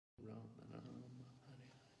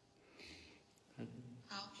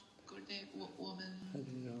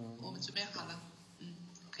准备好了，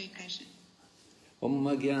可以开始。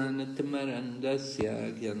 Om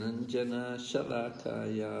Jnanatimarandasya Jnananjana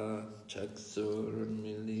Shalakaya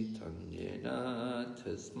Chaksurunmilitam Yena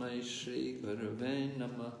Tasmai Shri Gurave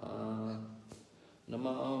Namaha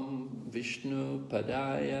Namam Vishnu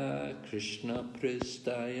Padaya Krishna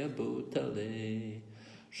Pristaya Bhutale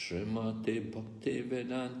Srimati Bhakti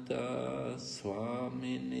Vedanta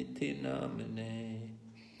Swami Niti Namane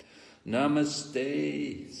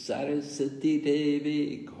Namaste Saraswati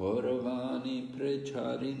Devi Gauravani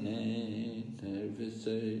Pracharine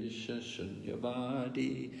Nirvisesha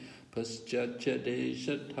Shunyavadi Paschatya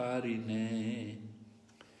Deshatarine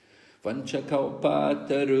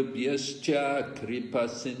Vanchakalpatarubhyascha Kripa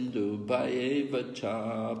Sindhu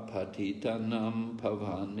Bhayevacha Patitanam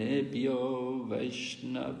Pavanebhyo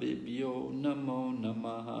Vaishnavibhyo Namo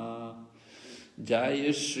Namaha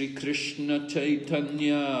Jaya Shri Krishna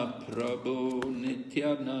Chaitanya Prabhu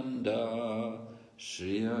Nityananda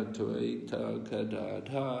Shri Advaita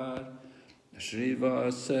Gadadhar Shri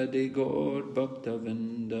Vasadi Gaur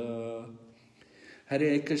Bhaktavinda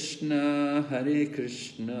Hare Krishna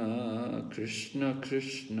Krishna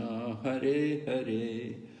Krishna Hare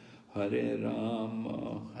Hare Hare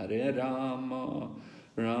Rama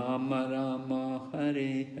Rama Rama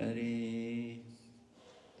Hare Hare.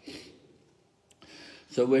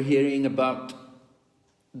 So we're hearing about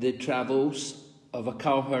the travels of a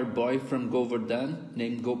cowherd boy from Govardhan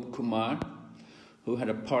named Gopakumar, who had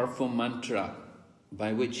a powerful mantra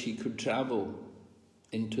by which he could travel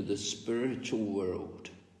into the spiritual world.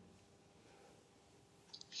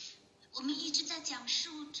 我们一直在讲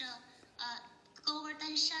述着勾尔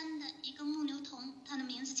丹山的一个牧牛童，他的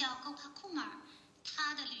名字叫 Gopakumar，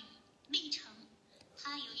 他的历程，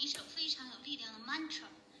他有一首非常有力量的 mantra，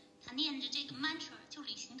 他念着这个 mantra 就旅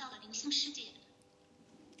行到了灵性世界。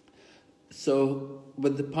 So,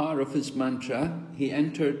 with the power of his mantra, he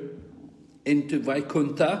entered into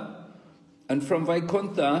Vaikuntha, and from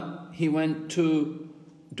Vaikuntha he went to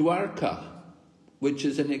Dwarka, which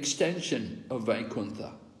is an extension of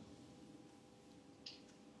Vaikuntha.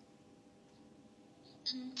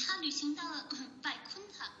 他旅行到了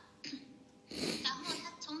Vaikuntha，然后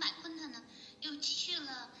他从Vaikuntha呢又去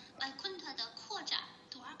了Vaikuntha的扩展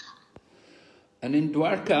Dwarka。 And in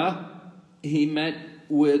Dwarka, he met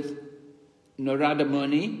with Narada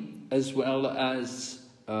Muni as well as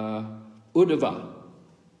Uddhava.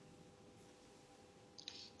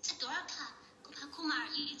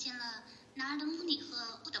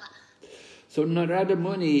 So Narada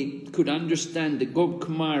Muni could understand that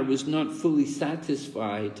Gopakumar was not fully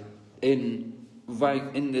satisfied in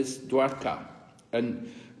this Dwarka.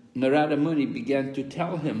 And Narada Muni began to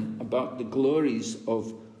tell him about the glories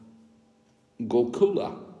of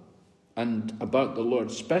Gokula and about the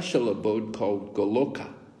Lord's special abode called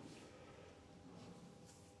Goloka.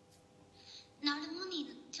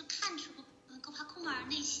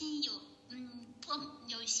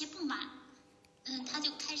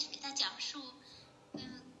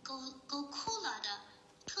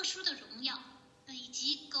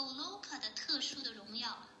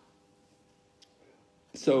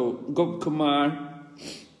 So Gopakumar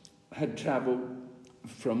had travelled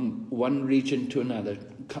from one region to another,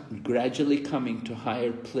 gradually coming to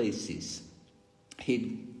higher places.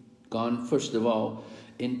 He'd gone, first of all,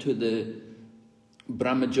 into the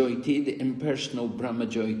Brahmajyoti, the impersonal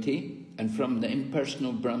Brahmajyoti, and from the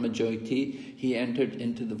impersonal Brahmajyoti, he entered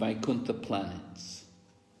into the Vaikuntha planets.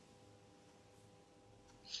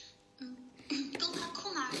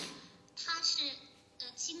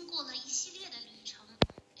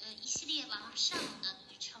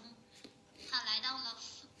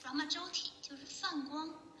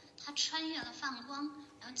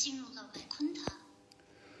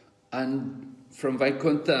 And from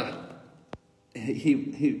Vaikuntha,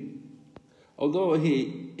 although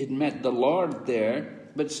he had met the Lord there,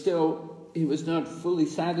 but still he was not fully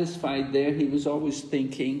satisfied there. He was always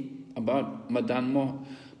thinking about Madan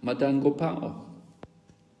Gopal.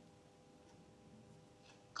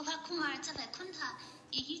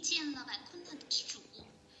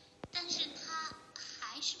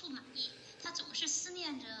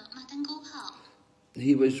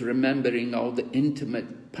 He was remembering all the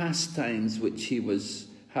intimate pastimes which he was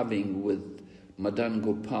having with Madan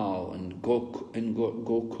Gopal and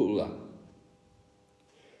Gokula.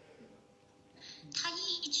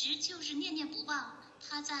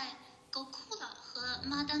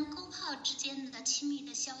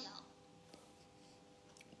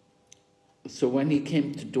 So when he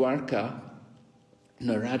came to Dwarka,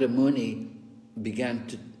 Narada Muni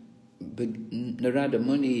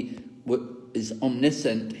is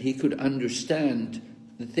omniscient. He could understand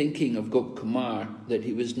the thinking of Gopakumar that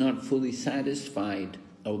he was not fully satisfied,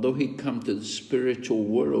 although he'd come to the spiritual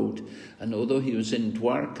world, and although he was in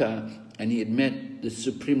Dwarka and he had met the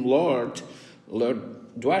Supreme Lord, Lord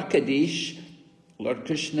Dwarkadish, Lord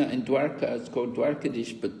Krishna in Dwarka is called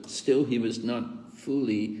Dwarkadish, but still he was not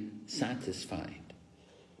fully satisfied.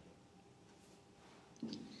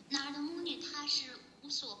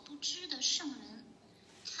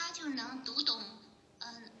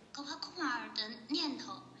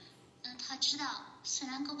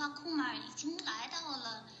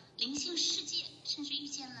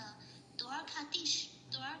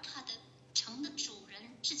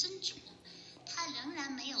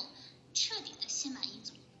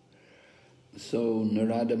 So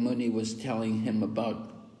Narada Muni was telling him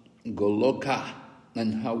about Goloka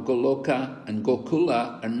and how Goloka and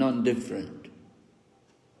Gokula are non-different.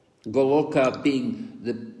 Goloka being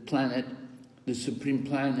the planet, the supreme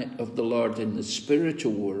planet of the Lord in the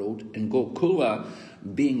spiritual world, and Gokula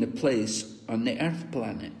being the place on the earth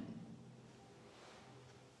planet.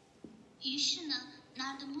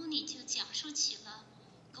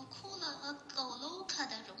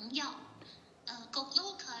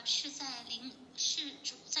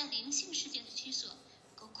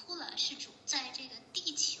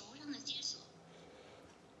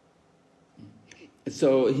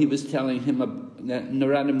 So he was telling him,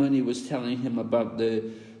 Narada Muni was telling him about the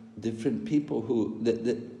different people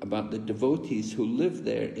about the devotees who live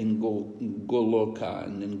there in Goloka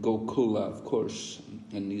and in Gokula, of course.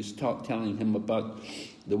 And he was telling him about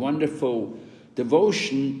the wonderful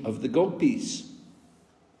devotion of the gopis.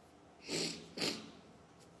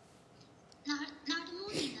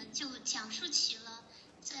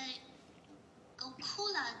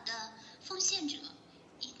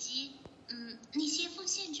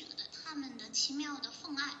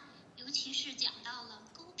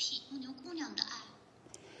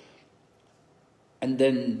 And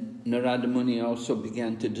then Narada Muni also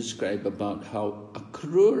began to describe about how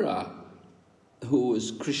Akrura, who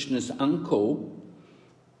was Krishna's uncle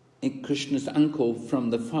from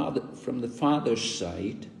the father's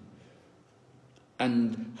side,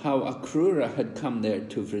 and how Akrura had come there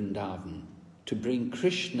to Vrindavan to bring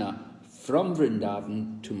Krishna from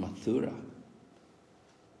Vrindavan to Mathura.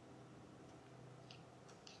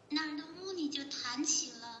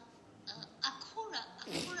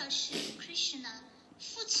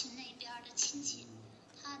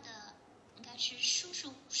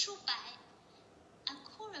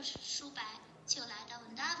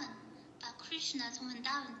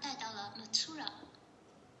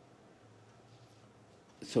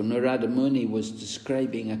 So Narada Muni was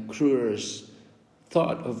describing Akrura's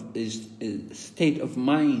thought of his state of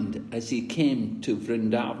mind as he came to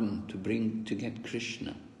Vrindavan to get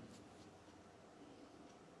Krishna.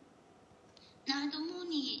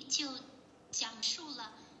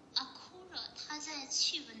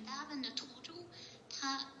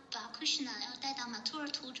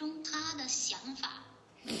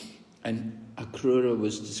 And Akrura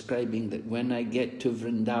was describing that when I get to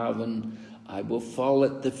Vrindavan, I will fall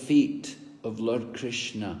at the feet of Lord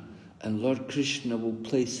Krishna, and Lord Krishna will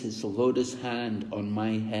place his lotus hand on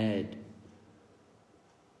my head.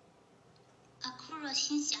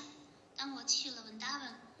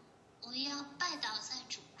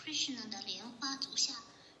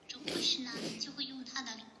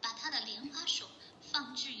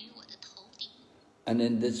 And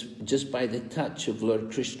in this, just by the touch of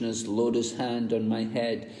Lord Krishna's lotus hand on my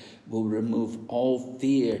head, will remove all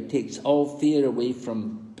fear, takes all fear away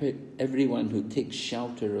from everyone who takes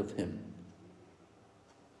shelter of him.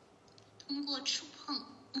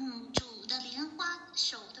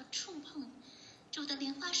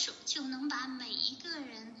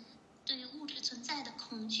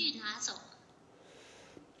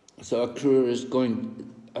 So Akrura is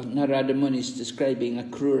going, Narada Muni is describing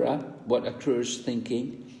Akrura, what Akrura is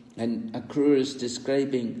thinking, and Akrura is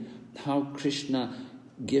describing how Krishna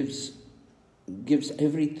gives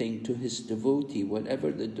everything to his devotee.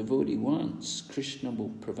 Whatever the devotee wants, Krishna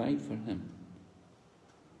will provide for him.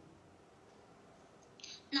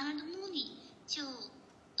 Narada Muni 就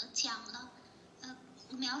讲了，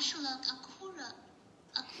描述了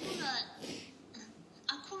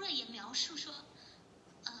Akrura 也描述说，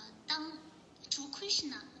当主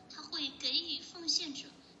Krishna 他会给予奉献者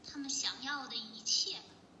他们想要的一切。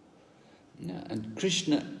Yeah, and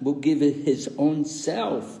Krishna will give his own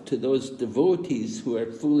self to those devotees who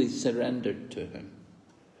are fully surrendered to him.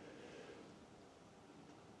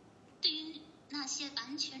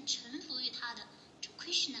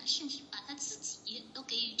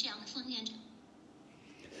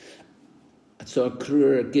 So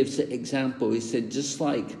Akrura gives an example. He said, just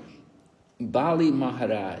like Bali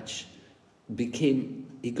Maharaj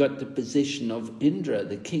he got the position of Indra,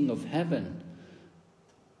 the king of heaven,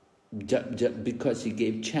 because he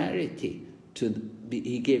gave charity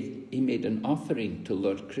he made an offering to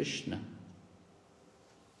Lord Krishna.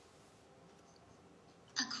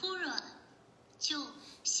 Akrura 就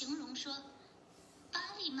形容说，巴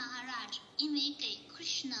利 Maharaj 因为给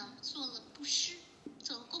Krishna 做了布施，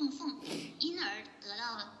做了供奉，因而得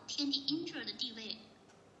到了天帝 Indra 的地位。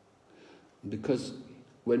Because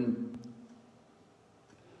when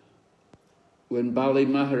Bali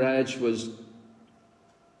Maharaj was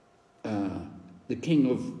the king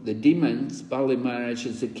of the demons, Bali Maharaj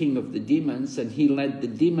is the king of the demons, and he led the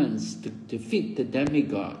demons to defeat the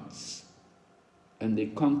demigods, and they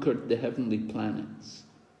conquered the heavenly planets.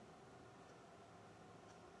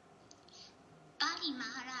 巴利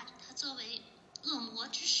Maharaj 他作为恶魔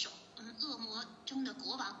之首，恶魔中的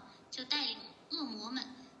国王，就带领恶魔们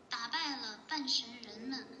打败了半神人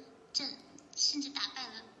们，甚至打败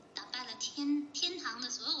了天堂的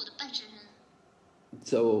所有的半神人。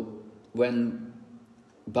So when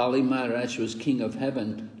Bali Maharaj was king of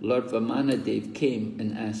heaven, Lord Vamanadev came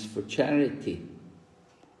and asked for charity.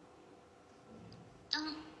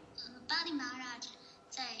 当巴利 Maharaj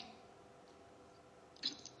在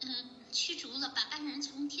驱逐了把半神人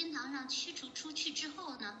从天堂上驱逐出去之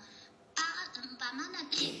后呢，巴玛那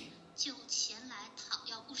帝就前来讨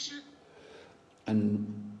要布施。And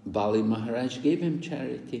Bali Maharaj gave him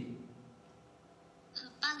charity.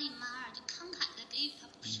 巴利 Maharaj 就慷慨地给予他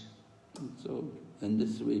布施。So in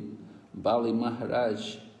this way, Bali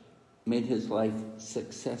Maharaj made his life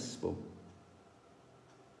successful.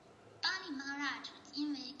 巴利 Maharaj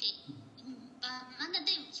因为给巴玛那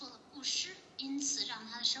帝做了布施，因此让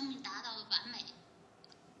他的生命达到了完美。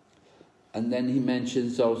And then he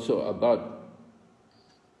mentions also about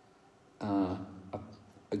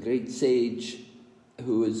a great sage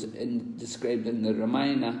who is described in the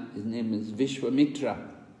Ramayana. His name is Vishwamitra.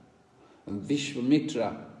 And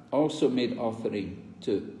Vishwamitra also made offering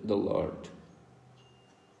to the Lord.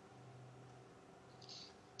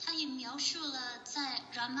 他也描述了在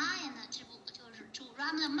Ramayana 这部就是《主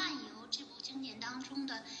Rama 的漫游》这部经典当中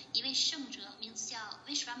的一位圣者，名字叫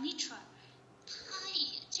Vishwamitra。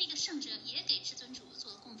这个圣者也给至尊主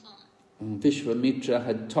做了供奉。Vishwamitra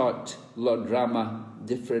had taught Lord Rama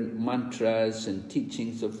different mantras and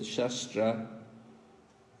teachings of the Shastra.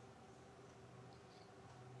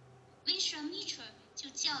 Vishwamitra 就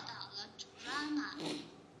教导了主 Rama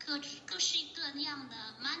各式各样的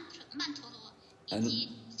曼陀罗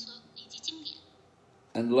以及经典。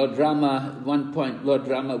And Lord Rama, at one point, Lord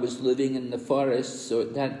Rama was living in the forest, so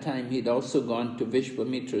at that time he'd also gone to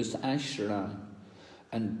Vishwamitra's ashram.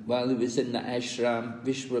 And while he was in the ashram,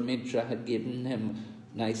 Vishwamitra had given him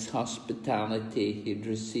nice hospitality. He'd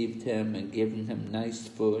received him and given him nice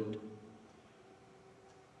food.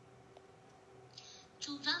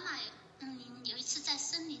 主 Rama 有一次在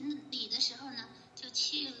森林里的时候呢，就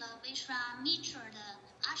去了 Vishwamitra 的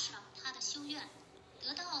ashram， 他的修院，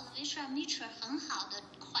得到了 Vishwamitra 很好的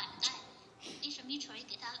款待。Vishwamitra 也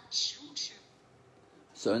给他食物吃。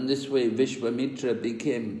So in this way, Vishwamitra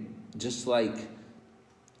became just like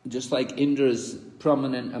Indra's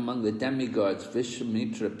prominent among the demigods,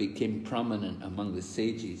 Vishwamitra became prominent among the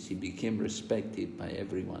sages. He became respected by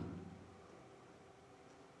everyone.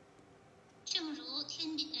 正如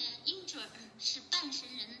Indra 是半神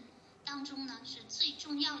人当中呢是最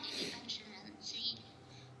重要的一位半神人之一，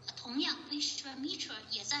同样 Vishwamitra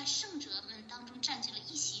也在圣者们当中占据了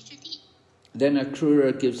一席之地。Then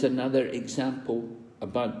Akrura gives another example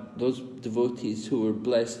about those devotees who were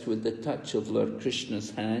blessed with the touch of Lord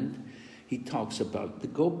Krishna's hand. He talks about the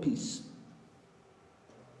gopis.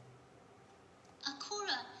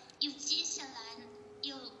 Akrura 又接下来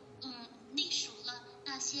又隶属了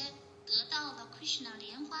那些得到了 Krishna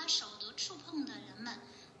莲花手得触碰的人们，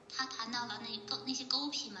他谈到了那些狗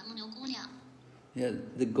皮们牧牛姑娘。Yeah,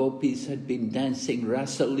 the gopis had been dancing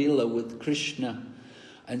Rasa Leela with Krishna,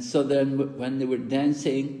 and so then when they were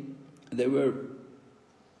dancing, they were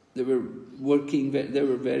working. They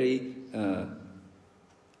were very.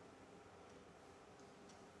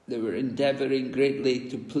 They were endeavoring greatly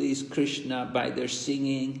to please Krishna by their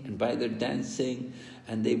singing and by their dancing,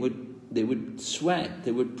 and they would sweat,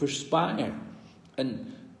 they would perspire,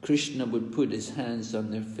 and Krishna would put his hands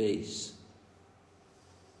on their face.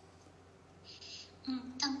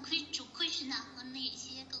 当主 Krishna 和那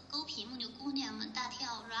些个狗皮牧牛姑娘们大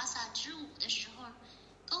跳 Rasa 之舞的时候，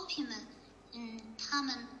狗皮们，他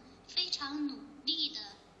们非常努力的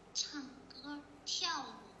唱歌跳舞，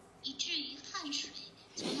以至于汗水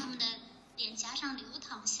从他们的脸颊上流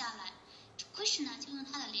淌下来。Krishna 就用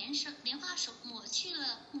他的莲花手抹去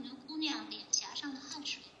了牧牛姑娘脸颊上的汗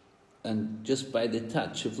水。And just by the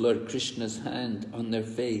touch of Lord Krishna's hand on their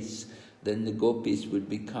face, then the gopis would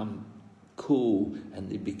become cool and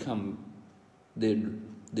they'd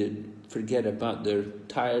forget about their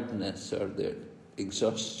tiredness or their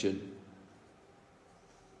exhaustion.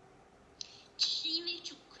 是因为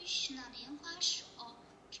主 Krishna 莲花手，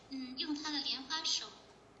用他的莲花手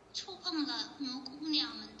触碰了牧牛姑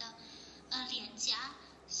娘们的脸颊，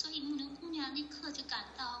所以牧牛姑娘立刻就感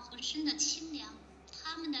到浑身的清凉，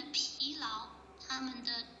她们的疲劳，她们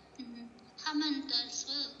的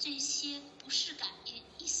所有这些不适感也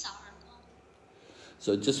一扫而光。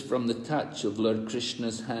So just from the touch of Lord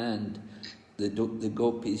Krishna's hand, the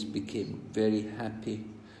gopis became very happy,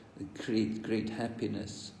 great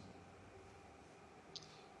happiness.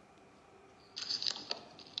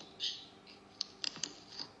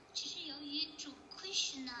 只是由于主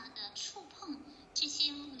Krishna 的触碰，这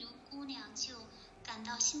些牧牛姑娘就感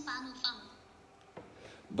到心花怒放。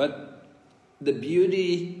But the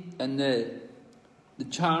beauty and the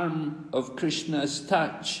charm of Krishna's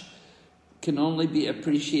touch can only be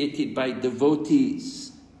appreciated by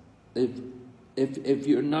devotees. If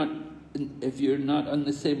you're not on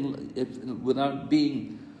the same, without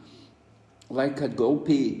being like a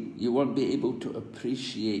gopi, you won't be able to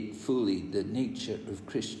appreciate fully the nature of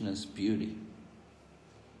Krishna's beauty.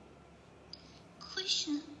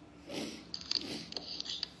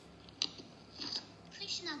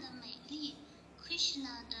 Krishna 的美丽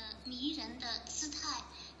 ，Krishna 的迷人的姿态，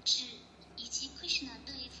以及 Krishna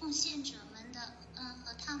对奉献者们的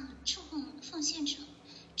和他们触碰奉献者，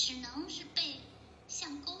只能是被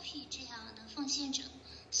像 Gopi 这样的奉献者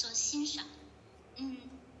所欣赏。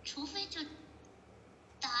除非就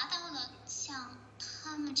达到了像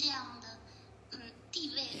他们这样的地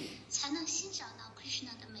位，才能欣赏到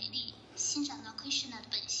Krishna 的美丽，欣赏到 Krishna 的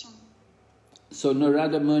本性。So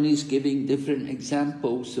Narada Muni is giving different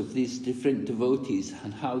examples of these different devotees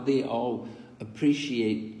and how they all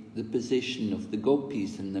appreciate the position of the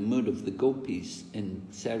gopis and the mood of the gopis in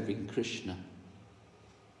serving Krishna.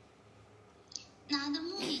 拿的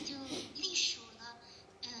目的就隶属了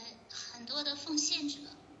很多的奉献者，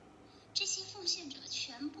这些奉献者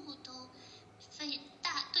全部都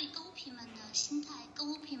对 Gopi 们的心态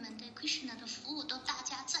 ，Gopi 们对 Krishna 的服务都大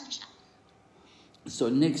加赞赏。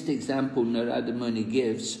So next example Narada Muni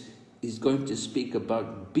gives is going to speak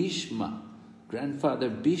about Bhishma, grandfather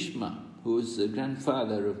Bhishma, who is the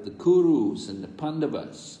grandfather of the Kurus and the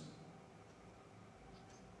Pandavas.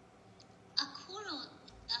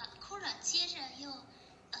 Kura 接着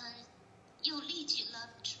又例举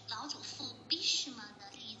了老祖父 Bhishma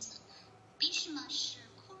的例子。Bhishma 是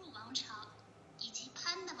库鲁王朝以及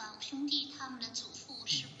潘的王兄弟，他们的祖父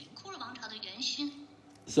是库鲁王朝的元勋。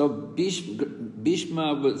So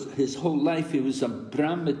Bhishma was, his whole life he was a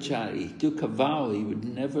brahmachari. He took a vow he would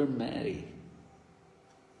never marry.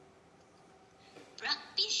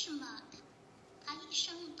 Bhishma 他一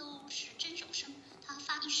生都是真守生，他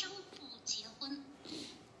发一生不结婚。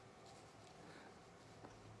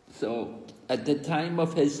So at the time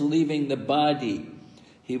of his leaving the body,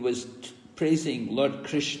 he was praising Lord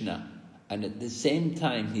Krishna, and at the same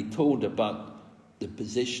time he told about the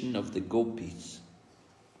position of the gopis.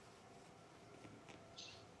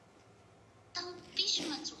 当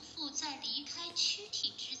Bhishma 祖父在离开躯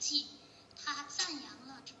体之际，他赞扬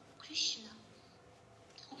了 Krishna，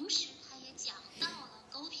 同时他也讲到了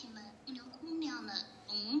Gopi 们牧牛姑娘的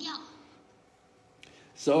荣耀。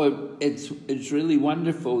So it's really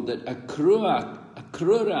wonderful that a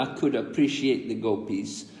Krura could appreciate the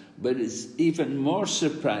gopis, but it's even more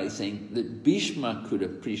surprising that Bhishma could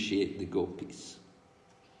appreciate the gopis.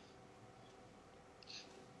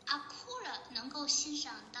 Akura 能够欣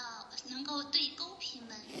赏到，能够对 Gopi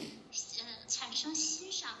们产生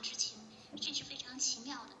欣赏之情，这是非常奇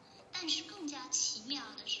妙的。但是更加奇妙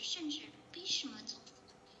的是，甚至 Bhishma 祖父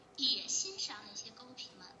也欣赏那些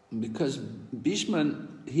Gopi 们。Because Bhishma,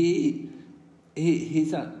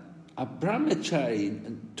 he's a brahmachari,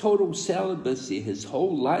 total celibacy his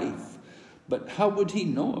whole life. But how would he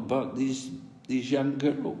know about these young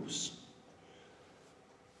girls?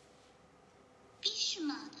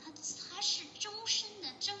 Bhishma 他是终身的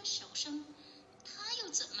真守生，他又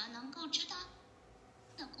怎么能够知道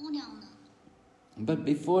那姑娘呢？ But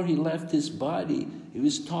before he left his body, he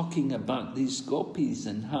was talking about these gopis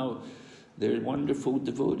and how they're wonderful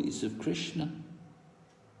devotees of Krishna.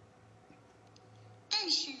 但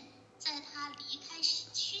是在他离开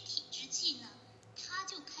躯体之际呢，他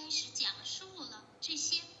就开始讲述了这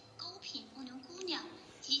些Gopi牧牛姑娘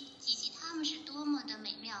以及她们是多么的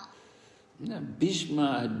美妙。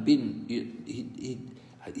Bhishma had been,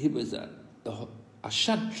 he was a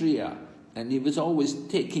Kshatriya, and he was always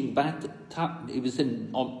taking he was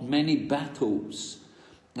in many battles,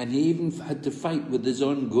 and he even had to fight with his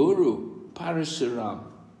own guru, Parasuram.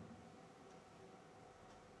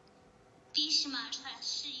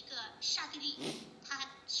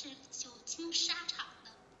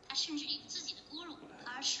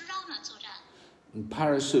 And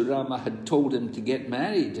Parasurama had told him to get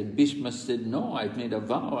married, and Bhishma said, no, I've made a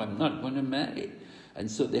vow, I'm not going to marry.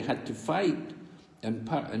 And so they had to fight,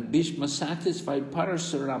 and Bhishma satisfied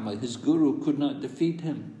Parasurama. His guru could not defeat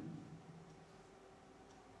him.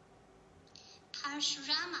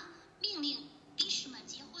 Parasurama 命令 Bhishma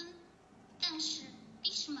结婚，但是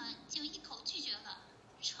Bhishma 就一口拒绝了，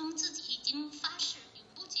称自己已经发誓永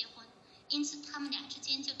不结婚，因此他们俩之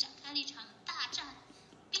间就展开了一场大战。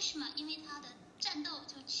Bhishma 因为他的战斗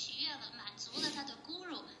就取悦了、满足了他的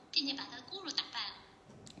guru， 并且把他的 guru 打败了。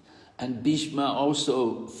And Bhishma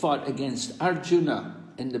also fought against Arjuna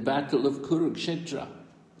in the battle of Kurukshetra.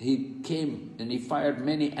 He came and he fired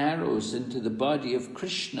many arrows into the body of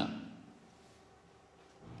Krishna.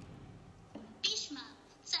 Bhishma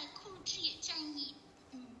在库鲁之野战役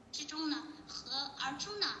之中呢，和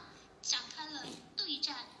Arjuna 展开了对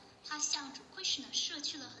战，他向主 Krishna 射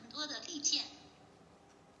去了很多的利箭。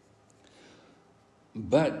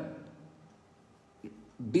But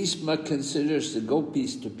Bhishma considers the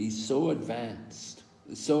gopis to be so advanced.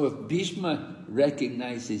 So if Bhishma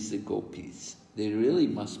recognizes the gopis, they really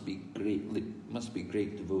must be great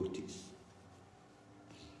devotees.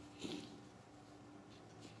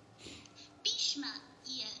 Bhishma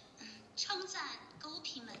也称赞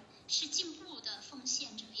gopi 们是进步的奉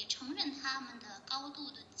献者，也承认他们的高度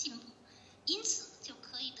的进步，因此就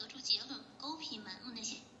可以得出结论 ：gopi 们那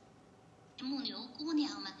些牧牛姑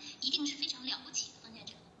娘们一定是非常了不起的奉献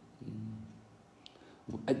者。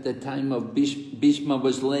At the time of Bhishma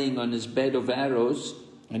was laying on his bed of arrows,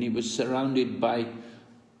 and he was surrounded by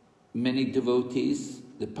many devotees.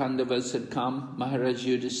 The Pandavas had come, Maharaj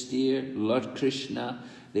Yudhisthira, Lord Krishna.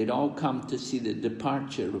 They'd all come to see the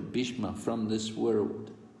departure of Bhishma from this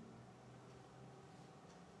world.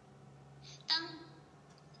 当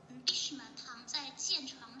Bhishma 躺在箭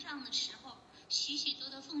床上的时候，许许多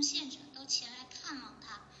多奉献者都前来看望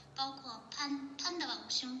他，包括Pandava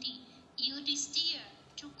兄弟、Yudhisthira、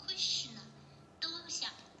主 Krishna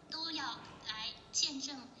都要来见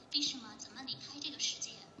证 Bhishma 怎么离开这个世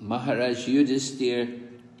界。Maharaj Yudhisthira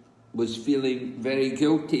was feeling very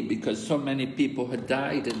guilty because so many people had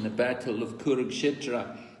died in the battle of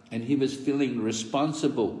Kurukshetra, and he was feeling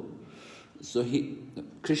responsible. So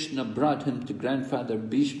Krishna brought him to grandfather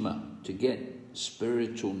Bhishma to get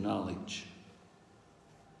spiritual knowledge.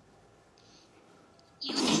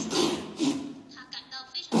 他感到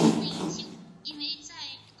非常的内疚，因为在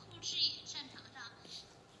库之野战场上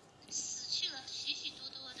死去了许许多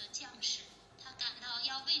多的将士，他感到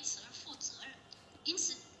要为此而负责任，因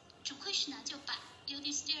此主 Krishna 就把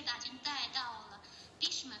Yudhisthira 大军带到了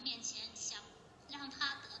Bhishma 面前，想让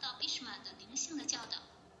他得到 Bhishma 的灵性的教导。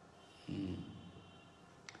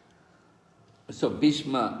So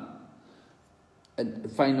Bhishma, at the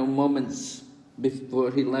final moments before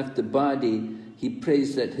he left the body, he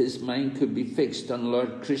prays that his mind could be fixed on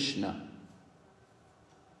Lord Krishna.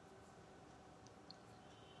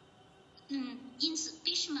 因此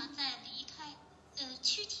Bhishma 在离开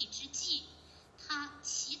躯体之际，他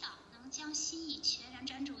祈祷能将心意全然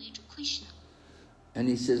专注于主 Krishna。 And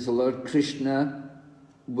he says Lord Krishna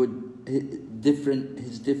would,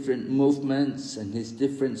 his different movements and his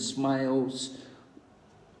different smiles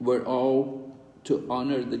were all to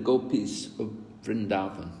honor the gopis of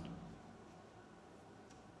Vrindavan.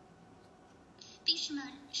 Bhishma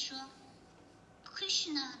说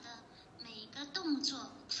 ，Krishna 的每个动作，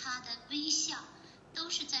他的微笑，都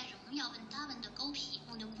是在荣耀Vrindavan的gopi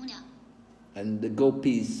牧牛姑娘。And the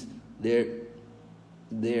gopis,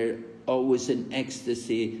 they're always in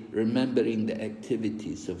ecstasy, remembering the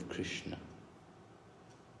activities of Krishna.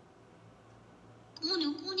 牧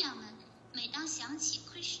牛姑娘们每当想起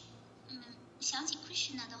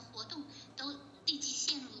Krishna 的活动，都立即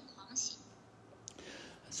陷入了狂喜。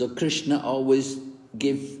So Krishna always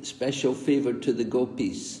gave special favor to the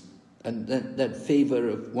gopis, and that favor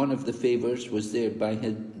of one of the favors was there by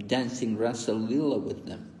him dancing Rasa Leela with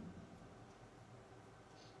them.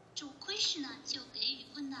 主 Krishna 就给予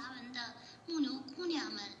Vrindavan的牧牛姑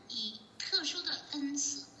娘们以特殊的恩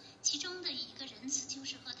赐，其中的一个仁慈就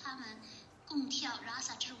是和他们共跳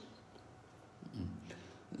Rasa 之舞。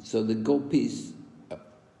So the gopis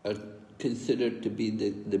are considered to be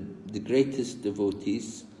the greatest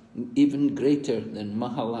devotees, even greater than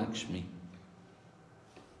Mahalakshmi.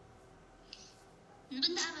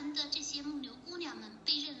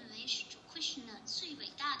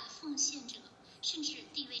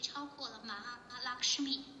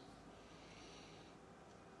 Lakshmi.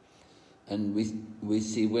 And we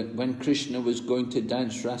see when Krishna was going to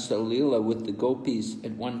dance Rasa Leela with the gopis,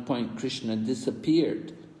 at one point Krishna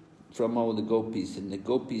disappeared from all the gopis, and the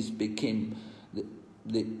gopis became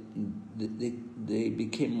they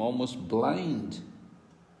became almost blind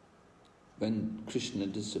when Krishna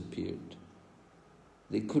disappeared.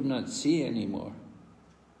 They could not see anymore.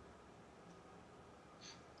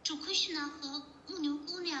 主 Krishna 和牧牛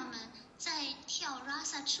姑娘们在跳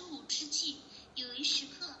Rasa 之舞之际，有一时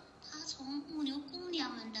刻，他从牧牛姑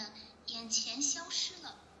娘们的眼前消失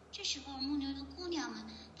了。这时候，牧牛姑娘们，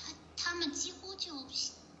她们几乎就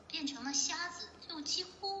变成了瞎子，就几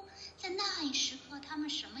乎在那一时刻，她们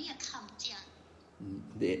什么也看不见。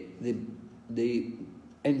They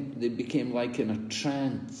became like in a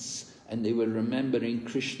trance, and they were remembering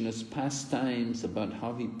Krishna's pastimes, about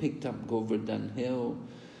how he picked up Govardhan Hill,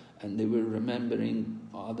 and they were remembering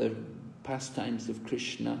other pastimes of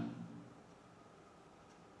Krishna.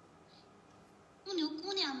 牧牛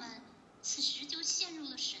姑娘们此时就陷入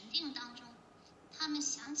了神定当中，她们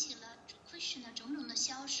想起了主 Krishna 种种的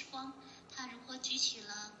消时光，他如何举起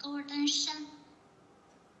了勾尔丹山。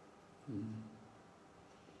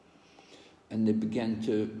And they began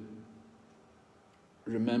to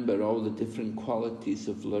remember all the different qualities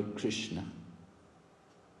of Lord Krishna.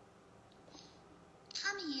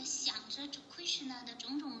 他们也想着主 Krishna 的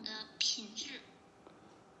种种的品质。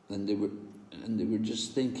And they were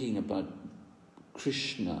just thinking about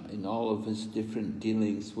Krishna in all of his different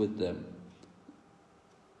dealings with them.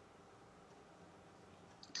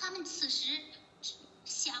 他们此时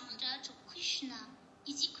想着主 Krishna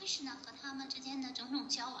以及 Krishna 和他们之间的种种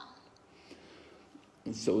交往。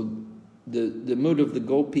And so the mood of the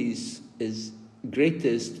gopis is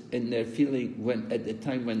greatest in their feeling at the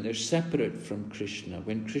time when they're separate from Krishna.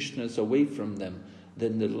 When Krishna is away from them,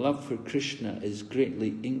 then the love for Krishna is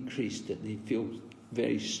greatly increased, that they feel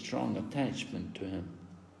very strong attachment to him.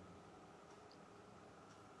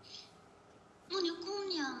 牧牛姑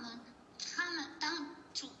娘们，她们当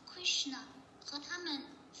主 Krishna 和他们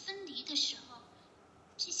分离的时候，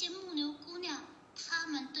这些牧牛姑娘，她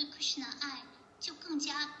们对 Krishna 爱就更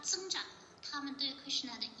加增长了，她们对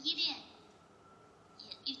Krishna 的依恋也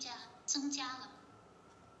愈加增加了。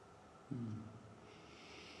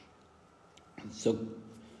So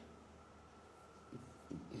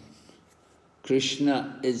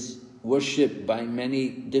Krishna is worshipped by many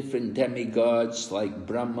different demigods like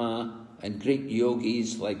Brahma, and great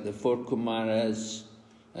yogis like the four Kumaras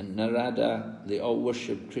and Narada. They all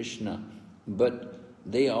worship Krishna, but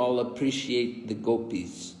they all appreciate the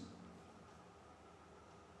gopis.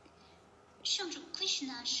 圣主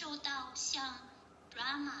Krishna 受到像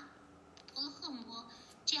Brahma、婆罗诃摩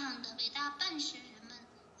这样的伟大办事人们，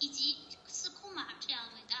以及四库玛这样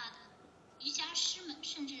伟大的瑜伽师们，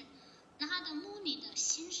甚至拿的穆尼的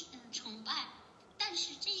崇拜，但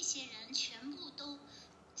是这些人全部都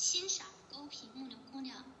欣赏勾皮牧牛姑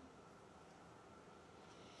娘。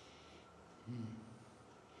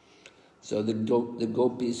So the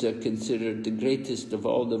gopis are considered the greatest of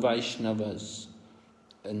all the Vaishnavas,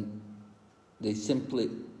 and they simply,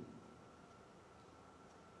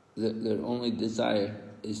 their only desire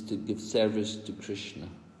is to give service to Krishna.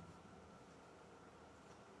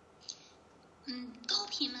 勾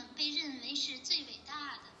皮们被认为是最伟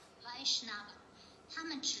大的 Vaishnava， 他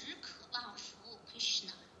们只渴望服务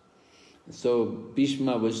Krishna。 So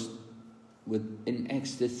Bhishma was in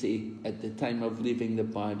ecstasy at the time of leaving the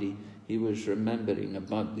body. He was remembering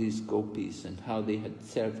about these gopis and how they had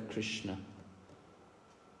served Krishna.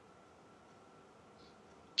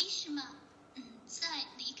 比什么？在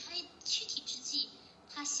离开躯体之际，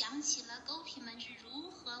他想起了勾皮们是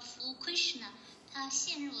如何服务 Krishna， 他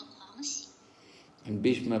陷入了狂喜。 And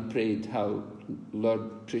Bhishma prayed how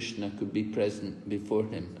Lord Krishna could be present before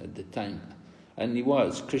him at the time. And he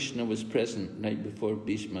was. Krishna was present right before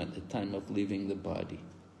Bhishma at the time of leaving the body.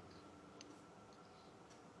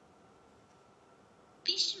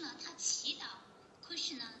 比什么？他祈祷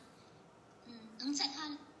Krishna， 能在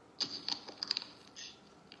他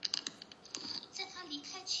离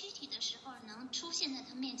开躯体的时候能出现在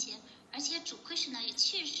他面前，而且主 Krishna 也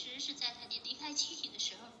确实是在他离开躯体的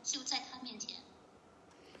时候就在他面前。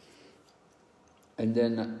 And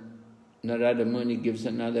then Narada Muni gives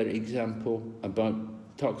another example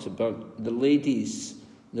talks about the ladies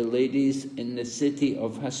in the city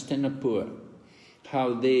of Hastinapur,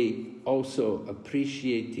 how they also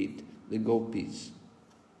appreciated the gopis.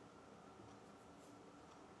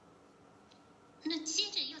 那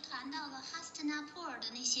接着又谈到了哈斯特纳普尔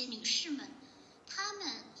的那些女士们，她们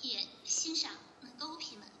也欣赏那勾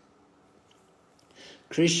皮们。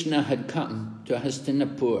Krishna had come to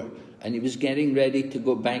Hastinapur and he was getting ready to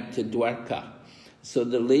go back to Dwarka. So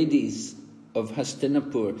the ladies of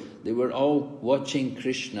Hastinapur, they were all watching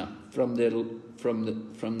Krishna from the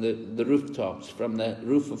rooftops, from the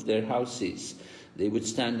roof of their houses. They would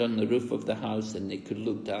stand on the roof of the house and they could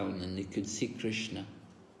look down and they could see Krishna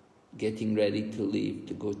getting ready to leave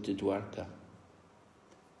to go to Dwarka.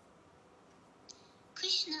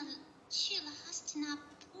 Krishna 去了哈斯提纳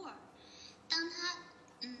布尔，当他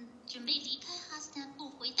准备离开哈斯提纳布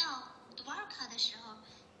尔回到 Dwarka 的时候，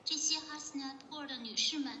这些哈斯提纳布尔的女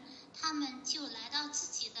士们，她们就来到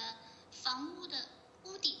自己的房屋的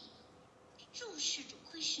屋顶，注视主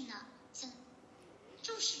Krishna，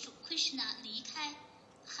 注视主 Krishna 离开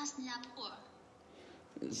哈斯提纳布尔。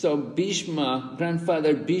So Bhishma,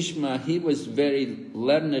 grandfather Bhishma, he was very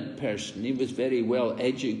learned person. He was very well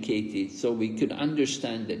educated, so we could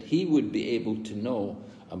understand that he would be able to know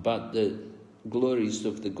about the glories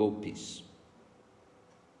of the gopis.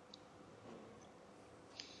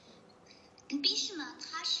 Bhishma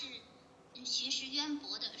他是学识渊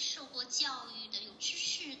博的，受过教育的，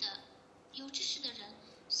有知识的人，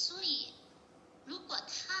所以如果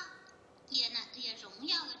他也荣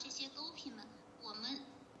耀了这些狗品们，我们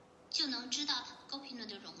就能知道狗品们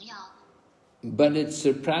的荣耀。But it's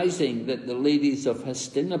surprising that the ladies of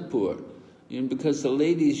Hastinapur, because the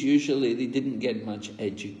ladies usually they didn't get much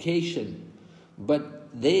education, but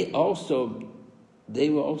they also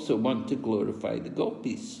want to glorify the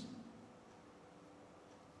gopis.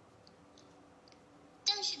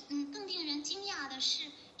 但是更令人惊讶的是，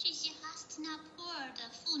这些哈斯提纳普尔的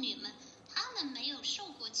妇女们，她们没有受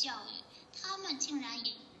过教育，她们竟然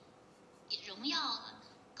也荣耀了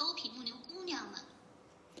狗品牧牛姑娘们。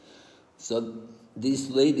So these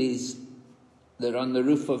ladies, they're on the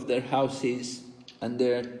roof of their houses and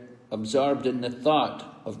they're absorbed in the thought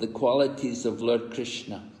of the qualities of Lord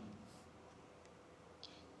Krishna.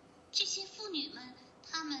 这些妇女们，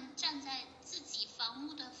她们站在自己房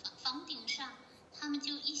屋的房顶上，她们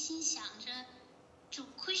就一心想着主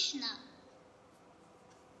Krishna。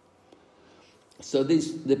 So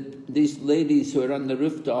these ladies who are on the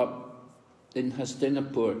rooftop in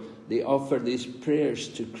Hastinapur, they offer these prayers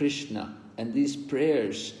to Krishna, and these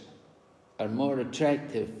prayers are more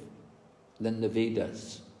attractive than the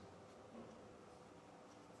Vedas.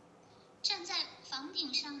 站在房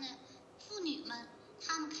顶上的妇女们，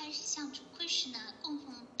她们开始向主 Krishna 供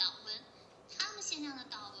奉祷文，她们献上的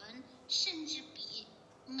祷文甚至比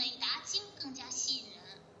美达经更加吸引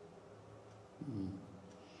人。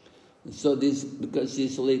So because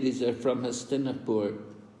these ladies are from Hastinapur,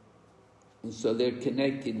 so they're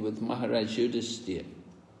connected with Maharaj Yudhisthira,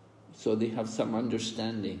 so they have some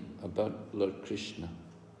understanding about Lord Krishna.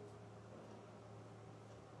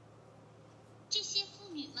 这些妇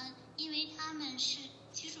女们，因为她们是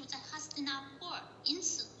居住在哈斯提纳布尔，因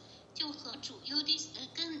此就和主跟尤迪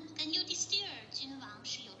斯蒂尔君王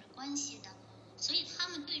是有着关系的，所以他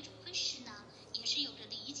们对主 Krishna 也是有着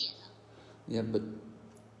理解的。 Yeah, but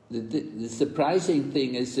the surprising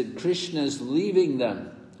thing is that Krishna's leaving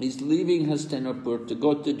them. He's leaving Hastinapur to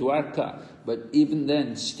go to Dwarka, but even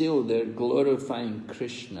then, still they're glorifying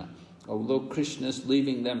Krishna. Although Krishna's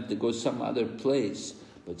leaving them to go some other place,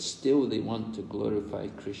 but still they want to glorify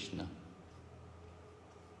Krishna.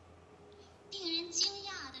 令人惊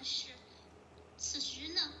讶的是，此时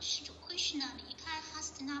呢，是主 Krishna 离开哈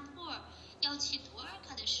斯提纳布尔要去多尔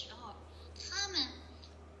卡的时候，他们，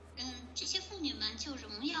这些妇女们就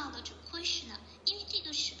荣耀了主 Krishna， 因为这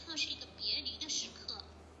个时刻是一个别离的时刻。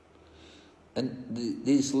 And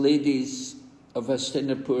these ladies of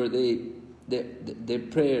Hastinapur, their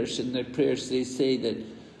prayers, in their prayers they say that,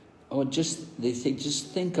 just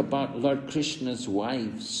think about Lord Krishna's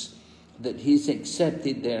wives, that he's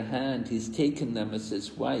accepted their hand, he's taken them as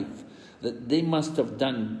his wife, that they must have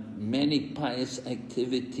done many pious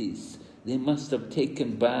activities, they must have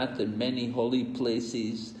taken bath in many holy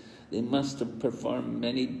places, they must have performed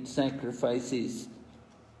many sacrifices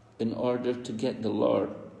in order to get the Lord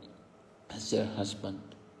as their husband.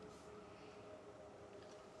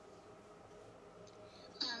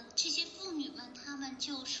 这些妇女们，她们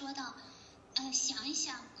就说到，想一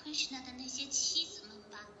想 Krishna 的那些妻子们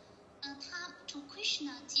吧，主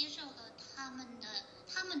Krishna 接受了他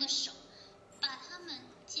们的手，把他们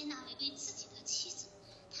接纳为自己的妻子，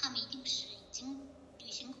他们一定是已经履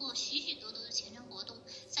行过许许多多的虔诚活动，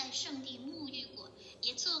在圣地沐浴过，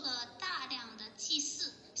也做过大量的祭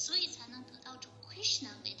祀，所以才能得到主 Krishna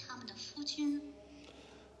为他们的夫君。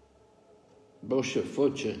 Bosha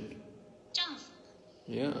Fortune. 丈夫。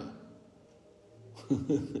 Yeah.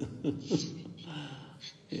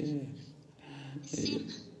 Yeah. Sim.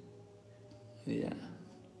 Yeah.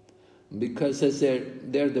 because as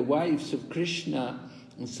they're the wives of Krishna,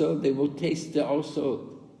 and so they will taste also.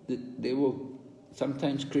 They will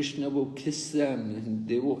sometimes Krishna will kiss them, and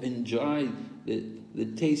they will enjoy the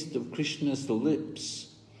taste of Krishna's lips.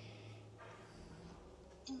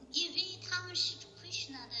 因为他们是主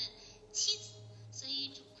Krishna 的妻子，所以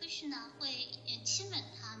主 Krishna 会亲吻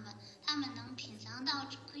他们，他们能品尝到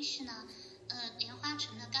主 Krishna 莲花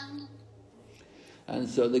城的甘露。And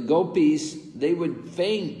so the gopis, they would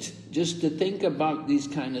faint just to think about these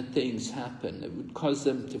kind of things happen. It would cause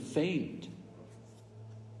them to faint.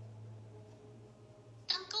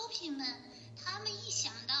 当 gopi 们他们一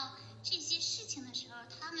想到这些事情的时候，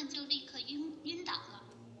他们就立刻晕倒了。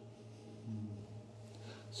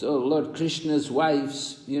So Lord Krishna's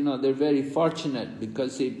wives, they're very fortunate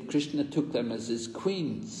because Krishna took them as his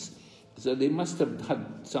queens. So they must have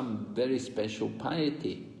had some very special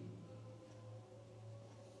piety.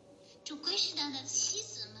 主 Krishna 的妻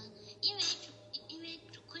子们，因为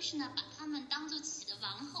主 Krishna 把他们当作自己的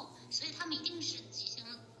王后，所以他们一定是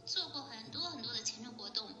做过很多很多的虔诚活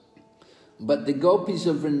动。But the gopis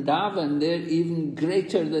of Vrindavan, they're even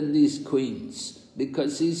greater than these queens.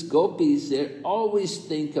 Because these gopis, they always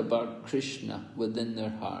think about Krishna within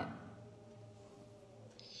their heart.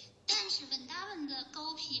 但是文达文的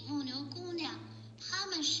gopi 牧牛姑娘，她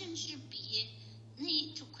们甚至比那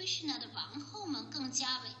主 Krishna 的王后们更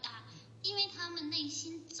加伟大，因为她们内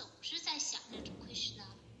心总是在想着主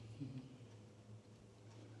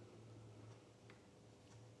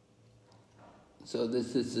Krishna。So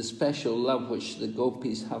this is the special love which the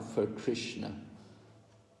gopis have for Krishna,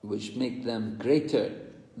 which make them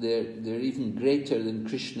greater. They're even greater than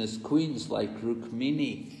Krishna's queens like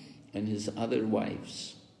Rukmini and his other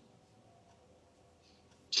wives.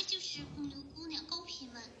 这就是牧牛姑娘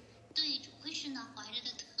gopi 们对主 Krishna 怀着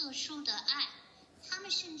的特殊的爱，他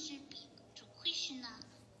们甚至比主 Krishna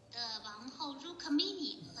的王后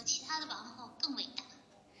Rukmini 和其他的王后更伟大。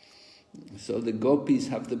So the gopis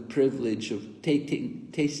have the privilege of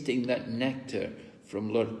tasting that nectar from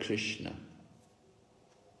Lord Krishna.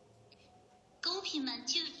 gopi 们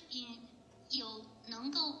就有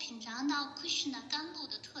能够品尝到 Krishna 甘露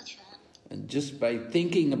的特权。And just by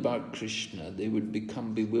thinking about Krishna, they would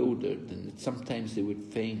become bewildered, and sometimes they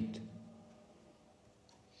would faint.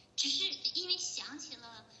 只是因为想起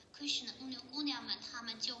了 Krishna 牧牛姑娘们，她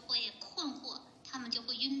们就会困惑，她们就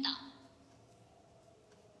会晕倒。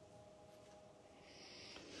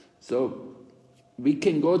So we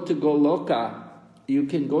can go to Goloka. You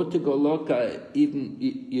can go to Goloka even,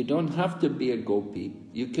 you don't have to be a gopi.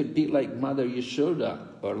 You could be like Mother Yashoda,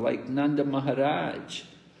 or like Nanda Maharaj,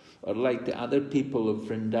 or like the other people of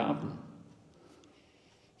Vrindavan.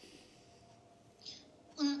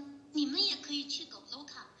 你们也可以去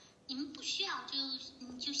Goloka， 你们不需要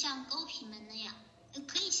就像 gopi 们那样，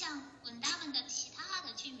可以像 Vrindavan 的其他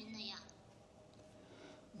的居民那样。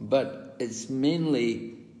But it's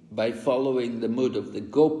mainly by following the mood of the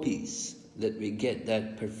gopis that we get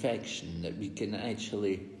that perfection, that we can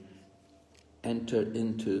actually enter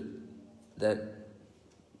into that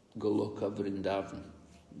Goloka Vrindavan.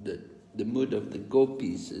 The mood of the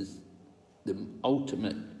gopis is the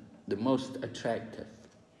ultimate, the most attractive.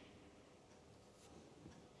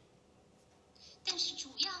 但是主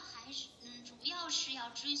要是要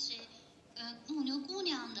追随牧牛姑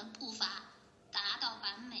娘的步伐，达到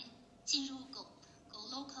完美，进入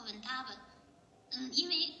Goloka Vrindavan。因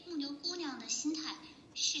为牧牛姑娘的心态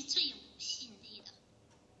是最有吸引力的。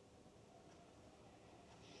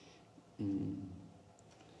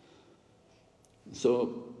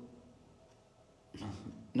So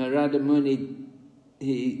Narada Muni,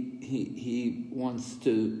 he wants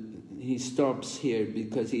to, he stops here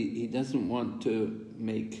because he doesn't want to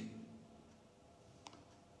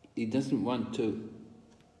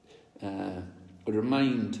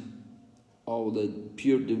remind all the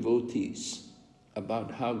pure devotees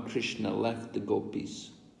about how Krishna left the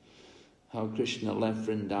gopis, how Krishna left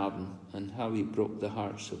Vrindavan, and how he broke the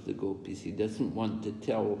hearts of the gopis. He doesn't want to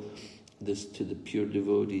tell this to the pure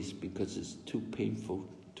devotees because it's too painful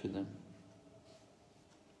to them.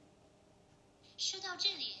 说到这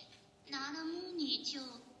里，拿达穆尼就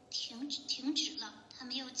停止了，他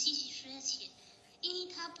没有继续说起，因为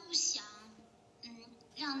他不想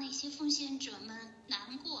让那些奉献者们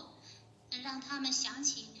难过，让他们想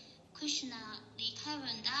起 Krishna 离开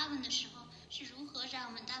Vrindavan的时候是如何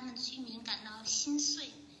让Vrindavan的居民感到心碎。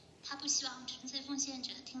他不希望纯粹奉献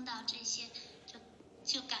者听到这些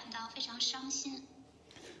就感到非常伤心。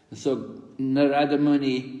So Narada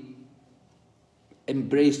Muni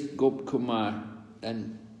embraced Gopakumar,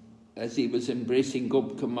 and as he was embracing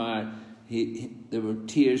Gopakumar, there were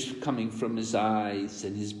tears coming from his eyes,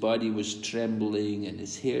 and his body was trembling, and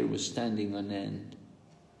his hair was standing on end.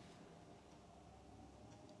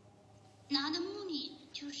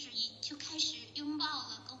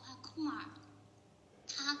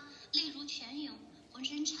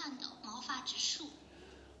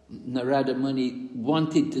 Narada Muni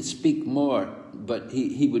wanted to speak more, but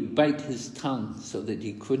he would bite his tongue so that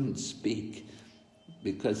he couldn't speak,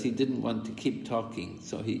 because he didn't want to keep talking.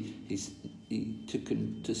 So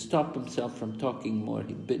to stop himself from talking more,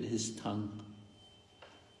 he bit his tongue.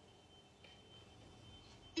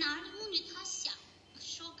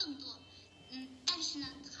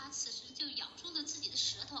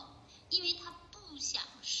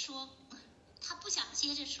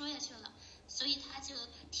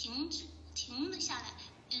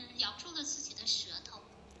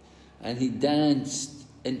 And he danced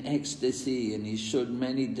in ecstasy, and he showed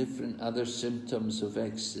many different other symptoms of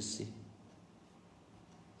ecstasy.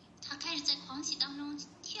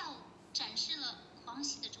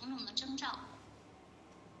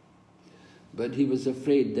 But he was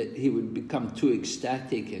afraid that he would become too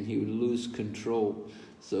ecstatic and he would lose control,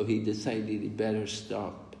 so he decided he better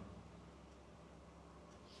stop.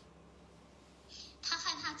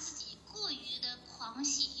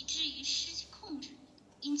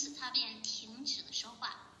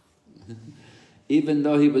 Even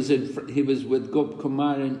though he was with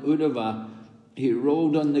Gopakumar and Uddhava, he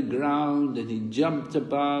rolled on the ground and he jumped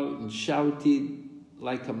about and shouted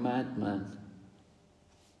like a madman.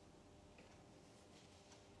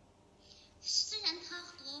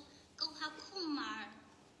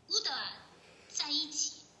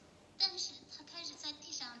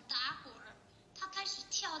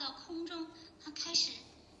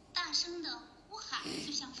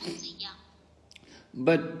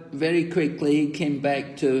 But very quickly he came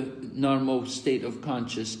back to normal state of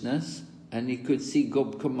consciousness, and he could see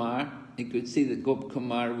Gopakumar. He could see that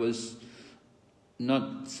Gopakumar was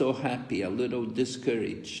not so happy, a little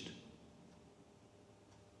discouraged.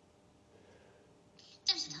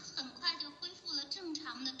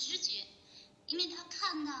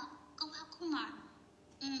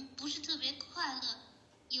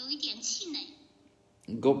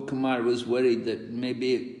 Gopakumar was worried that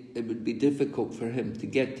maybe it would be difficult for him to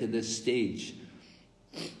get to this stage,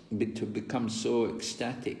 to become so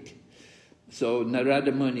ecstatic. So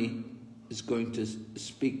Narada Muni is going to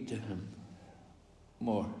speak to him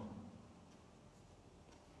more.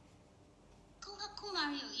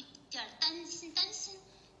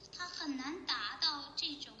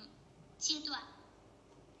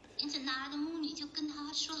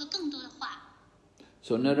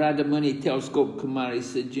 So Narada Muni tells Gopakumar, he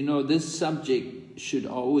said, you know, this subject should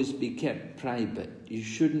always be kept private. You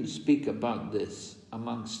shouldn't speak about this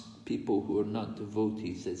amongst people who are not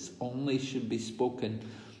devotees. It only should be spoken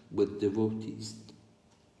with devotees.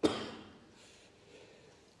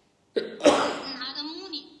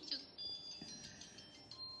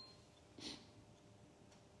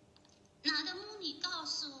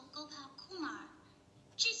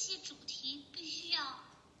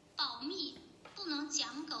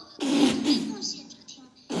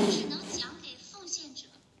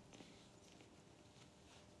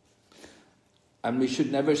 And we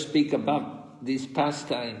should never speak about these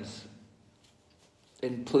pastimes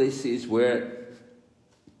in places where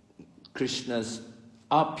Krishna's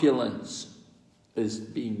opulence is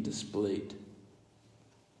being displayed.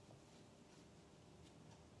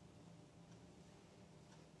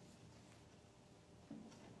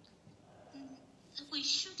 We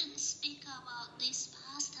shouldn't speak about this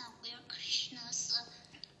pastime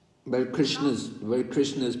where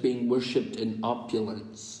Krishna is being worshipped in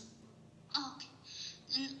opulence.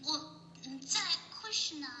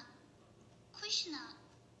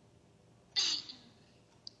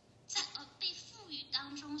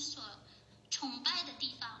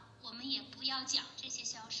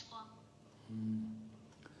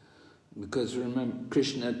 Because remember,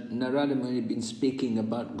 Narada Muni had been speaking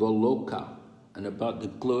about Goloka and about the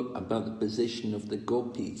position of the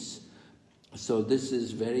gopis. So this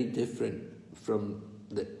is very different from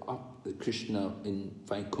the Krishna in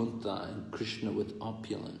Vaikuntha and Krishna with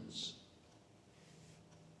opulence.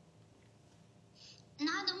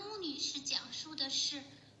 Narada Muni 是讲述的是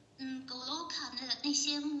Goloka 的那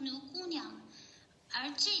些牧牛姑娘，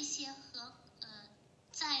而这些和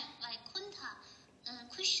在 Vaikuntha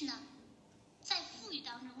Krishna 在富裕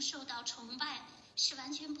当中受到崇拜是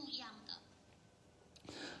完全不一样的。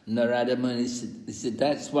Narada Muni said,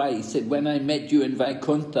 that's why he said, when I met you in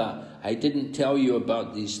Vaikuntha, I didn't tell you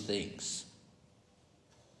about these things.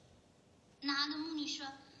 Narada Muni 说，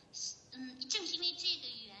正是因为这个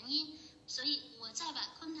原因，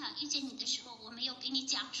遇见你的时候，我没有给你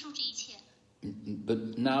讲述这一切。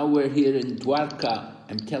 But now we're here in Dwarka,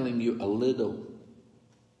 I'm telling you a little.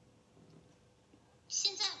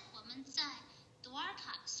 现在我们在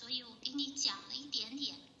Dwarka， 所以我给你讲了一点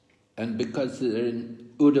点。 And because they're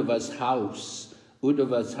in Uddhava's house,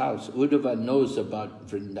 Uddhava knows about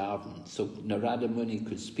Vrindavan. So Narada Muni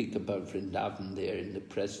could speak about Vrindavan there in the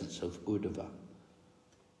presence of Uddhava.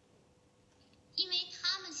 因为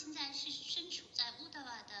他们现在是身处在乌德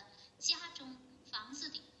瓦的家中房子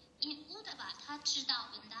里，因为乌德瓦他知道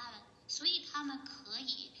文达文，所以他们可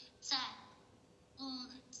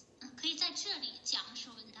以在这里讲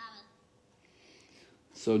述文达文。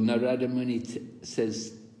 So Narada Muni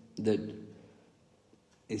says that,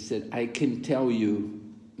 he said, I can tell you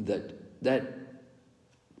that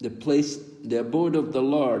the place, the abode of the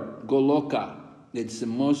Lord, Goloka, it's the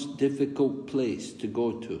most difficult place to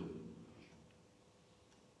go to.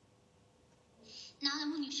 拿德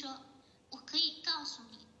穆尼说：“我可以告诉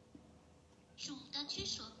你，主的居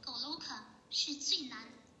所 Goloka 是最难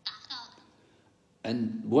达到的。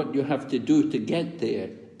 And what you have to do to get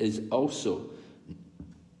there is also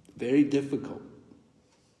very difficult.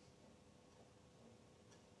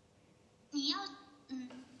 你要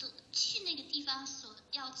去那个地方所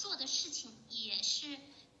要做的事情也是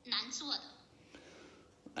难做的。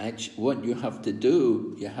 Actually, what you have to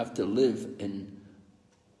do, you have to live in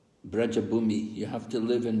Brajabhumi, you have to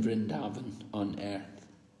live in Vrindavan on earth.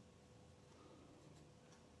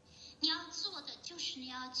 你要做的就是你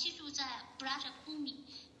要居住在 Brajabhumi，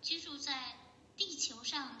 居住在地球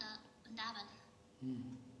上的文达文。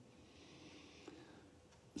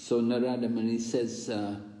 So Narada Muni says,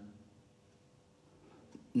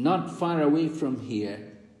 not far away from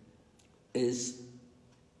here is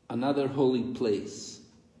another holy place.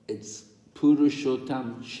 It's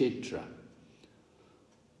Purushottam Kshetra.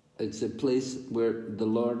 It's a place where the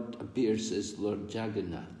Lord appears as Lord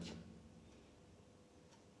Jagannath.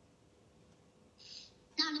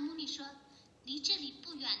 那德穆尼说，离这里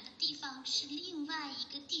不远的地方是另外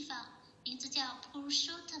一个地方，名字叫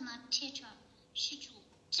Purushottama Kshetra， 是主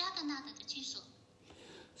Jagannath 的居所。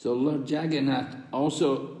 So Lord Jagannath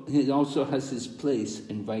also has his place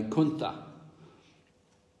in Vaikuntha.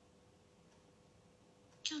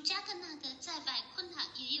 主 Jagannath 在外昆塔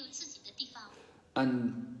也有自己的地方。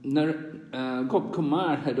 And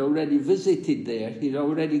Gopakumar had already visited there. He'd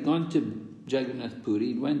already gone to Jagannath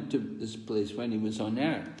Puri. He went to this place when he was on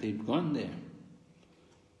earth. He'd gone there.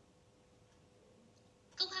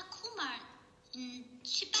 Gopakumar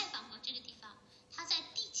去拜访过这个地方，他在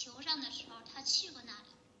地球上的时候，他去过那里。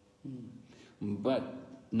 But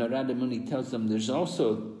Narada Muni tells them there's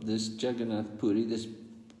also this Jagannath Puri, this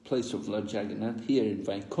place of Lord Jagannath here in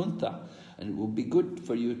Vaikuntha, and it will be good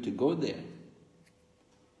for you to go there.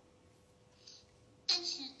 但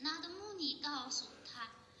是拿德穆尼告诉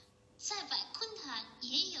他，在外昆塔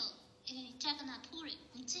也有Jagannath Puri，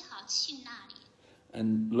 你最好去那里。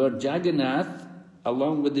 And Lord Jagannath,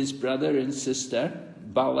 along with his brother and sister,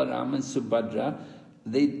 Balaram and Subhadra,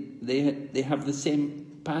 they have the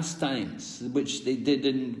same pastimes which they did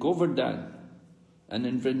in Govardhan and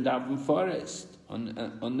in Vrindavan forest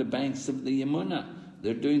on the banks of the Yamuna.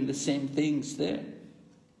 They're doing the same things there.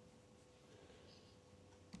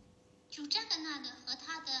 主扎格纳的和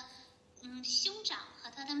他的兄长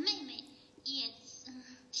和他的妹妹也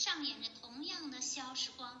上演着同样的消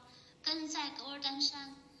时光，跟在格尔丹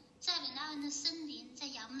山、在文达文的森林、在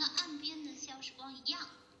雅穆纳岸边的消时光一样。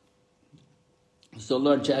 So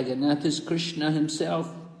Lord Jagannath is Krishna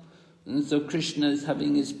himself, and so Krishna is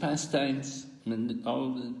having his pastimes, and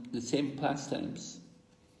all the same pastimes.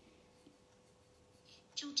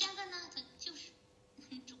 主扎格纳的就是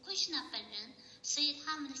主Krishna本人，所以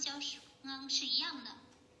他们的消时光是一样的。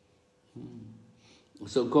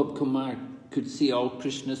So Gopakumar could see all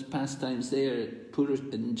Krishna's pastimes there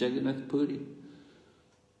in Jagannath Puri.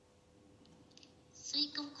 所以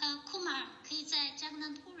Gopakumar可以在扎格纳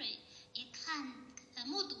普瑞也看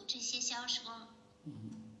目睹这些消时光。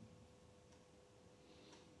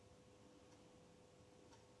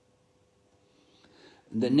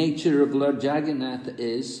 The nature of Lord Jagannath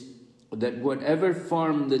is that whatever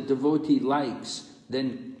form the devotee likes,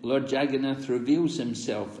 then Lord Jagannath reveals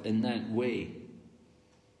himself in that way.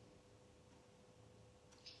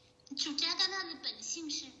 主扎格纳的本性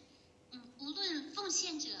是，无论奉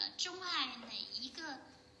献者钟爱哪一个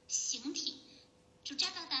形体，主扎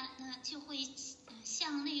格纳呢就会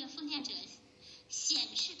向那个奉献者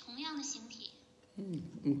显示同样的形体。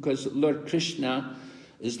 Because Lord Krishna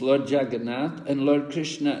is Lord Jagannath, and Lord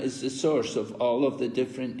Krishna is the source of all of the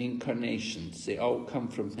different incarnations. They all come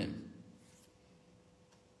from him.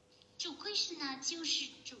 主Krishna就是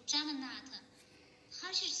主扎格纳特，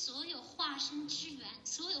他是所有化身之源，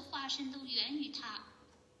所有化身都源于他。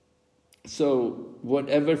So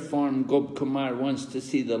whatever form Gopakumar wants to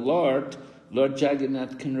see the Lord, Lord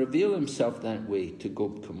Jagannath can reveal himself that way to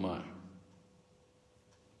Gopakumar.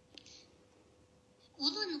 无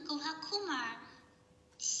论 Gopakumar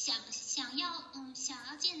想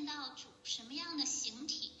要见到主什么样的形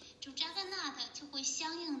体，主扎格纳特就会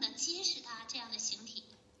相应的揭示他这样的形体。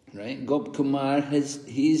Right? Gopakumar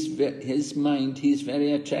his mind, he's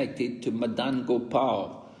very attracted to Madan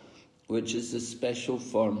Gopal, which is a special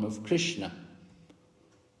form of Krishna.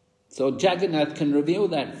 So Jagannath can reveal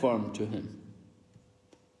that form to him.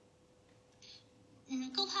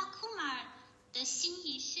 Gopakumar 的心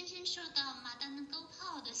意深深受到马丹沟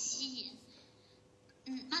泡的吸引。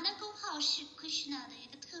马丹沟泡是 Krishna 的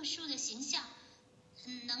一个特殊的形象，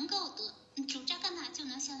能够主扎格纳就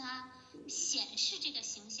能向他显示这个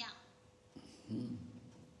形象。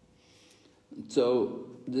So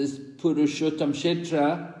this Purushottam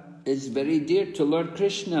Kshetra is very dear to Lord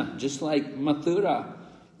Krishna, just like Mathura.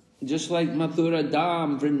 Just like Mathura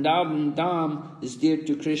Dham, Vrindavan Dham is dear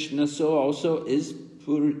to Krishna, so also is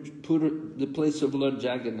the place of Lord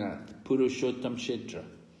Jagannath, Purushottam Kshetra.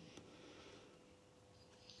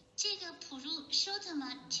 这个普如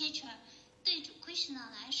Shottama Kshetra 对主 Krishna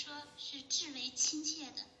来说是至为亲切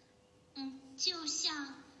的。就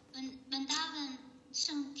像文达文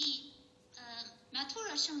圣地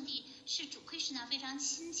，Mathura 圣地是主 Krishna 非常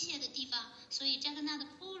亲切的地方，所以扎格纳的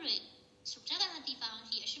Puri 属扎格纳的地方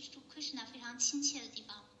也是主 Krishna 非常亲切的地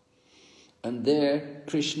方。And there,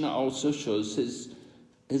 Krishna also shows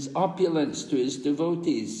his opulence to his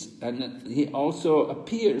devotees, and he also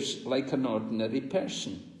appears like an ordinary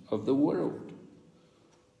person of the world.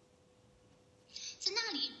 在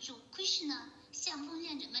那里，主 Krishna 向奉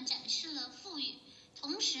献者们展示了富裕，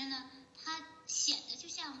同时呢，他显得就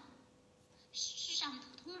像世上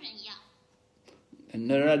普通人一样。And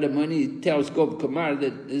Narada Muni tells Gopakumar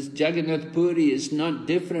that this Jagannath Puri is not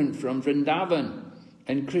different from Vrindavan.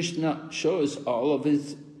 And Krishna shows all of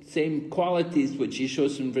his same qualities which he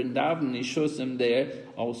shows in Vrindavan, he shows them there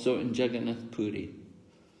also in Jagannath Puri.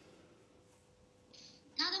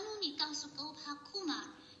 Narada Muni 告诉 Gopakumar，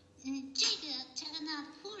 这个 Jagannath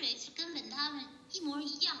Puri 是跟 Vrindavan 一模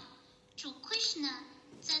一样。主 Krishna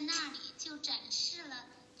在那里就展示了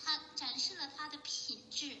他的品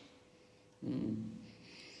质。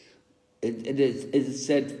It is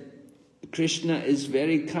said Krishna is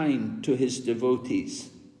very kind to his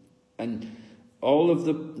devotees, and all of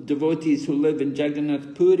the devotees who live in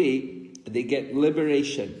Jagannath Puri, they get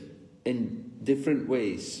liberation in different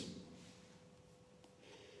ways.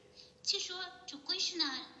 据说主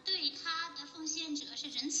Krishna 对他的奉献者是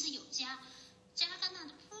仁慈有加，扎格纳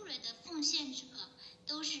的 Puri 的奉献者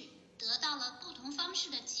都是得到了不同方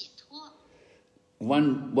式的解脱。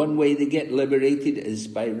One way they get liberated is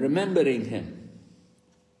by remembering him.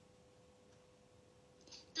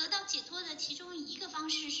 得到解脱的其中一个方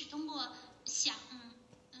式是通过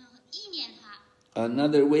意念他。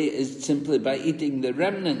Another way is simply by eating the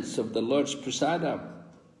remnants of the Lord's prasadam.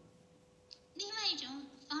 另外一种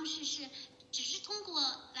方式是只是通过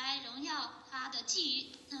来荣耀他的寄予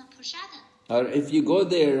prasadam。Or if you go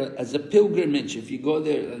there as a pilgrimage,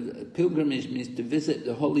 pilgrimage means to visit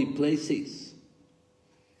the holy places.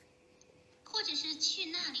 或者是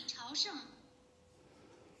去那里朝圣。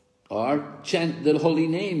Or chant the holy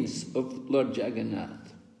names of Lord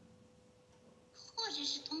Jagannath. 或者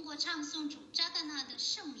是通过唱诵主扎格纳的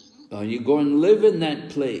圣名。Or you go and live in that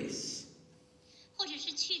place. 或者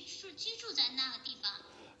是居住在那个地方。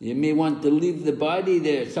You may want to leave the body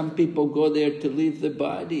there. Some people go there to leave the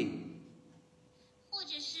body. 或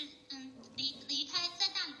者是离开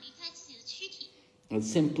在那里离开自己的躯体。And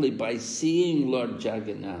simply by seeing Lord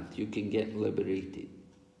Jagannath, you can get liberated.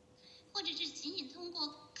 或者是仅仅通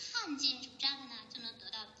过看见主扎格纳就能得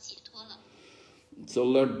到解脱了。So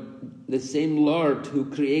the same Lord who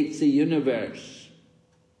creates the universe,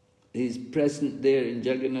 He's present there in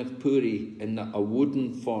Jagannath Puri in a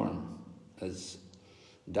wooden form as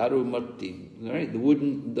Darumurti. Right?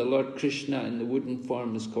 The Lord Krishna in the wooden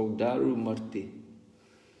form is called Darumurti.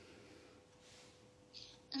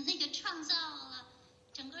 那个创造了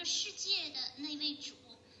整个世界的那位主，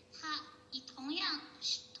他以同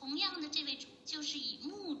样的这位主，就是以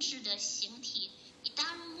木质的形体，以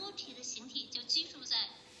Darumurti的形体，就居住在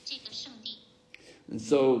这个圣地。And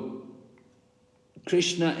so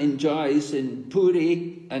Krishna enjoys in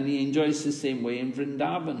Puri, and he enjoys the same way in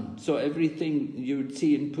Vrindavan. So everything you would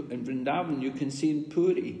see in Vrindavan, you can see in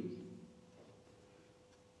Puri.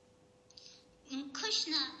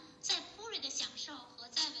 Krishna 在 Puri 的享受和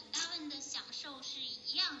在 Vrindavan 的享受是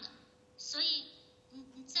一样的。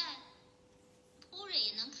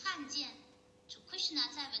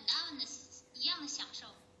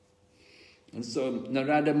And so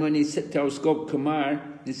Narada Muni tells Gopakumar,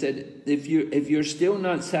 he said, if you're still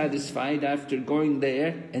not satisfied after going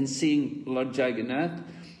there and seeing Lord Jagannath,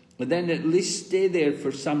 then at least stay there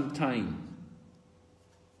for some time.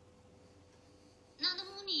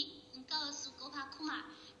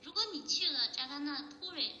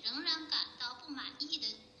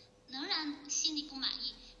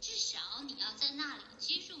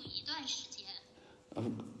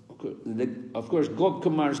 Of course,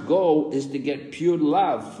 Gopakumar's goal is to get pure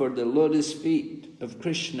love for the lotus feet of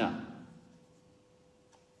Krishna.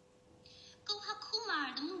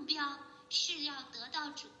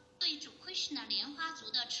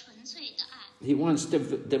 He wants to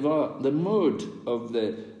develop the mood of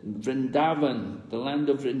the Vrindavan, the land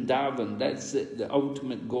of Vrindavan. That's the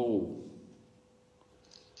ultimate goal.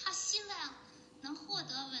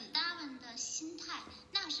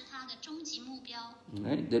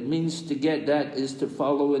 Right? The means to get that is to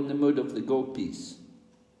follow in the mood of the gopis.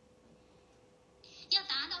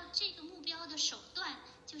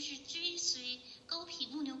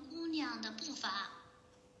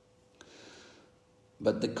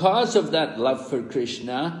 But the cause of that love for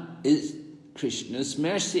Krishna is Krishna's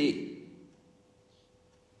mercy.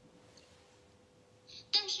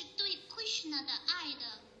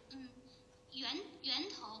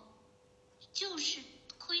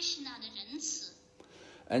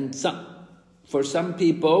 And for some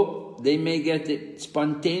people, they may get it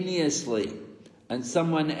spontaneously, and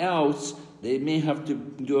someone else, they may have to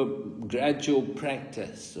do a gradual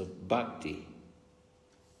practice of bhakti.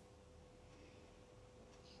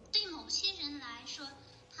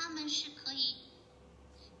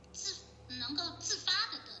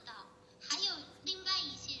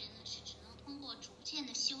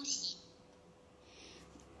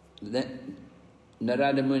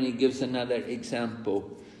 Narada Muni gives another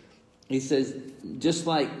example. He says, just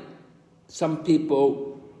like some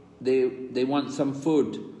people, they want some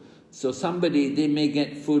food. So they may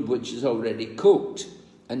get food which is already cooked.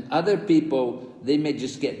 And other people, they may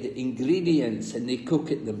just get the ingredients and they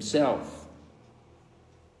cook it themselves.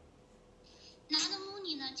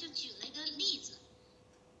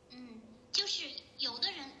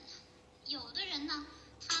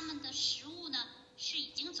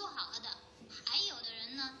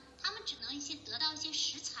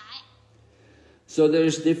 So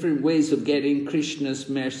there's different ways of getting Krishna's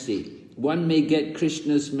mercy. One may get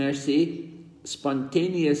Krishna's mercy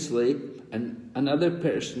spontaneously, and another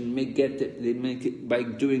person may get it, they make it by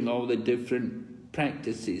doing all the different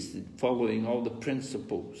practices, following all the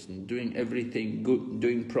principles, and doing everything good,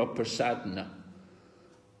 doing proper sadhana.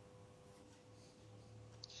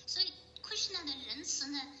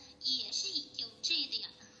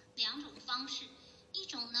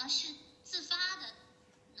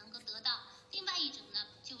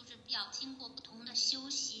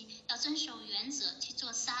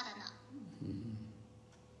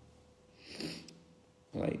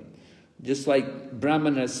 Right. Just like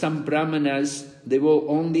brahmanas, some brahmanas, they will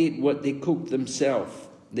only eat what they cook themselves.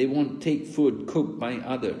 They won't take food cooked by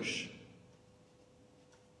others.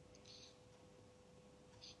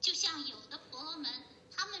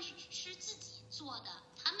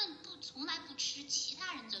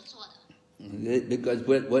 Because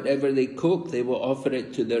whatever they cook, they will offer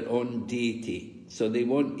it to their own deity. So they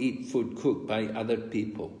won't eat food cooked by other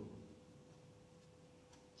people.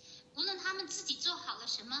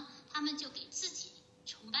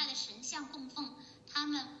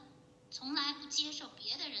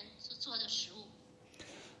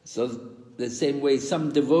 So the same way,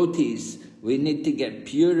 some devotees, we need to get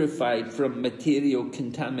purified from material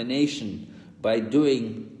contamination by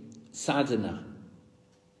doing sadhana.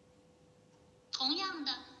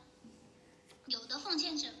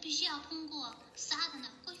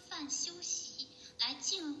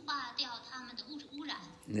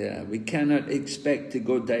 Yeah, we cannot expect to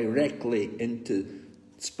go directly into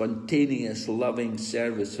spontaneous loving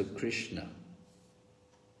service of Krishna.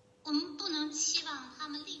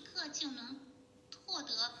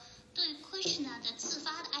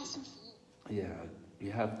 Yeah,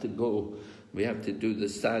 you have to go, we have to do the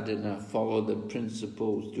sadhana, follow the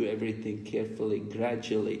principles, do everything carefully,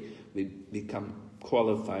 gradually we become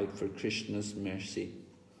qualified for Krishna's mercy.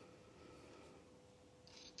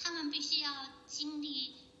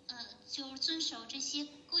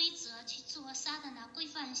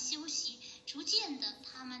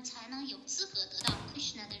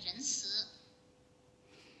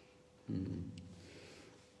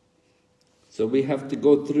 So we have to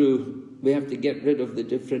go through, we have to get rid of the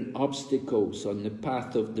different obstacles on the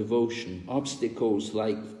path of devotion. Obstacles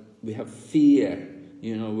like we have fear,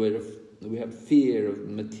 you know, we're we have fear of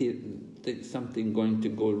something going to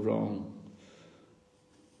go wrong.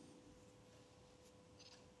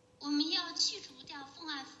 我们要去除掉奉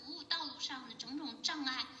爱服务道路上的种种障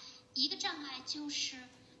碍，一个障碍就是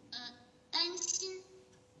担心，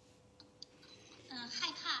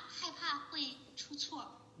害怕会出错。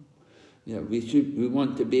Yeah, we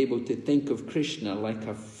want to be able to think of Krishna like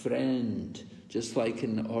a friend, just like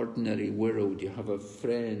in the ordinary world. You have a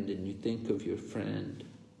friend and you think of your friend.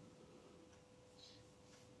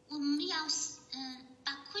 我们要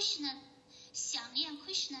把 Krishna 想念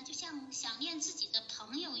Krishna， 就像想念自己的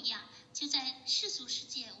朋友一样。就在世俗世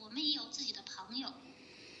界，我们也有自己的朋友。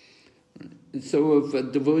So if a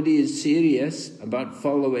devotee is serious about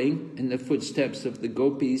following in the footsteps of the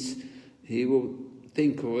gopis, he will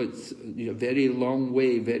think, oh, it's a very long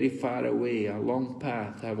way, very far away, a long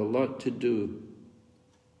path, I have a lot to do.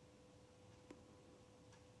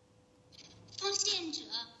 奉献者，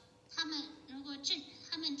他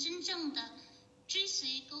们真正的追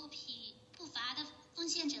随狗皮步伐的奉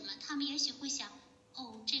献者们，他们也许会想，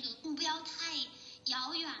哦，这个目标太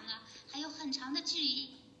遥远了，还有很长的距离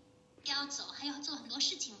要走，还要做很多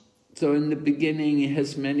事情。So in the beginning he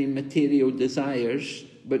has many material desires,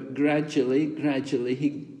 but gradually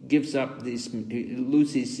he gives up he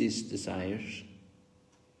loses these desires.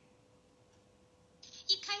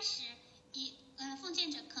 一开始，奉献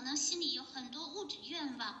者可能心里有很多物质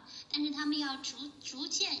愿望，但是他们要逐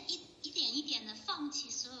渐一点一点的放弃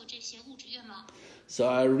所有这些物质愿望。So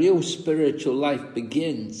our real spiritual life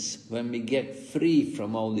begins when we get free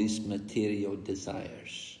from all these material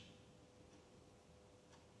desires.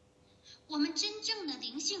 我们真正的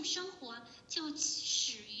灵性生活就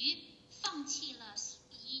始于放弃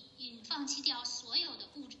掉所有的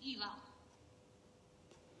物质欲望。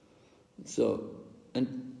So,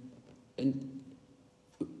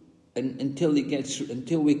 until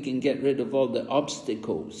we can get rid of all the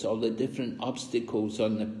obstacles, all the different obstacles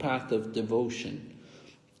on the path of devotion,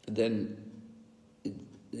 then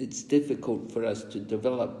it's difficult for us to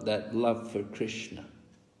develop that love for Krishna.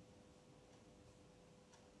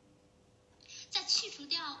 在去除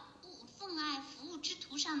掉奉爱服务之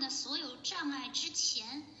途上的所有障碍之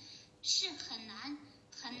前，是很难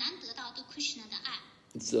得到对 Krishna 的爱。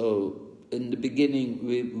So in the beginning,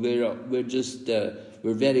 we're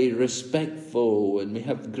very respectful and we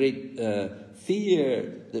have great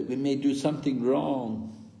fear that we may do something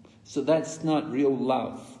wrong. So that's not real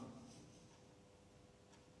love.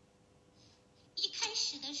 一开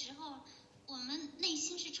始的时候，我们内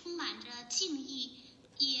心是充满着敬意，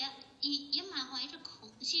也满怀着恐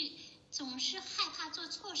惧，总是害怕做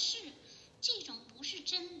错事，这种不是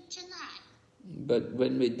真爱。But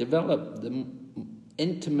when we develop the more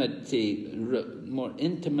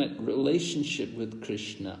intimate relationship with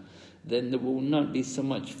Krishna, then there will not be so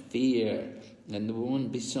much fear and there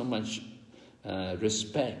won't be so much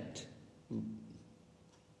respect.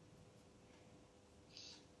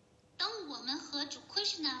 当我们和主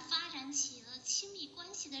Krishna 发展起了亲密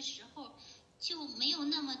关系的时候，就没有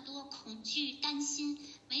那么多恐惧、担心，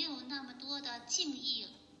没有那么多的敬意了。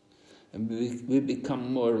And we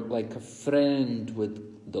become more like a friend with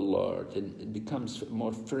the Lord, and it becomes a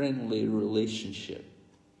more friendly relationship.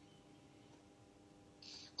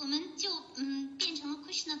 我们就变成了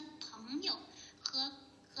Krishna 的朋友，和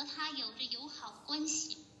他有着友好关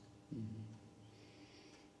系。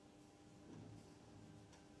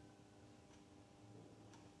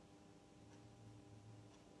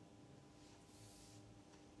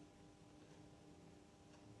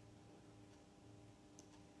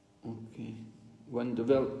Okay.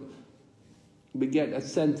 We get a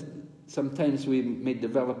sense, sometimes we may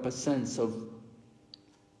develop a sense of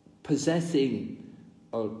possessing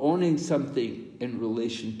or owning something in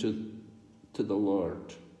relation to the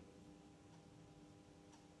Lord.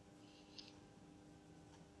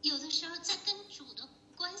 有的时候在跟主的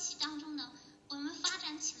关系当中呢，我们发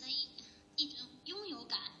展起了一种拥有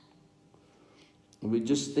感。We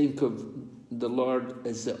just think of the Lord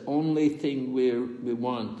as the only thing we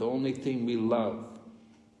want, the only thing we love.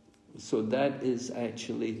 So that is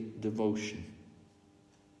actually devotion.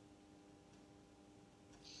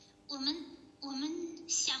 我们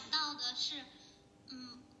想到的是，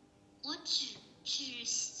我只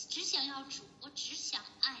想要主，我只想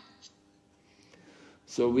爱主。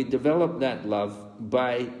So we develop that love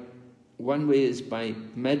by, one way is by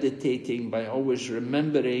meditating, by always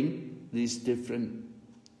remembering these different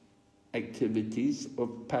activities or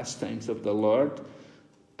pastimes of the Lord,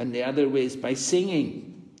 and the other way is by singing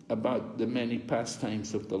about the many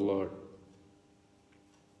pastimes of the Lord.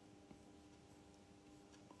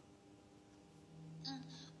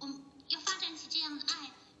 我们要发展起这样的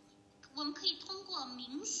爱，我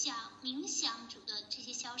冥想主的这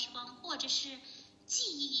些消失光，或者是记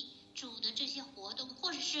忆主的这些活动，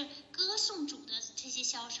或者是歌颂主的这些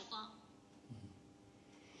消失光。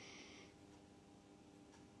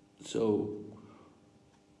So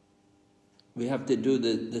we have to do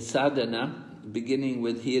the sadhana, beginning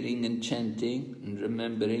with hearing and chanting and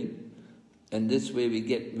remembering, and this way we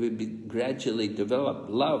gradually develop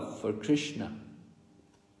love for Krishna.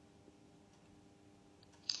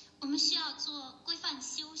 我们需要做规范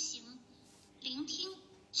修行，聆听、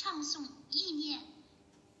唱诵、意念，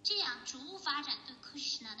这样逐步发展对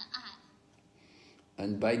Krishna 的爱。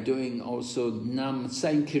And by doing also Nam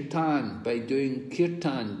Sankirtan, by doing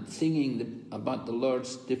kirtan, singing about the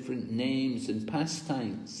Lord's different names and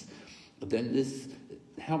pastimes, then this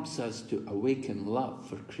helps us to awaken love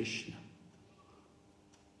for Krishna.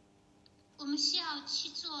 我们需要去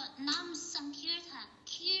做 Nam Sankirtan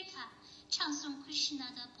唱诵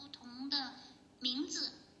Krishna 的不同的名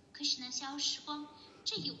字 ，Krishna 消失光，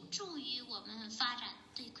这有助于我们发展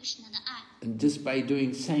对 Krishna 的爱。And just by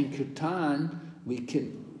doing Sankirtan, we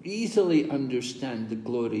can easily understand the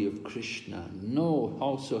glory of Krishna, know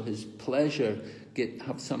also his pleasure,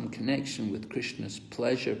 have some connection with Krishna's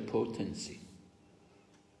pleasure potency.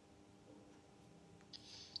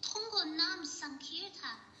 通过 Nam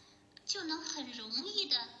Sankirtan 就能很容易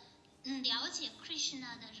的了解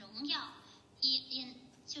Krishna 的荣耀，也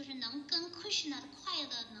就是能跟 Krishna 的快乐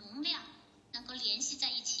能量能够联系在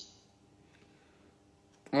一起。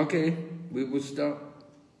Okay, we will start.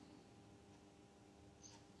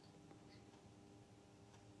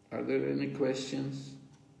 Are there any questions?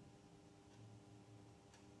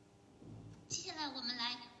 接下来我们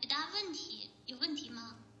来回答问题，有问题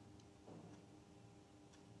吗？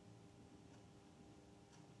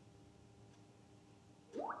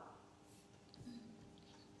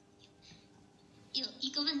有一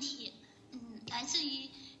个问题，来自于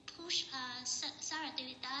Pushpa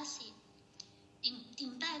Saradevidasi，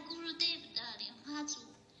 顶拜 Guru Dev 的莲花族，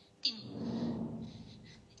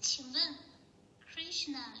请问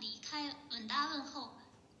Krishna 离开文达文后，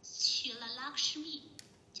娶了 Lakshmi，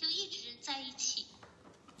 就一直在一起。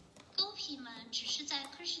Gopi 们只是在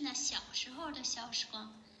Krishna 小时候的消失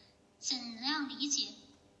光，怎样理解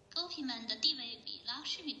Gopi 们的地位比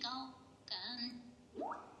Lakshmi 高？感恩。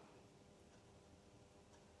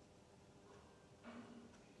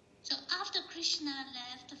So after Krishna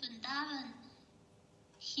left Vrindavan,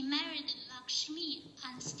 he married Lakshmi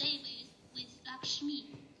and stayed with Lakshmi.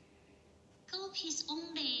 Gopis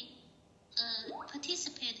only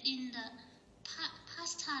participate in the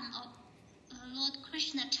pastime of Lord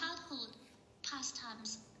Krishna childhood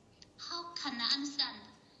pastimes. How can I understand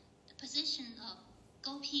the position of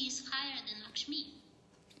Gopis higher than Lakshmi?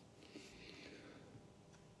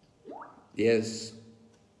 Yes,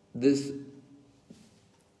 this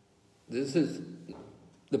is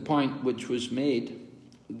the point which was made,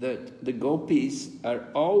 that the gopis are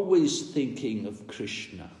always thinking of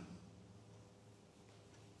Krishna.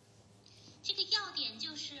 这个要点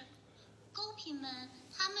就是 Gopi 们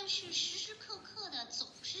他们是时时刻刻的总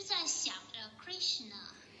是在想着 Krishna.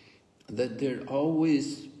 That they're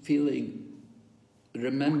always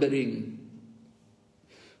remembering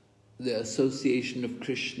the association of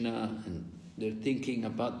Krishna, and they're thinking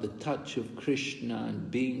about the touch of Krishna and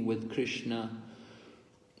being with Krishna.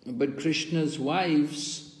 But Krishna's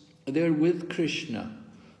wives, they're with Krishna.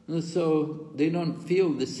 And so they don't feel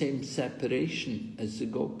the same separation as the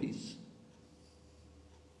gopis.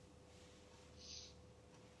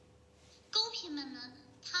 Gopi 们呢，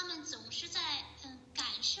他们总是在感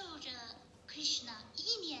受着 Krishna，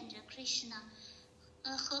 意念着 Krishna，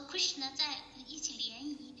 和 Krishna 在一起联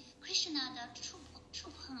谊 ，Krishna 的触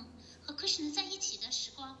碰和 Krishna 在一起的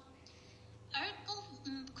时光，而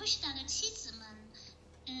Krishna 的妻子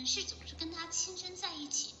们，是总是跟他亲身在一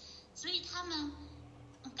起，所以他们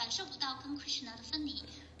感受不到跟 Krishna 的分离。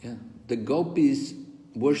Yeah, the gopis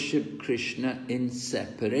worship Krishna in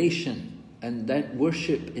separation, and that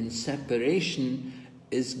worship in separation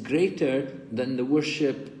is greater than the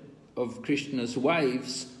worship of Krishna's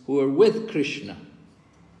wives who are with Krishna.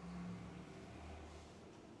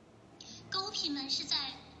 Gopi 们是在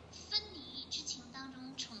分离之情当中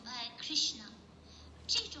崇拜 Krishna，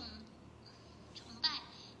 这种崇拜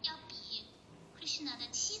要比 Krishna 的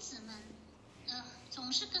妻子们，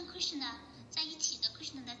总是跟 Krishna 在一起的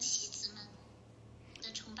Krishna 的妻子们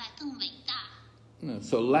的崇拜更伟大。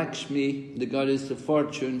So Lakshmi, the goddess of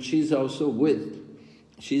fortune, she's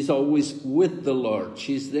always with the Lord.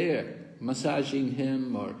 She's there, massaging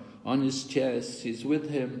him or on his chest. She's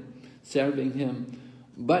with him, serving him.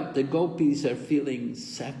 But the gopis are feeling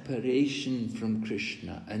separation from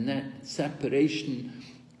Krishna, and that separation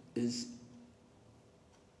is,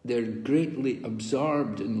 they're greatly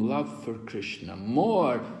absorbed in love for Krishna,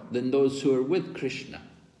 more than those who are with Krishna.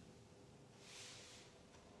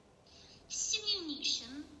 幸运女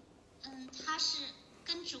神，她是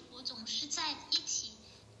跟主总是在一起，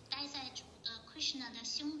待在主的 Krishna 的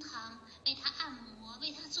胸膛，为他按摩，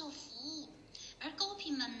为他做服务。而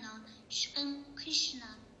Gopi 们呢，是跟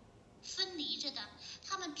Krishna 分离着的，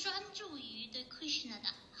他们专注于对 Krishna 的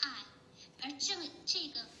爱，而这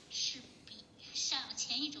个是比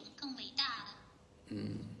前一种更伟大的。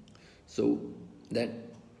So that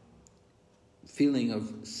feeling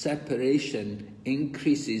of separation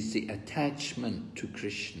increases the attachment to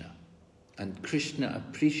Krishna, and Krishna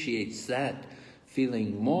appreciates that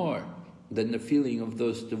feeling more than the feeling of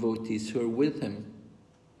those devotees who are with him.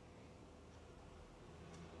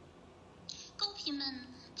 狗皮们，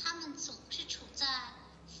他们总是处在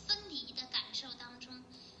分离的感受当中，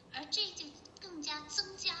而这就更加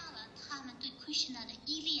增加了他们对 Krishna 的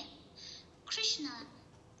依恋。Krishna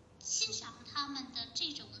欣赏他们的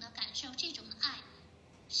这种的感受，这种的爱，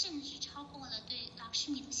甚至超过了对老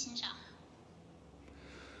师米的欣赏。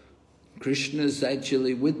Krishna's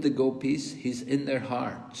actually with the gopis, he's in their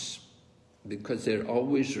hearts, because they're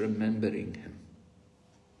always remembering him.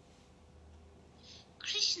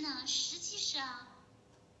 Krishna 实际上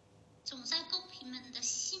总在狗皮们的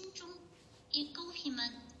心中，因为狗皮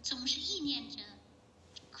们总是意念着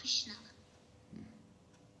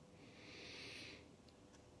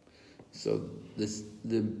Krishna。So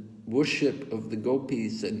the worship of the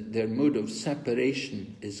gopis and their mood of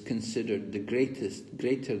separation is considered the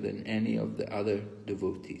greater than any of the other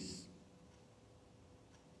devotees.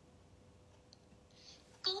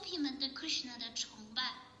 狗皮们对 Krishna 的崇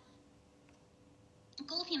拜，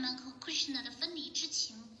狗皮们和 Krishna 的分离之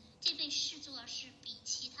情，这被视作是比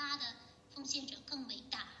其他的奉献者更伟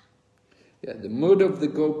大。Yeah, the mood of the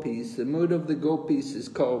gopis is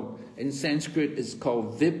called, in Sanskrit, is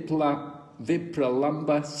called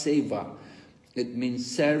Vipralamba Seva. It means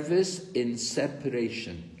service in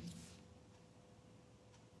separation.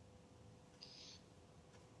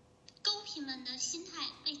 狗皮们的心态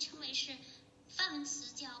被称为是梵文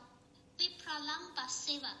词叫 Vipralamba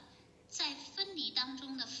Seva， 在分离当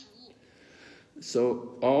中的服务。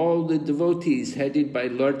So all the devotees headed by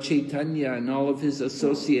Lord Chaitanya and all of his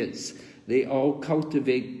associates, they all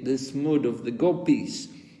cultivate this mood of the gopis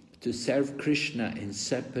to serve Krishna in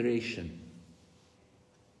separation.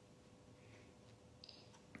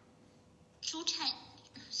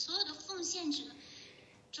 所有的奉献者，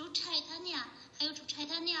主Chaitanya还有主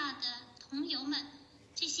Chaitanya的同游们，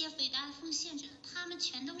这些伟大的奉献者，他们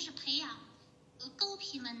全都是培养狗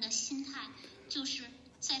皮们的心态，就是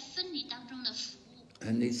在分离当中的服务。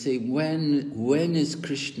And they say, when is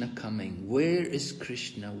Krishna coming? Where is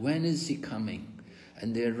Krishna? When is he coming?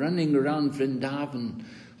 And they're running around Vrindavan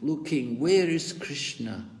looking, where is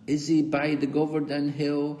Krishna? Is he by the Govardhan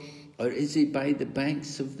hill? Or is he by the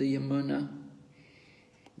banks of the Yamuna?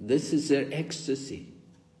 This is their ecstasy.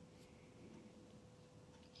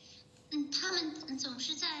 他们总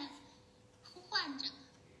是在呼唤着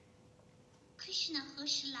Krishna 何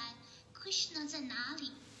时来 ？Krishna 在哪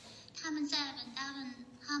里？他们在文达文，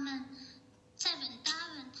他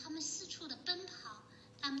们四处的奔跑，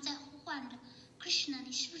他们在呼唤着 Krishna，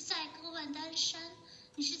 你是不是在戈万丹山？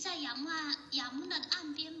你是在雅穆纳的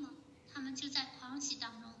岸边吗？他们就在狂喜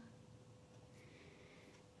当中。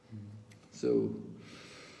So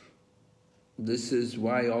this is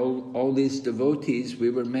why all these devotees we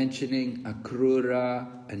were mentioning, Akrura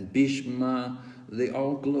and Bhishma, they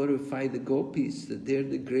all glorify the gopis, that they're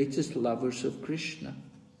the greatest lovers of Krishna.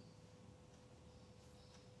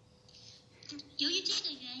 由于这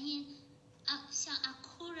个原因，像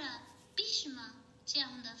Akrura、Bhishma 这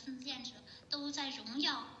样的奉献者都在荣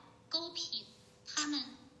耀狗皮，他们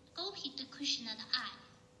狗皮对 Krishna 的爱。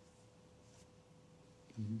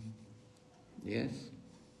Yes.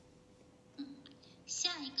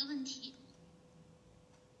 下一个问题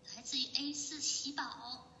来自于 A4 喜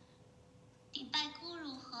宝，顶拜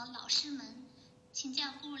Guru 和老师们，请教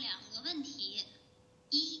Guru 两个问题：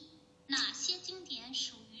一，哪些经典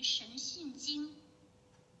属于神训经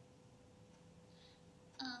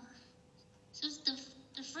？So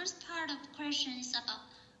the first part of the question is about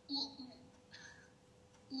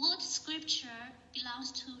what scripture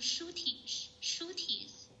belongs to Shrutis.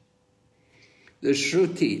 The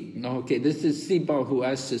Shruti. Okay, this is Sibal who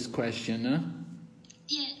asked this question, huh?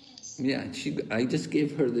 Yes. Yeah, I just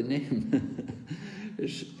gave her the name.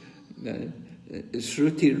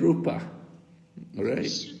 Shruti Rupa, right?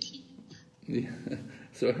 Shruti. Yeah.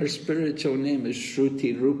 So her spiritual name is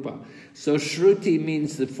Shruti Rupa. So Shruti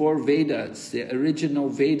means the 4 Vedas, the original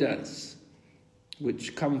Vedas,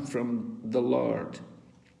 which come from the Lord.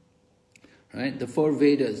 Right? The 4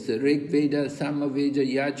 Vedas, the Rig Veda, Sama Veda,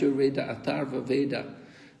 Yajur Veda, Atharva Veda.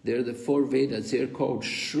 They're the 4 Vedas. They're called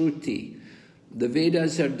Shruti. The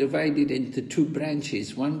Vedas are divided into 2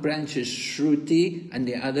 branches. One branch is Shruti and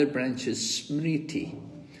the other branch is Smriti.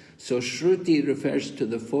 So Shruti refers to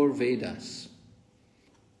the 4 Vedas.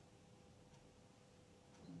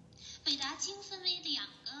 韦达经分为2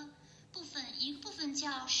个部分，一个部分叫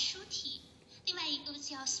Shruti， 另外一个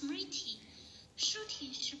叫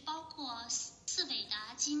Smriti。Shruti 是包括4韦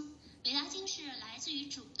达经，韦达经是来自于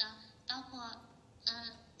主的，包括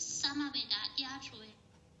Sama Veda 第2处为。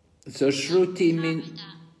So Shruti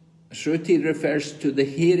refers to the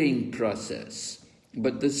hearing process,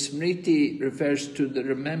 but the Smriti refers to the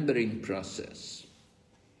remembering process.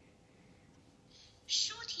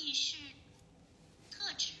 Shruti 是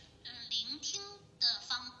特指聆听的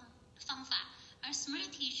方法，而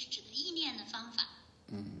Smriti 是指的意念的方法。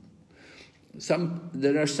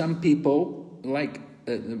There are some people, like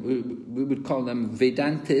we would call them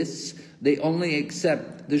Vedantists, they only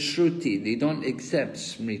accept the Shruti, they don't accept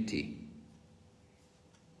Smriti.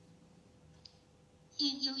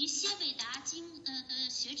 有一些韦达经的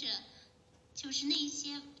学者，就是那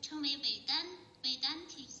些称为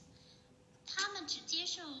Vedantis， 他们只接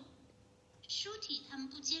受 Shruti， 他们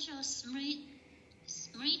不接受 Smriti。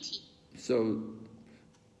 So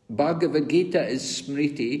Bhagavad Gita is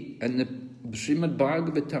Smriti, and the Srimad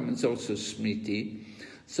Bhagavatam is also Smriti.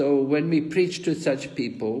 So when we preach to such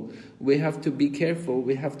people, we have to be careful,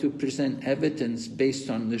 we have to present evidence based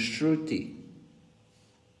on the Shruti.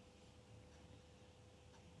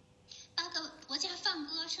 国家梵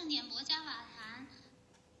歌、圣典博伽瓦坛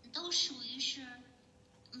都属于是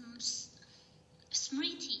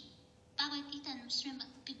Smriti。 Bhagavad Gita and Srimad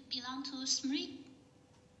belong to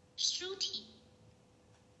Shruti.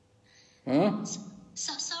 Huh?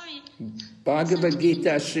 So sorry. Bhagavad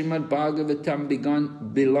Gita, Srimad Bhagavatam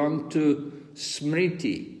belong to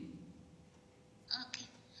Smriti. Okay.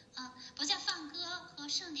 博伽梵歌和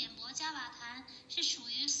圣典博伽瓦坛是属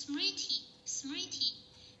于 Smriti。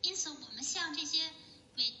 因此我们向这些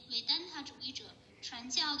韦丹塔主义者传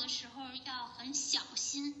教的时候要很小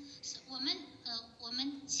心，我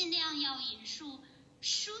们尽量要引述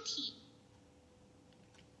Shruti。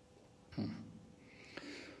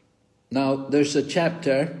 Now, there's a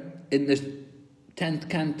chapter in the 10th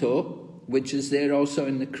canto, which is there also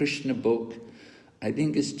in the Krishna book. I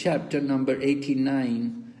think it's chapter number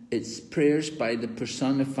 89. It's prayers by the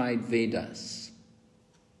personified Vedas.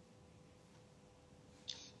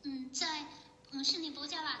 在圣典博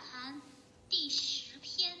伽瓦坛第10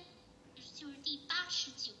篇，就是第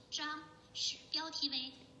89章，是标题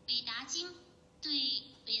为韦达经，对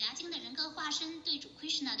韦达经的人格化身对主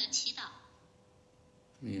Krishna 的祈祷。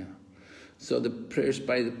 Yeah. So the prayers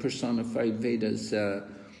by the personified Vedas,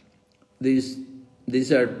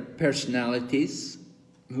 these are personalities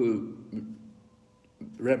who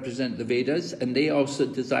represent the Vedas, and they also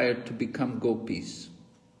desire to become gopis.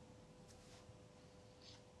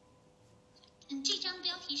 这张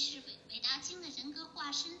标题是韦达经的人格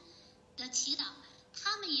化身的祈祷，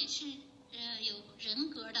他们也是有人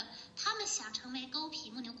格的，他们想成为勾皮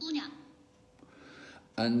牧牛姑娘。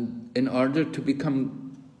 And in order to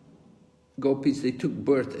become gopis, they took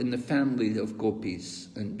birth in the family of gopis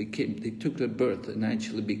and they took their birth and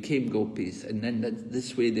actually became gopis, and then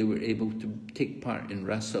this way they were able to take part in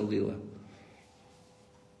Rasa Lila.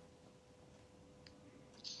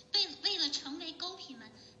 为了成为勾皮们，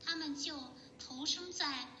他们就投生在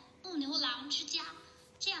牧牛郎之家，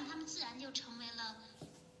这样他们自然就成为了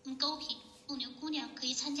勾皮牧牛姑娘，可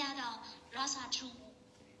以参加到 Rasa 之舞。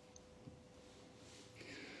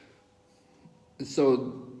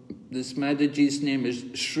 So this Mataji's name is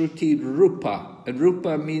Shruti Rupa, and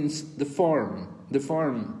Rupa means the form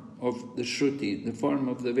of the Shruti, the form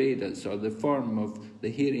of the Vedas, or the form of the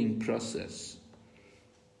hearing process.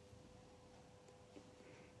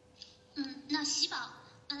 那喜宝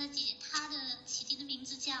姐姐她的起题的名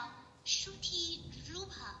字叫 Shruti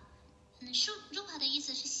Rupa，Rupa 的意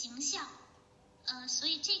思是形象，所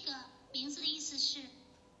以这个名字的意思是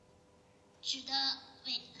指的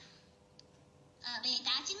韦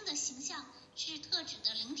达经的形象，是特指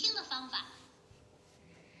的聆听的方法。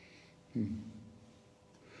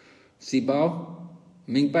喜宝，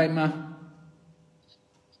明白吗？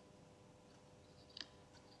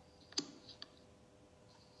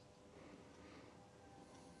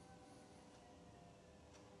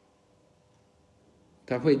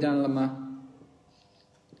他回答了吗？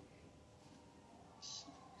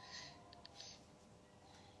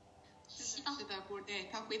对，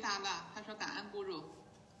他回答了，他说感恩咕噜。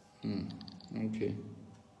Okay.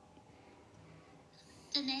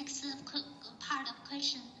 The next part of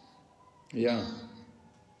question. Yeah.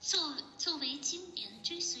 作为经典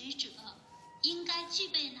追随者，应该具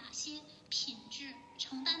备哪些品质，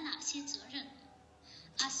承担哪些责任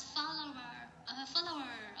 ？As follower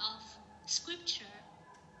of scripture,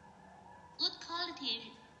 what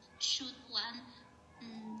quality should one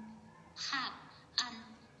have, and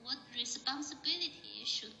what responsibility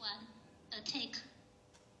should one take?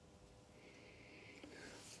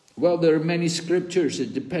 Well, there are many scriptures.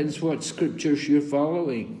 It depends what scriptures you're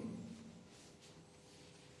following.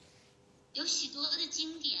 有许多的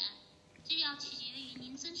经典，这要取决于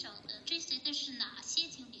您遵守的、追随的是哪些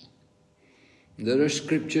经典。There are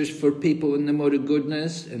scriptures for people in the mode of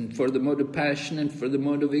goodness, and for the mode of passion, and for the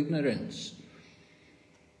mode of ignorance.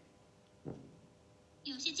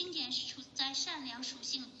 有些经典是处在善良属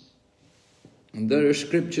性。And there are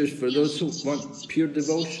scriptures for those who want pure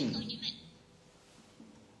devotion.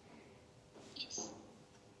 Yes.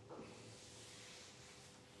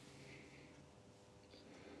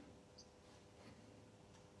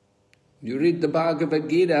 You read the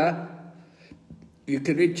Bhagavatamrita, you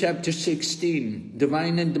can read chapter 16,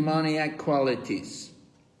 divine and demoniac qualities.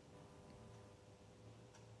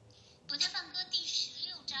 《Bhagavatamrita》第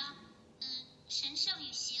16章，神圣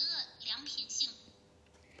与邪恶两品性。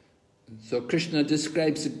So Krishna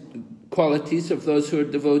describes the qualities of those who are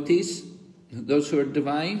devotees, those who are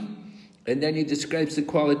divine, and then he describes the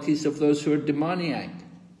qualities of those who are demoniac.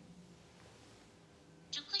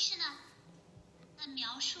 这 Krishna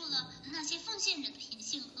描述了那些奉献者的品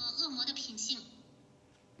性和恶魔的品性。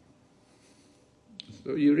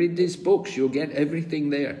 So you read these books, you'll get everything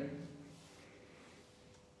there.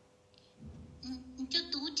 你就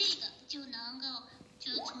读这个，就能够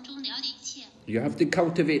就从中了解一切。 You have to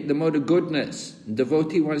cultivate the mode of goodness. The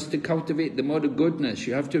devotee wants to cultivate the mode of goodness.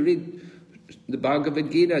 You have to read the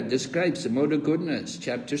Bhagavad Gita describes the mode of goodness,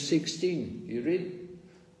 chapter 16. You read?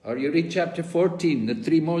 Or you read chapter 14, the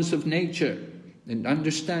three modes of nature, and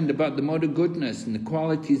understand about the mode of goodness and the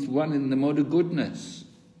qualities one in the mode of goodness.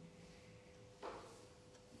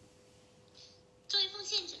 作为奉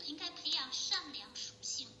献者，应该培养善良属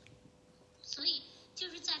性，所以就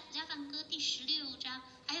是在《普加梵歌》第16章，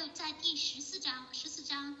还有在第14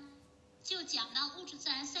章，就讲到物质自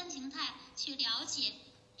然三形态，去了解，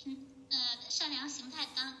善良形态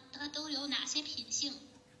它都有哪些品性。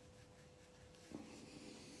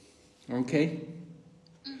 Okay?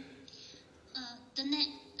 The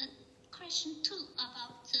question 2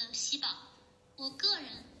 about 喜宝，我个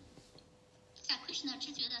人在 Krishna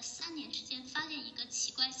知觉的3年时间，发现一个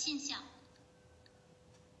奇怪现象。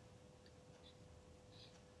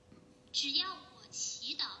只要我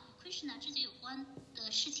祈祷与 Krishna 知觉有关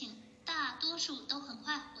的事情，大多数都很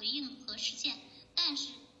快回应和实现。但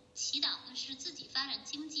是祈祷的是自己发展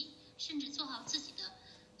经济，甚至做好自己的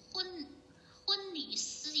婚礼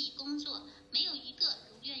司仪工作，没有一个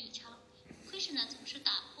如愿以偿。Krishna 总是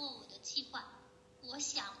打破我的计划。我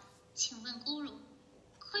想请问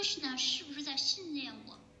Guru，Krishna 是不是在训练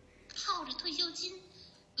我，靠着退休金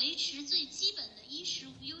维持最基本的衣食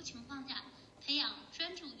无忧情况下，培养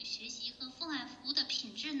专注于学习和奉爱服务的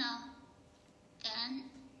品质呢？感恩。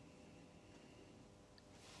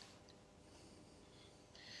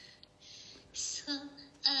So,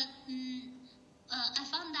 I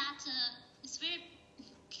found that it's very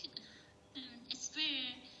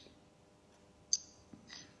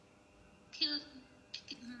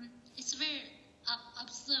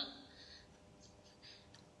observed.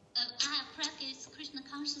 I have practiced Krishna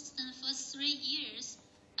consciousness for 3 years.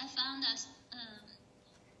 I found that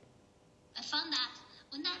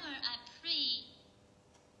whenever I pray,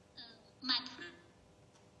 my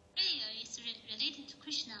prayer is related to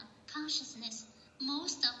Krishna consciousness.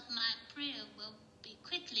 Most of my prayer will be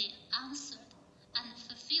quickly answered and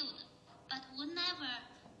fulfilled. But whenever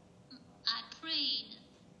I prayed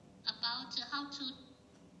about how to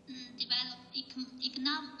develop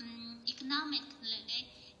economically,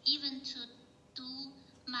 even to do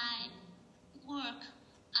my work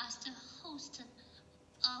as the host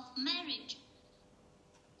of marriage,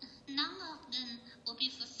 none of them will be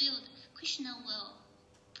fulfilled. Krishna will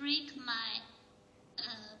break my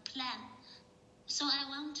plan. So I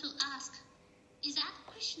want to ask, is that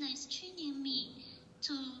Krishna is training me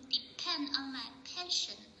to depend on my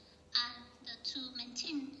passion and to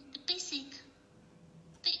maintain the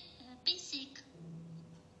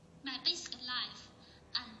my basic life,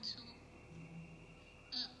 and to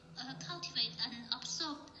cultivate and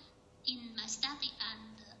absorb in my study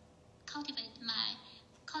and cultivate my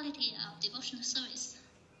quality of devotional service?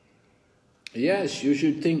 Yes, you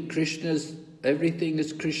should think everything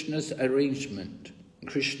is Krishna's arrangement.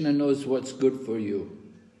 Krishna knows what's good for you.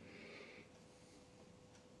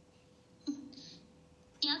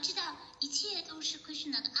 你要知道，一切都是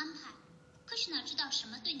Krishna 的安排。Krishna 知道什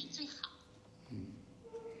么对你最好。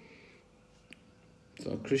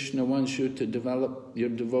So Krishna wants you to develop your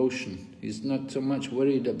devotion. He's not so much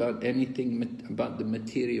worried about anything about the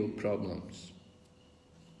material problems.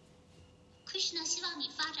 Krishna 希望你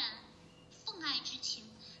发展奉爱之情，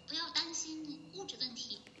不要担心物质问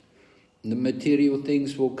题。The material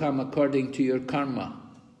things will come according to your karma.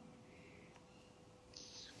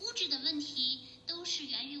 物质的问题都是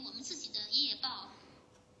源于我们自己的业报。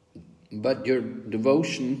But your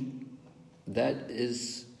devotion, that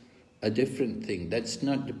is a different thing. That's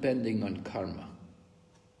not depending on karma.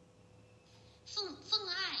 奉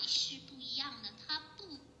爱是不一样的，它不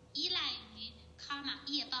依赖于 karma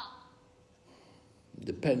业报。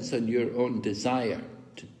Depends on your own desire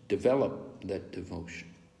to develop that devotion.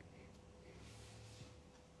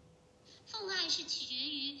 奉爱是取决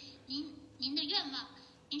于您的愿望，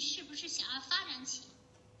您是不是想要发展起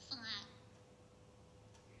奉爱？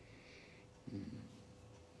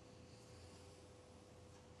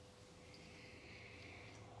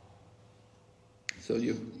 So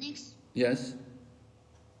you... Next. Yes?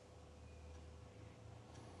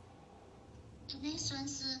 The next one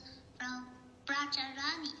is from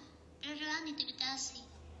Brahjarani Devadasi.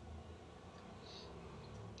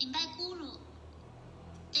 顶拜咕噜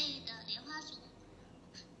对的莲花组，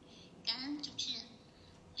感恩主持人。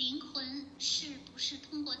灵魂是不是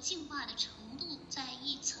通过进化的程度，在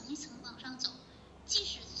一层一层往上走？即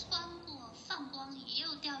使穿过放光，也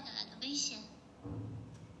有掉下来的危险。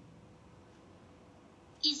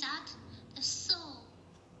Is that the soul,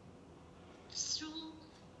 through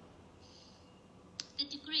the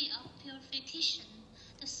degree of purification,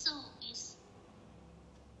 the soul is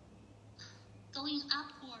going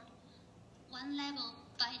upward one level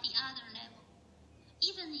by the other level?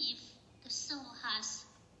 Even if the soul has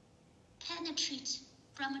penetrated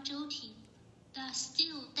Brahmajyoti, there is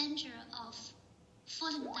still danger of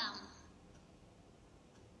falling down.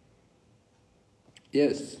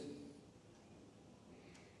 Yes.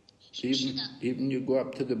 Even you go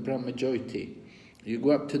up to the Brahmajyoti. You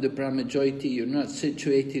go up to the Brahmajyoti, you're not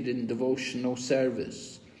situated in devotional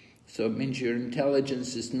service. So it means your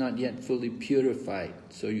intelligence is not yet fully purified,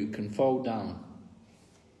 so you can fall down.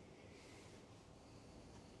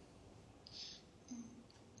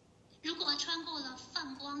 如果穿过了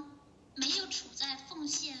放光，没有处在奉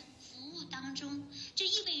献服务当中，这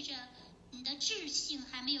意味着你的智性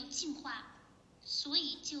还没有进化，所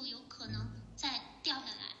以就有可能再掉下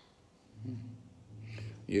来。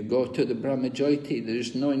You go to the Brahmajyoti,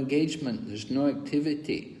 there's no engagement, there's no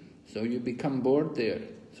activity, so you become bored there,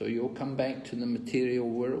 so you'll come back to the material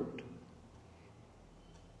world.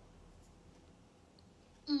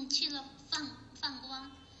 去了放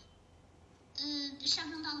光，上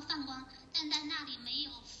升到了放光，但在那里没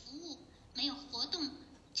有服务，没有活动，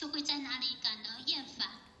就会在那里感到厌烦，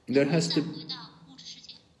再回到物质世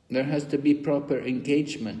界。There has to be proper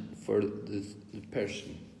engagement for the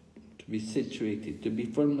person. To be situated, to be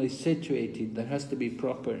firmly situated, there has to be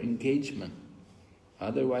proper engagement.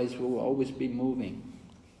 Otherwise, we'll always be moving.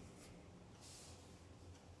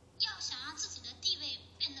 要想让自己的地位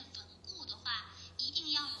变得稳固的话，一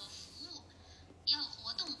定要有服务，要有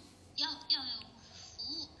活动，要有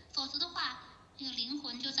服务，否则的话，这个灵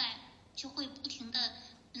魂就会不停的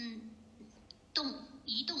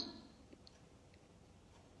移动。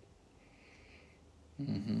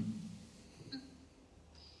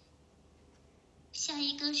下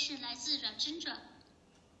一个是来自软真者，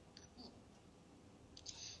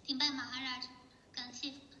顶拜马哈拉，感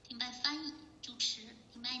谢顶拜翻译主持，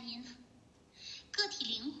顶拜您。个体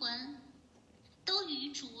灵魂都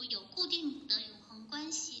与主有固定的永恒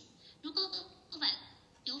关系，如果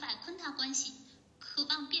有外昆塔关系，渴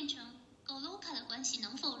望变成 Goloka 的关系，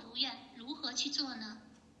能否如愿？如何去做呢？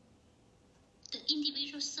 The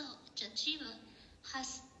individual soul, the jiva,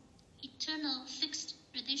 has eternal fixed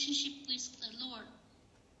relationship with the Lord.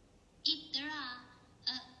 If there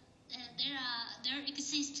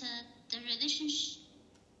exists the relation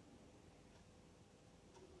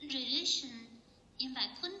in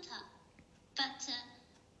Vaikuntha, but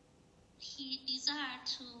he desired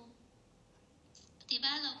to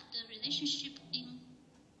develop the relationship in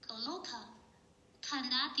Goloka. Can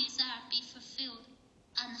that desire be fulfilled,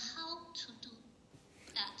 and how to do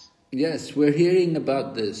that? Yes, we're hearing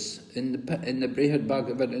about this in the Brihad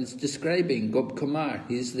Bhagavatam. It's describing Gopakumar.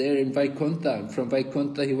 He's there in Vaikuntha. From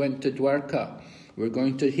Vaikuntha he went to Dwarka. We're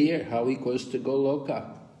going to hear how he goes to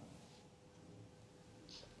Goloka.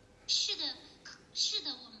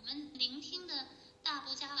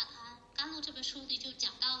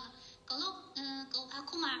 狗帕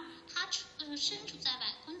库玛，他身处在外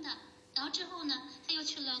昆塔，然后之后呢，他又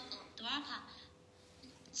去了德尔卡，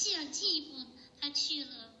进一步他去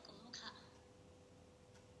了狗卢卡。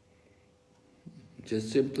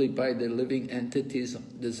Just simply by the living entity's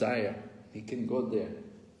desire, he can go there.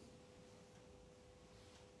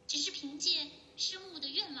 只是凭借生物的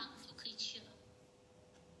愿望就可以去了。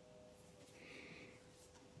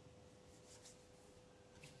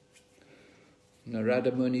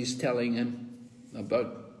Narada Muni is telling him about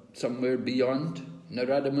somewhere beyond.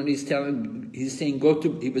 Narada Muni is telling, he was saying go to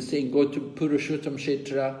Purushottam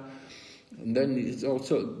Kshetra, and then he's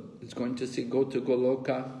going to say go to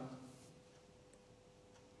Goloka.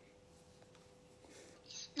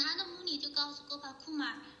 拿的穆尼就告诉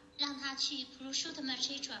Gopakumar 让他去 Purushottam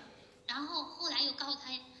Kshetra， 然后后来又告诉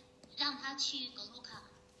他让他去 Goloka。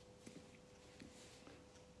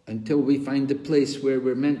 Until we find the place where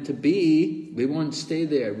we're meant to be, we won't stay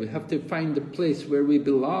there. We have to find the place where we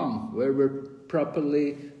belong, where we're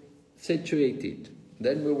properly situated.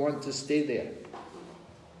 Then we want to stay there.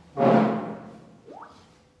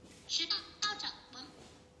 直到我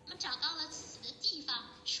们找到了自己的地方，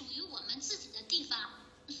属于我们自己的地方，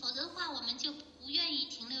否则的话我们就不愿意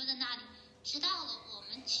停留在那里。直到了我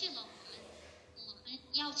们去了我们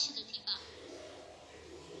要去的地方。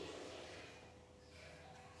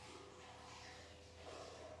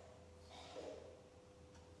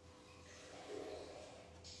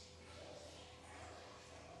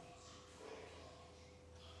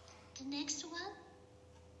The next one，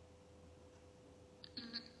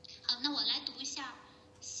 好，那我来读一下。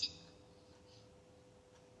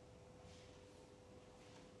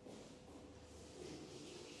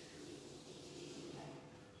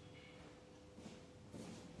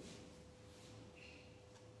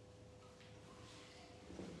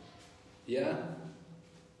Yeah?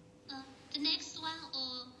 The next one,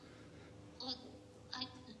 or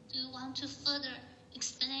do you want to further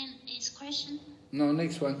explain this question? No,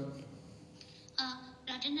 next one.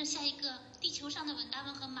 然后真正下一个，地球上的稳达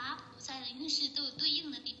文和马普在灵运世界都有对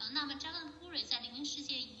应的地方，那么扎根普瑞在灵运世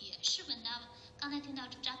界也是稳达文。刚才听到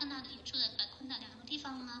扎根纳的也住在百昆达两个地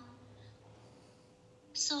方吗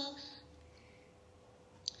 ？So,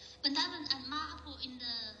 Vrindavan and Mahaprabhu in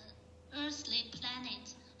the earthly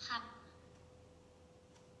planet have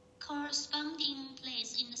corresponding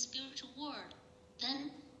place in the spiritual world.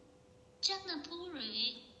 Then,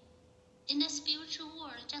 Jagannath-puri, in the spiritual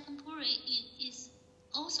world, Jagannath-puri is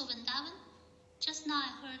also Vrindavan. Just now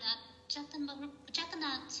I heard that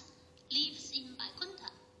Jagannath lives in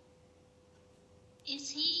Vaikuntha. Is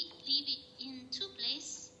he living in two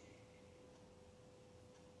places?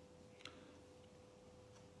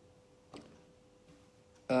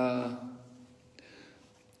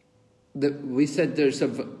 We said there's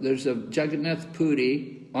a Jagannath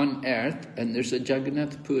Puri on earth, and there's a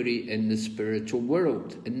Jagannath Puri in the spiritual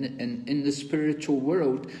world. And in the spiritual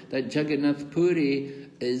world, that Jagannath Puri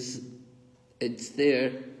it's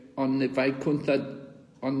there on the Vaikuntha,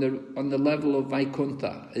 on the level of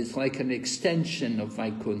Vaikuntha. It's like an extension of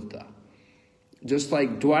Vaikuntha. Just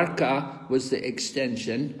like Dwarka was the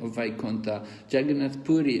extension of Vaikuntha, Jagannath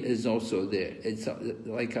Puri is also there. It's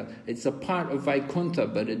a part of Vaikuntha,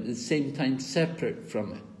 but at the same time separate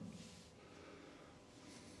from it.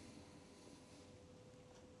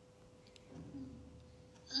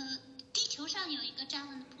 地球上有一个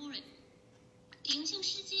Jagannath-puri，灵性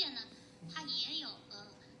世界呢，它也有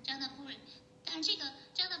Jagannath-puri，但这个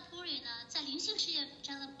Jagannath-puri呢，在灵性世界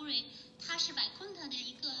Jagannath-puri，它是Vaikuntha的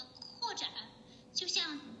一个扩展。就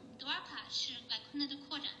像德尔卡是外昆的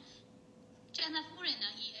扩展，Jagannath-puri呢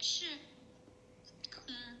也是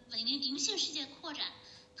灵性世界扩展，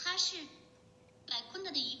它是外昆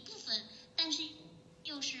的一部分，但是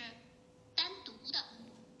又是单独的、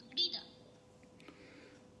独立的。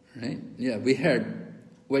Right? Yeah, we heard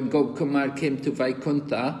when Gopakumar came to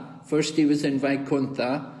Vaikuntha, first he was in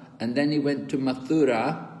Vaikuntha, and then he went to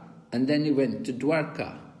Mathura, and then he went to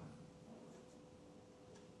Dwarka.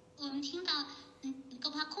 我们听到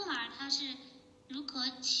Gopakumar 他是如何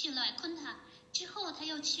去了昆塔，之后他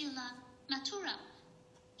又去了 Mathura，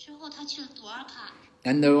 之后他去了多尔卡。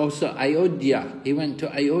And there also Ayodhya. He went to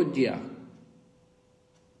Ayodhya.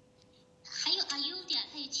 还有 Ayodhya，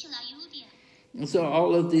 他也去了 Ayodhya。And so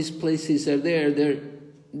all of these places are there.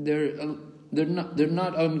 They're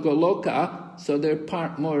not on Goloka, so they're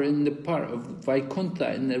more in the part of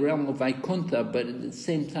Vaikuntha, in the realm of Vaikuntha, but at the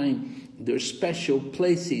same time, they're special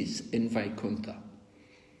places in Vaikuntha.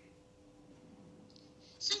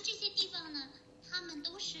 所以这些地方呢，它们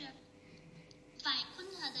都是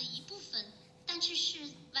Vaikuntha的一部分，但是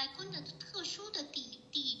Vaikuntha特殊的地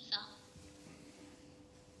方。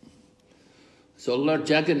So Lord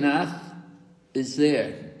Jagannath is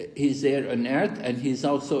there. He's there on earth, and he's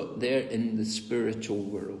also there in the spiritual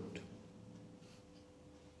world.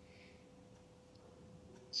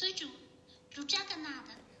 所以主扎格纳的，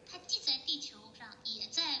他既在地球上，也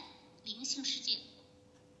在灵性世界。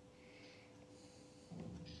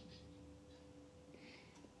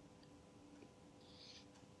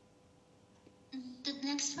The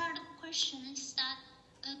next part of the question is that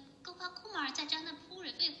Gopakumar 在扎那普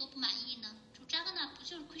瑞为何不满意呢？主扎格纳不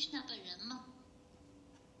就是 Krishna 本人吗？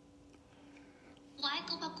 Why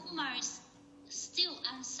Gopakumar is still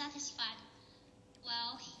unsatisfied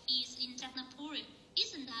while he is in Jagannath-puri?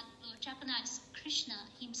 Isn't that Lord Jagannath is Krishna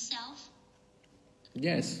himself?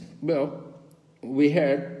 Yes, well, we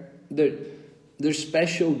heard that there's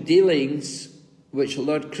special dealings which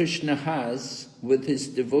Lord Krishna has with his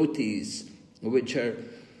devotees, which are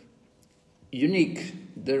unique.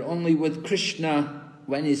 They're only with Krishna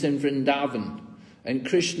when he's in Vrindavan. And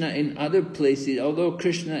Krishna in other places, although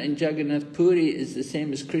Krishna in Jagannath Puri is the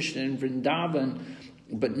same as Krishna in Vrindavan,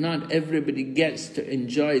 but not everybody gets to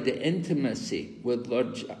enjoy the intimacy with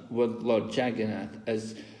Lord Jagannath,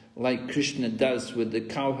 as like Krishna does with the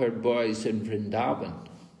cowherd boys in Vrindavan.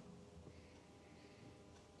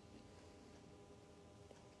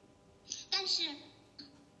 但是，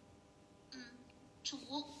主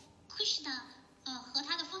Krishna 和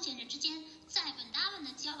他的奉献者之间在文达文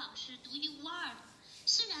的交往是独一无二的。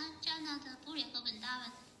虽然扎纳的布里和文达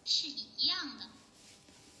文是一样的，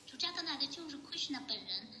主扎格纳的就是 Krishna 本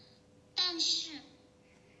人，但是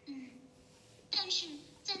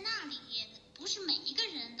在那里也不是每一个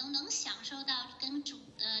人都能享受到跟主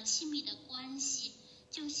的亲密的关系，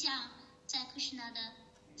就像在 Krishna 的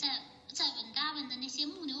在文达文的那些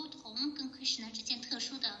牧牛童跟 Krishna 之间特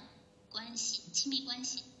殊的关系，亲密关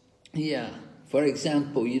系。Yeah. For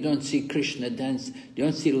example, you don't see Krishna dance, you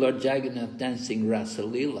don't see Lord Jagannath dancing Rasa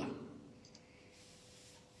Leela.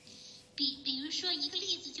 比如说一个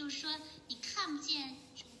例子，就是说你看不见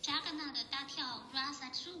主扎格纳的大跳 Rasa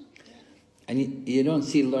之舞。And you don't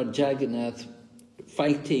see Lord Jagannath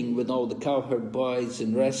fighting with all the cowherd boys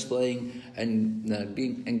and wrestling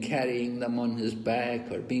and carrying them on his back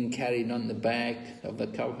or being carried on the back of the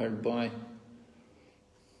cowherd boy.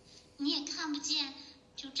 你也看不见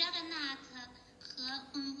主扎格纳和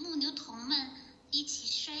牧牛童们一起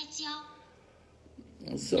摔跤，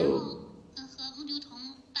 So, 然后和牧牛童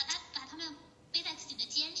把他们背在自己的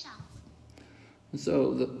肩上。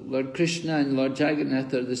So Lord Krishna and Lord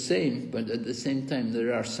Jagannath are the same, but at the same time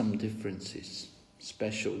there are some differences,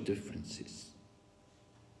 special differences.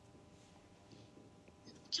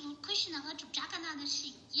 主 Krishna 和主扎格纳的是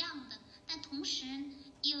一样的，但同时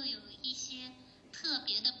又有一些特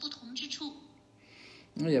别的不同之处。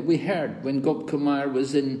Oh yeah, we heard when Gopakumar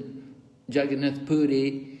was in Jagannath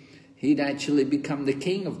Puri, he'd actually become the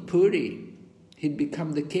king of Puri. He'd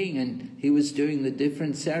become the king and he was doing the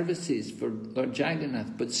different services for Lord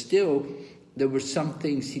Jagannath, but still there were some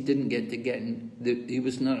things he didn't get to get in, he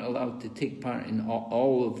was not allowed to take part in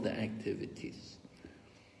all of the activities.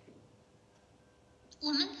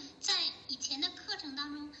 我们在以前的课程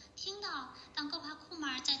当中听到，当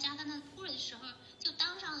Gopakumar在加甘纳普瑞的时候，就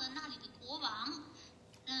当上了那里的国王，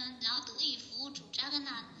然后得以服务主扎格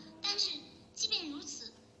纳。但是即便如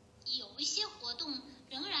此，有一些活动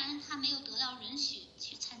仍然他没有得到允许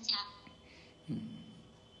去参加。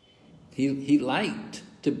He liked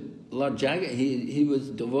to Lord Jagannath. He was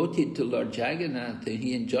devoted to Lord Jagannath and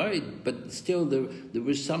he enjoyed, but still there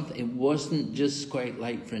was something. It wasn't just quite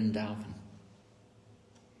like Vrindavan.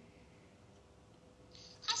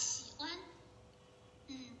 他喜欢，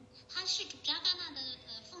他是主扎格纳的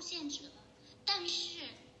奉献者，但是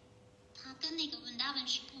他跟那个文达文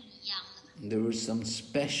是不一样的。There were some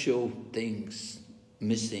special things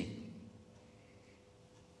missing.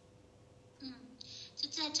 就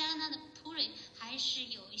在扎格纳的普瑞还是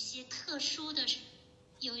有一些特殊的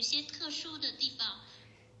地方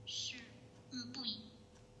是不一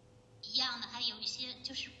样的，还有一些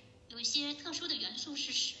就是有一些特殊的元素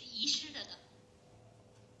是遗失了的。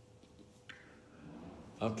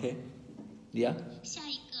Okay, yeah. 下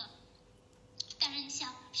一个，感染一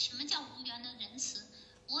下什么叫无缘的仁慈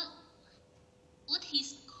 ？What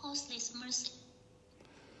is causeless mercy?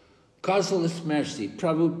 Causeless mercy.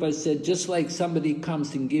 Prabhupada said, just like somebody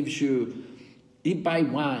comes and gives you, you buy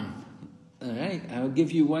one, all right, I'll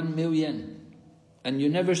give you 1 million. And you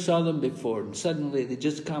never saw them before, and suddenly they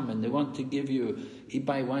just come and they want to give you, you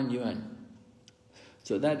buy 1 yuan.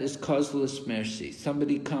 So that is causeless mercy.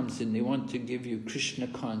 Somebody comes and they want to give you Krishna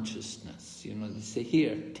consciousness. You know, they say,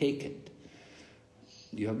 here, take it.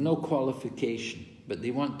 You have no qualification, but they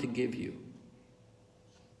want to give you.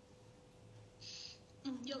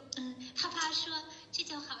 他爸说这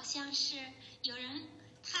就好像是有人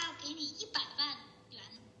他给你100万元，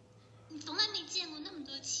你从来没见过那么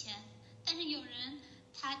多钱，但是有人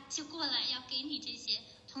他就过来要给你这些。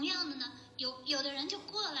同样的呢，有的人就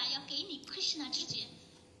过来要给你 Krishna 知觉，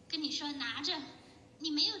跟你说拿着，你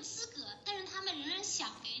没有资格，但是他们仍然想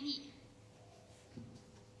给你。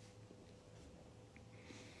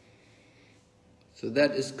So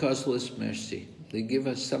that is causeless mercy. They give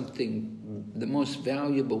us something, the most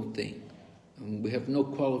valuable thing. And we have no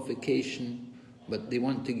qualification, but they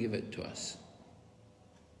want to give it to us.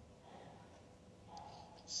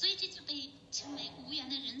 所以这就被称为无缘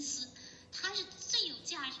的仁慈，它是最有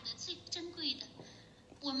价值的、最珍贵的。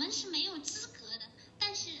我们是没有资格的，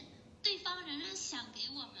但是对方仍然想给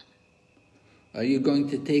我们。Are you going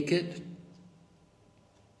to take it?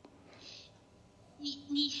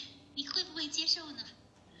 你会不会接受呢？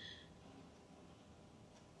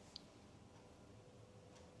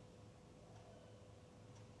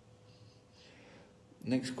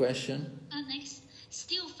 Next question. Next,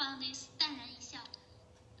 still found this 淡然一笑。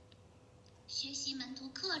学习门徒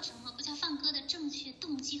课程和国家放歌的正确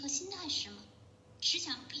动机和心态是什么？只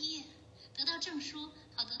想毕业，得到证书，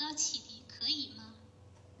好得到启迪，可以吗？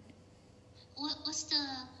 What's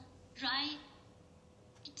the right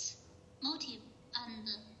motive and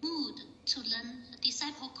mood to learn a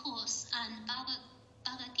disciple course and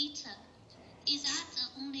Bhagavad-Gita? Is that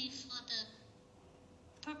only for the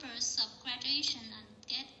purpose of graduation and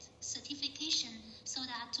get certification so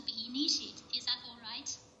that to be initiated? Is that all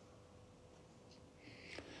right?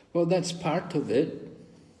 Well, that's part of it.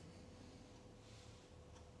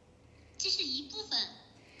 这是一部分。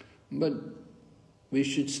 But we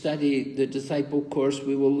should study the disciple course.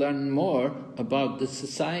 We will learn more about the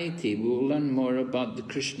society. We will learn more about the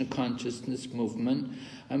Krishna consciousness movement,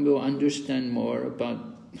 and we will understand more about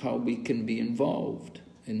how we can be involved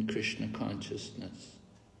in Krishna consciousness.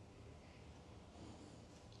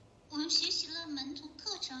 我们学习了门徒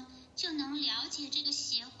课程，就能了解这个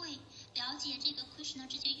协会，了解这个 Krishna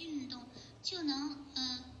这些运动，就能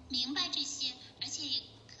明白这些，而且也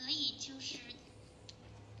可以就是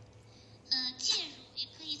介入，也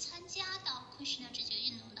可以参加到 Krishna 这些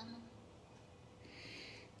运动当中。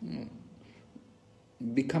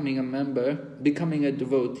Becoming a member, becoming a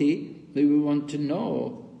devotee, we will want to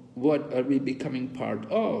know what are we becoming part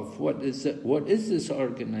of? What is this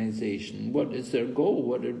organization? What is their goal?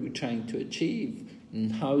 What are we trying to achieve?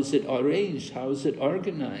 And how is it arranged? How is it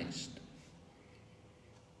organized?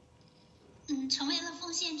 成为了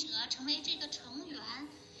奉献者，成为这个成员，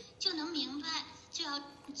就能明白，就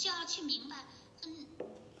要去明白，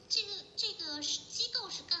这个机构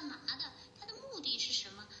是干嘛的？它的目的是什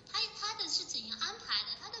么？它的是怎样安排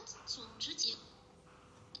的？它的组织结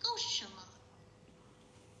构是什么？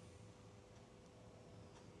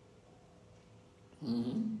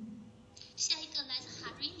下一个来自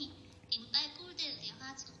哈瑞尼，顶拜 Guru 的莲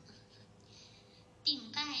花组，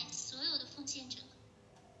顶拜所有的奉献者。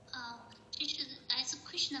这是来自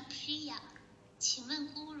Krishna Priya， 请问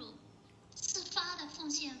Guru， 自发的奉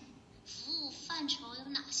献服务范畴有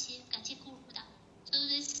哪些？感谢 Guru 的。So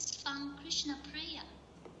this is from Krishna Priya.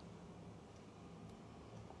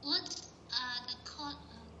 What are the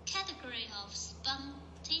category of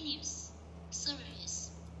spontaneous service?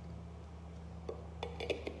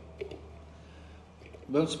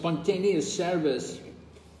 Well, spontaneous service,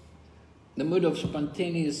 the mood of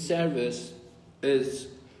spontaneous service is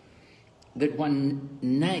that one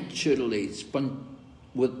naturally,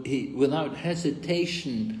 without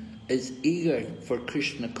hesitation, is eager for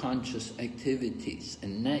Krishna conscious activities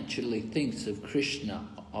and naturally thinks of Krishna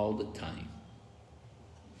all the time.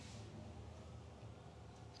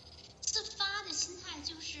 自发的心态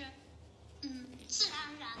就是，自然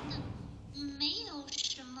而然的，没有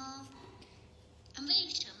什么，为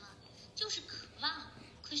什么，就是渴望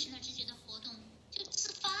Krishna 知觉的活动，就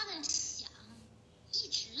自发的想，一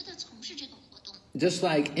直的从事这个活动。Just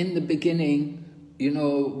like in the beginning, you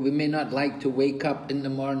know, we may not like to wake up in the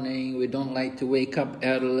morning, we don't like to wake up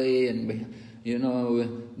early, and you know,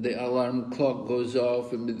 the alarm clock goes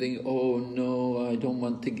off and we think, oh no, I don't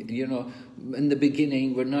want to, you know, in the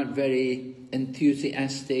beginning we're not very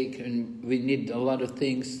enthusiastic and we need a lot of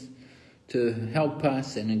things to help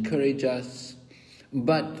us and encourage us.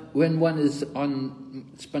 But when one is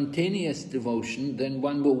on spontaneous devotion, then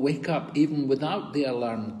one will wake up even without the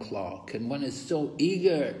alarm clock, and one is so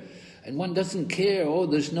eager, and one doesn't care, oh,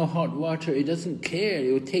 there's no hot water, he doesn't care,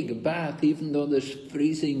 he'll take a bath even though there's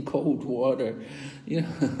freezing cold water, you know.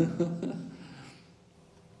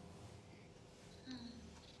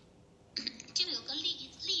 就有个例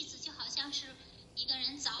子，就好像是一个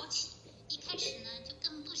人早起，一开始呢就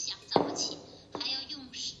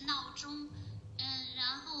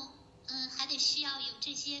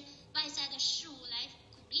这些外在的事物来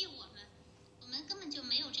鼓励我们，我们根本就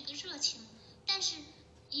没有这个热情。但是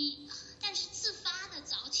自发的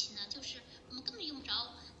早起呢，就是我们根本用不着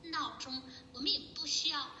闹钟，我们也不需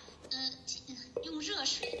要用热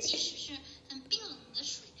水，即使是很冰冷的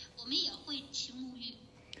水，我们也会去沐浴。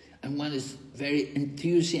And one is very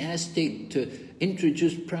enthusiastic to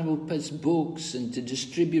introduce Prabhupada's books and to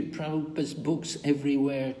distribute Prabhupada's books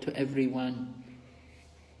everywhere to everyone.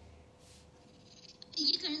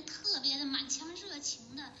 一个人特别的满腔热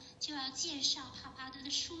情的就要介绍帕帕的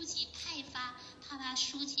书籍，派发帕帕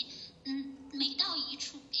书籍，每到一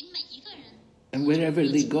处给每一个人。And wherever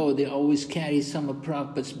they go, they always carry some of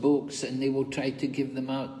Prabhupada's books and they will try to give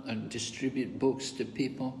them out and distribute books to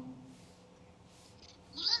people.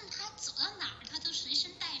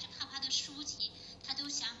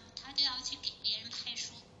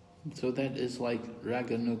 So that is like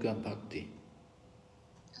Raganuga Bhakti.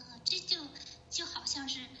 这就好像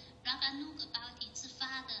是 Raganuga Bhakti 自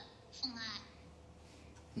发的奉爱。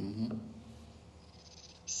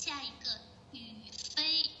下一个宇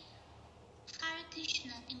飞 Hare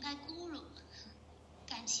Krishna 应该 Guru，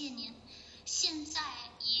 感谢您。现在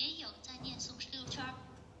也有在念诵16圈，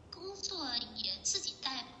工作也自己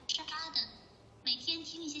带沙的，每天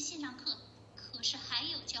听一些线上课，可是还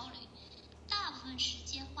有焦虑。大部分时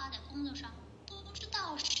间花在工作上，不知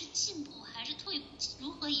道是进步还是退步，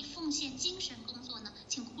如何以奉献精神工作呢？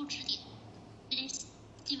请姑指点。This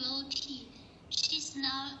devotee, she's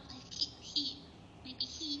now maybe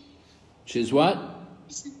he. She's what?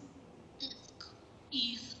 So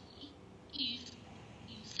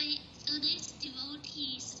this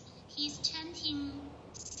devotee, he's chanting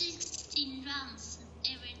 16 rounds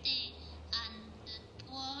every day and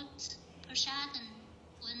bought prasadam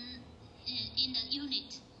when in the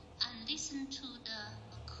unit and listen to the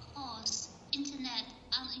course on internet,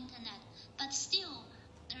 but still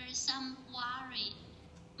there is some worry.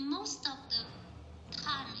 Most of the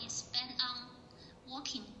time is spent on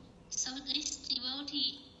walking, so this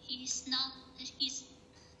devotee he's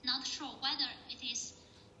not sure whether it is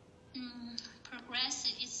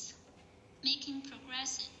progressive, it's making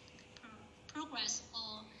progress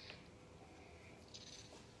or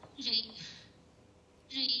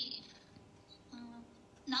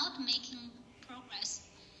not making progress.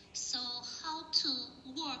 So how to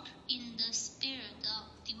work in the spirit of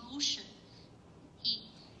devotion?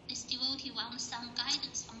 This devotee wants some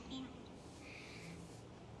guidance from Guru.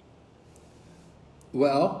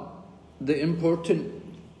 Well, the important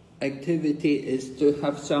activity is to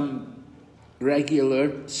have some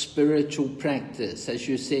regular spiritual practice. As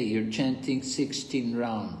you say, you're chanting 16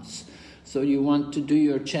 rounds. So you want to do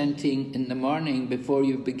your chanting in the morning before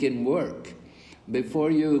you begin work.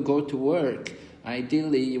 Before you go to work,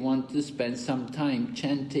 ideally you want to spend some time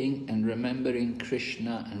chanting and remembering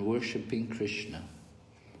Krishna and worshipping Krishna.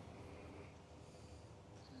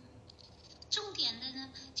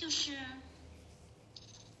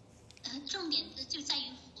 重点的就在于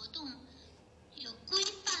活动有规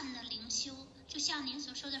范的灵修，就像您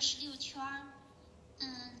所说的16圈儿。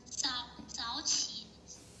早起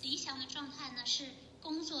理想的状态呢是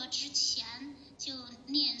工作之前就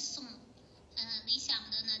念诵，理想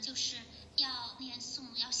的呢就是要念诵，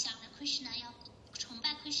要想着 Krishna， 要崇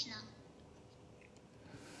拜 Krishna。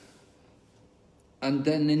 And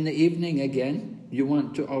then in the evening again, you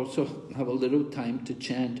want to also have a little time to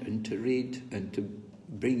chant and to read and to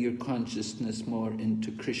bring your consciousness more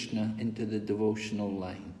into Krishna, into the devotional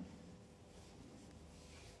line.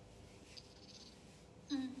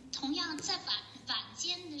 同样在晚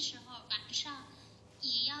间的时候，晚上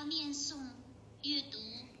也要念诵、阅读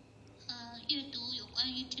有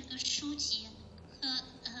关于这个书籍和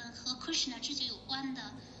Krishna 知觉有关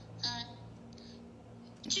的，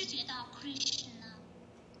知觉到 Krishna。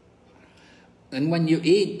 And when you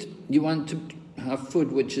eat, you want to have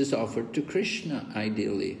food which is offered to Krishna,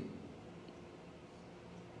 ideally.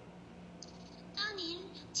 当您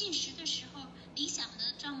进食的时候，理想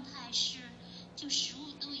的状态是，就食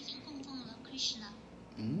物都已经供奉了 Krishna。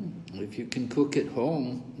 If you can cook at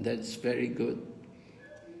home, that's very good.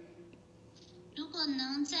 如果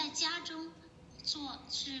能在家中做，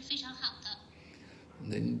是非常好的。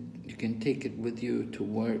 Then you can take it with you to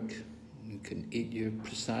work. You can eat your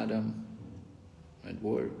prasadam at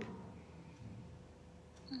work.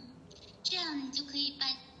 这样你就可以把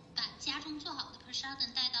家中做好的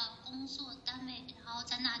prasadam 带到工作单位，然后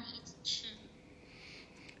在那里吃。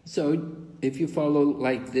 So if you follow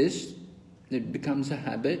like this, it becomes a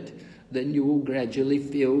habit, then you will gradually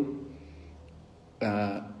feel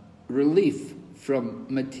relief from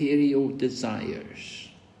material desires.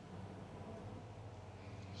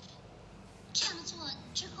 这样做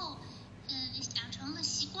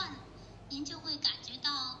惯了，您就会感觉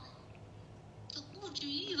到，就物质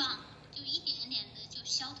欲望就一点一点的就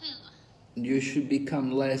消退了。You should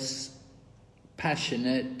become less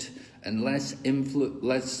passionate and less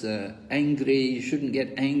angry. You shouldn't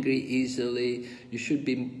get angry easily. You should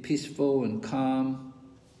be peaceful and calm.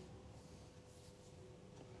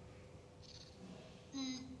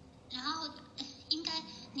 然后应该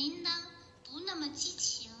您当不那么激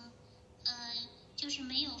情，就是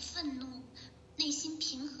没有愤怒，内心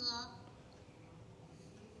平和。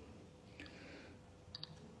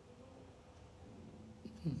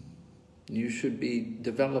You should be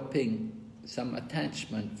developing some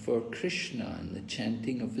attachment for Krishna and the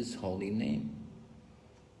chanting of his holy name.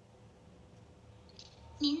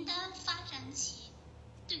 您的发展起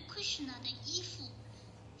对 Krishna 的依附，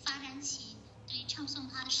发展起对唱诵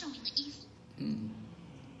他的圣名的依附。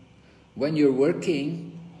When you're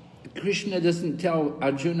working, Krishna doesn't tell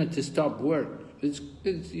Arjuna to stop work. It's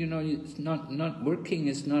not working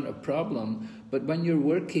is not a problem, but when you're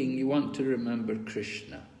working, you want to remember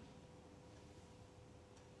Krishna.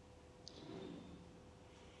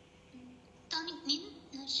 当您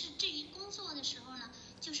是对于工作的时候呢，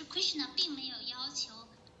就是 Krishna 并没有要求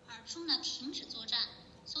Arjuna 停止作战，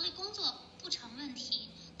所以工作不成问题，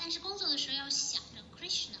但是工作的时候要想着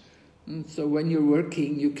Krishna。So when you're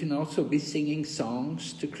working, you can also be singing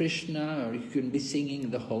songs to Krishna, or you can be singing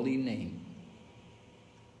the holy name.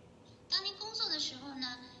 当您工作的时候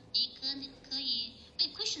呢，也可以为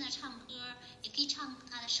Krishna 唱歌，也可以唱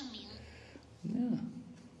他的圣名。Yeah.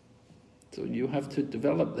 So you have to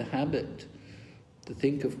develop the habit to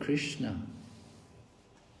think of Krishna.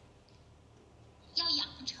 要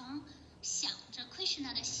养成想着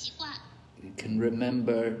Krishna 的习惯。You can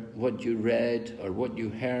remember what you read or what you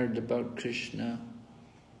heard about Krishna.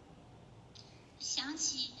 想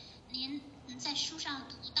起您在书上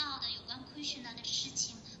读到的有关 Krishna 的事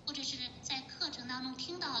情，或者是在课程当中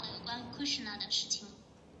听到的有关 Krishna 的事情。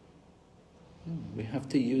We have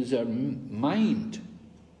to use our mind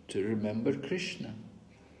to remember Krishna.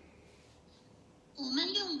 我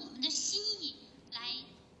们用我们的心意来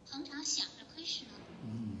恒常想着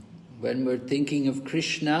Krishna。When we're thinking of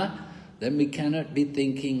Krishna, then we cannot be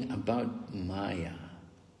thinking about Maya.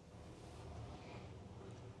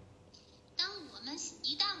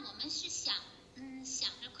 一旦我们是想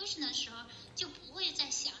着 Krishna 的时候，就不会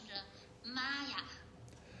再想着 Maya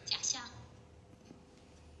假象。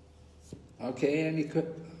Okay, any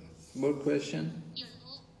more question?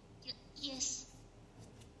 Yes.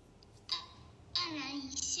 黯然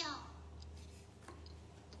一笑。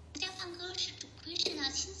大家唱歌是主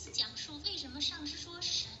Krishna 亲自讲述为什么上师说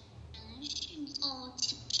神训后，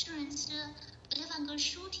圣人之不太放歌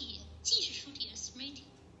书体，既是书体也是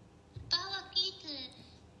Smriti。Bhagavatamrita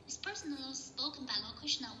is personally spoken by Lord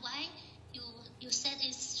Krishna. Why you said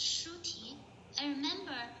it's Shruti? I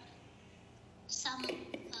remember some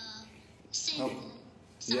sadhu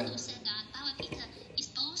said that Bhagavatamrita is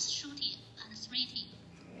both Shruti and Smriti.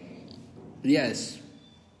 Yes,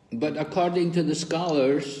 but according to the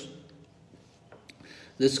scholars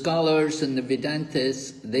and the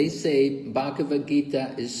Vedantas, they say Bhagavad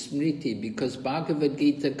Gita is Smriti because Bhagavad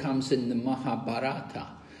Gita comes in the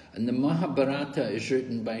Mahabharata. And the Mahabharata is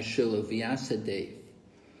written by Srila Vyasadeva,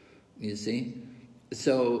 you see.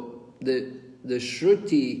 So the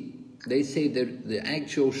Shruti, they say that the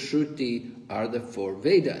actual Shruti are the 4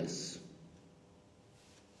 Vedas.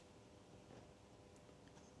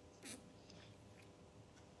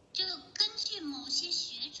 就根据某些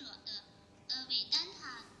学者的韦丹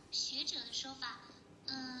塔学者的说法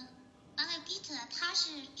，Bhagavad-gita 它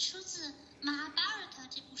是出自 Mahabharata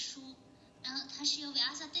这部书。然后它是由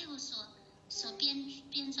Vyasadeva 所编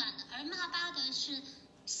纂的，而 Mahabharata 是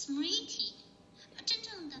Smriti， 真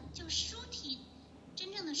正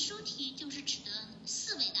的书体就是指的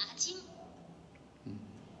4韦达经。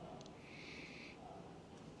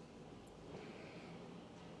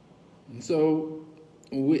So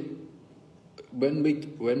when we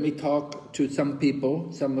talk to some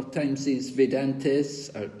people, sometimes these Vedantists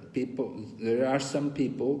are people. There are some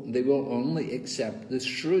people they will only accept the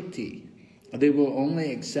Shruti. They will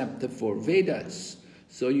only accept the 4 Vedas.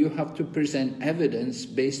 So you have to present evidence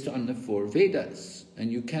based on the 4 Vedas.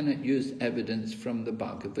 And you cannot use evidence from the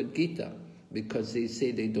Bhagavad Gita because they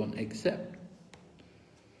say they don't accept.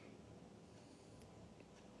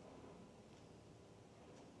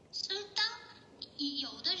 所以当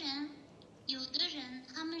有的人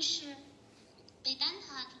他们是韦丹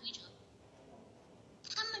塔主义者，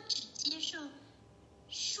他们只接受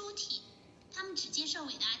书体，他们只接受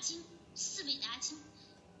韦达经。4韦达经，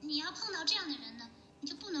你要碰到这样的人呢，你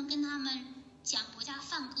就不能跟他们讲佛家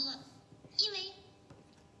梵歌，因为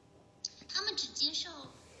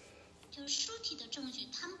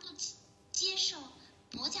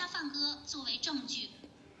作为证据。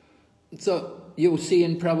 So you'll see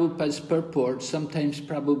in Prabhupada's purport, sometimes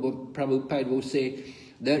Prabhupada will say,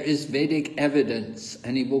 there is Vedic evidence,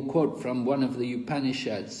 and he will quote from one of the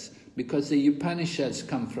Upanishads, because the Upanishads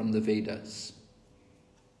come from the Vedas.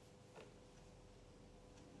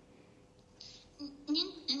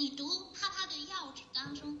 你读帕帕的要旨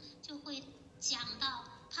当中就会讲到，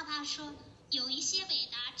帕帕说有一些伟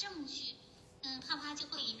达证据，帕帕就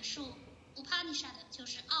会引述 Upanishad 就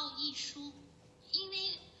是奥义书，因为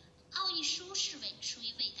奥义书是属于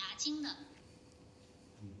伟达经的。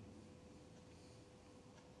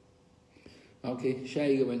 Okay, 下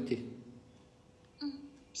一个问题。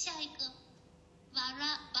下一个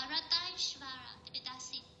Varadashvara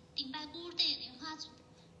Devadasi 顶拜姑对莲花组，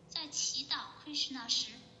在祈祷 Krishna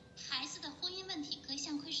时，孩子的婚姻问题可以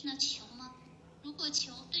向 Krishna 求吗？如果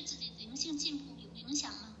求，对自己的灵性进步有影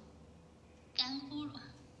响吗？感恩姑。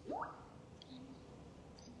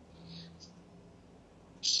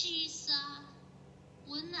She's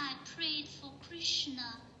when I prayed for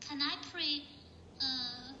Krishna, can I pray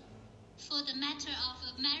for the matter of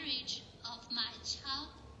a marriage of my child?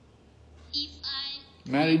 If I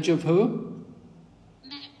Marriage of who?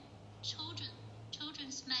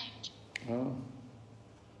 Children's marriage. Oh.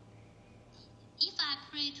 If I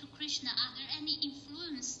pray to Krishna, are there any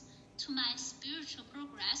influence to my spiritual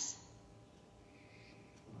progress?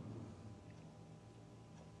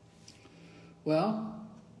 Well,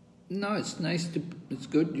 no, it's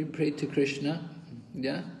good you pray to Krishna.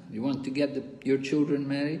 Yeah, you want to get your children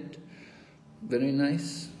married? Very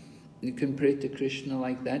nice. You can pray to Krishna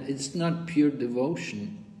like that. It's not pure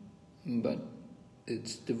devotion, but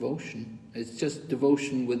it's devotion. It's just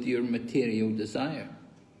devotion with your material desire.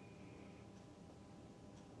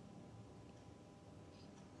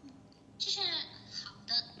 这是好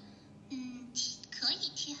的，可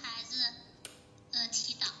以替孩子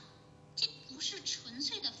祈祷，这不是纯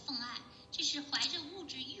粹的奉爱，这是怀着物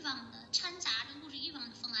质欲望的，掺杂着物质欲望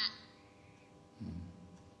的奉爱。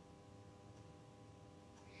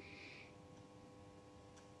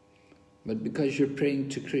 But because you're praying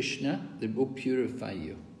to Krishna, it will purify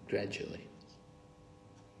you gradually.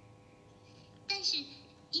 但是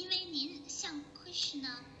因为您向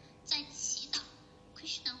Krishna 在祈祷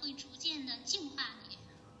 ，Krishna 会逐渐的净化你。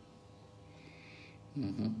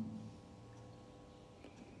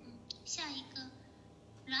下一个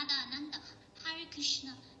Radha Ananda Hare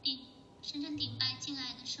Krishna 深深顶拜敬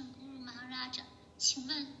爱的圣咕噜 Maharaja， 请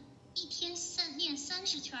问一天念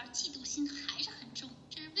30圈，嫉妒心还是很重，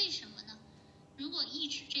这是为什么呢？如果一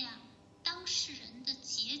直这样，当事人的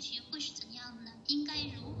结局会是怎样的呢？应该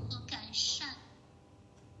如何改善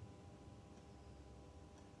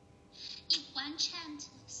 ？If one chant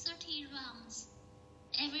 30 rounds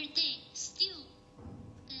every day,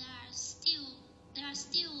 there are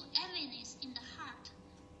still heaviness in the heart.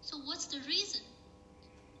 So what's the reason?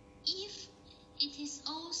 If it is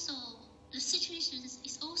also the situation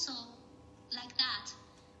is also like that,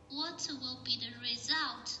 what will be the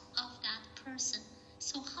result of that person?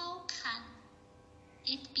 So how can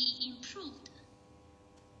it be improved?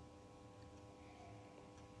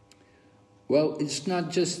 Well, it's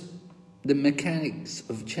not just the mechanics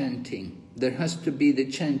of chanting. There has to be the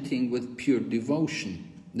chanting with pure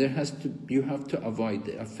devotion. You have to avoid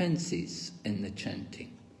the offenses in the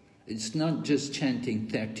chanting. It's not just chanting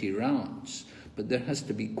 30 rounds, but there has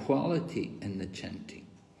to be quality in the chanting.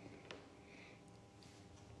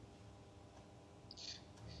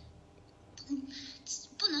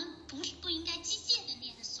 不应该机械的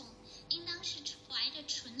念诵，应当是怀着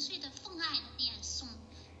纯粹的奉爱的念诵，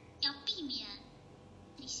要避免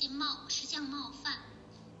那些实相冒犯，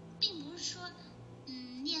并不是说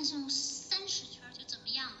念诵30圈就怎么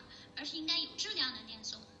样了，而是应该有质量的念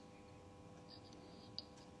诵。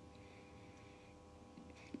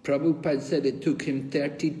Prabhupada said it took him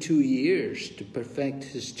 32 years to perfect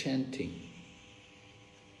his chanting.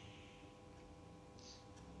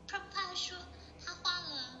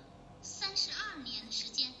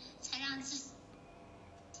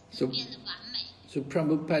 变得完美。 So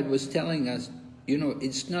Prabhupada was telling us,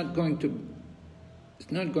 it's not going to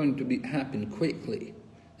happen quickly.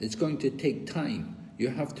 It's going to take time. You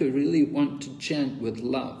have to really want to chant with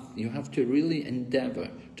love. You have to really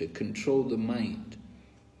endeavor to control the mind.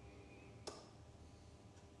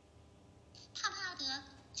 帕帕德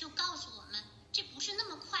就告诉我们，这不是那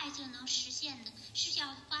么快就能实现的，是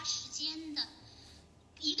要花时间的。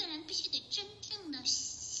一个人必须得真正的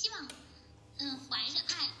希望，怀着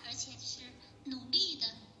爱，而且是努力的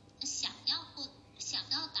想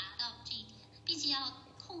要达到这一点，并且要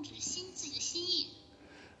控制自己的心意。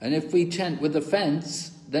And if we chant with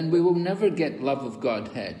offense, then we will never get love of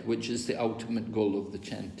Godhead, which is the ultimate goal of the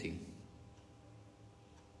chanting.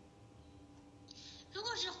 如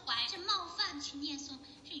果是怀着冒犯去念诵，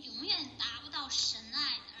是永远达不到神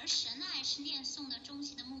爱的，而神爱是念诵的终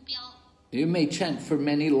极的目标。You may chant for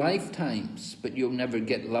many lifetimes, but you'll never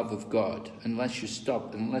get love of God unless you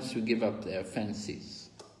stop, unless you give up the offenses.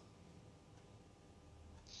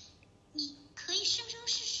 你可以生生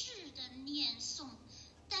世世的念诵，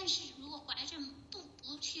但是如果怀着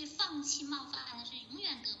不去放弃冒犯，是永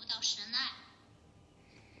远得不到神爱。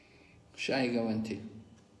下一个问题。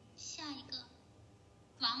下一个，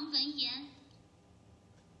王文言。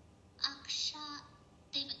Aksha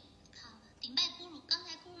David， 顶拜咕噜，刚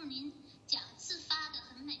才咕噜您讲自发的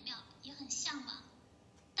很美妙，也很向往，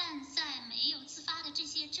但在没有自发的这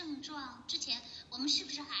些症状之前，我们是不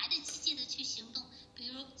是还得积极的去行动？比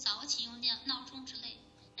如早起用闹钟之类，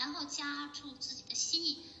然后加注自己的心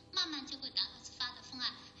意，慢慢就会达到自发的风爱。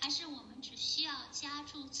还是我们只需要加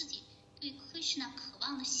注自己对 Krishna 渴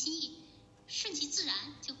望的心意，顺其自然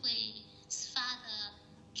就会自发的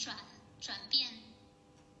转变。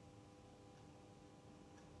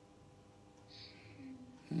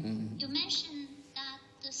You mentioned that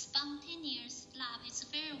the spontaneous love is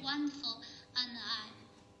very wonderful, and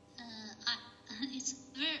it's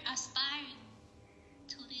very aspiring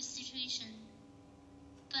to this situation.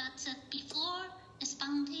 But before the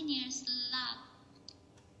spontaneous love,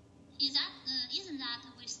 isn't that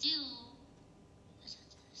we still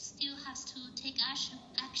has to take action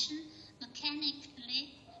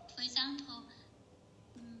mechanically? For example,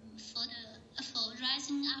 for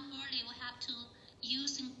rising up early, we have to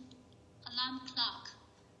use an alarm clock,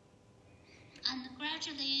 and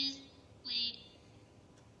gradually we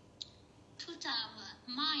put our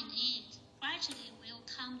mind in it. Gradually, we will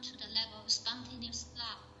come to the level of spontaneous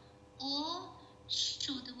love. Or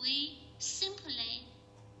should we simply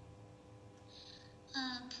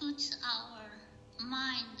put our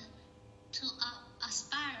mind to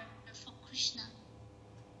aspire for Krishna,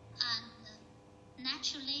 and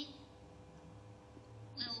naturally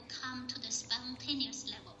we will come to the spontaneous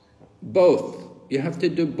level? Both. You have to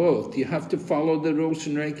do both. You have to follow the rules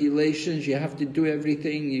and regulations. You have to do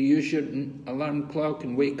everything. You use your alarm clock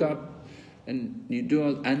and wake up, and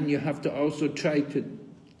you have to also try to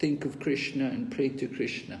think of Krishna and pray to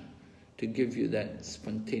Krishna to give you that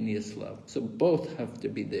spontaneous love. So both have to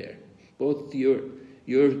be there. Both your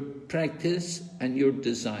practice and your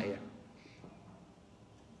desire.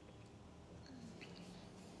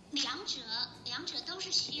 两者都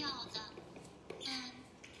是需要的。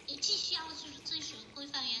也既需要就是遵守规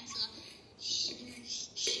范原则，使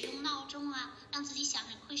用闹钟啊，让自己想着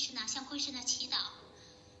Krishna，向Krishna祈祷。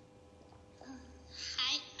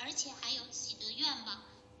而且还有自己的愿望，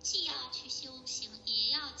既要去修行，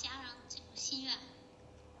也要加上这个心愿。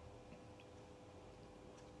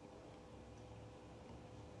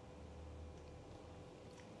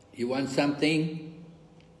You want something?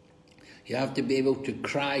 You have to be able to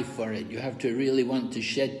cry for it. You have to really want to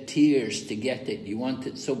shed tears to get it. You want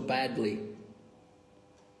it so badly.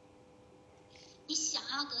 你想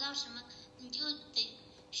要得到什么，你就得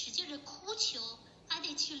使劲的哭求，还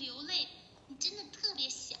得去流泪。你真的特别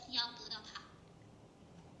想要得到它。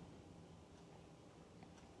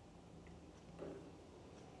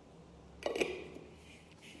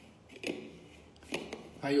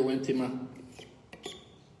还有问题吗？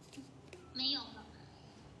没有了。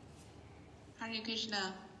Hare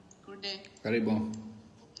Krishna, Good day. Haribo.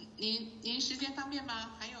 您时间方便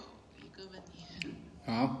吗？还有一个问题。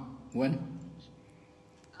好，问。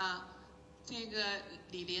这个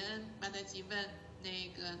李林曼德吉问那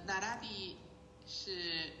个那拉蒂是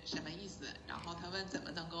什么意思？然后他问怎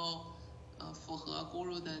么能够符合咕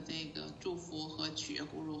噜的这个祝福和取悦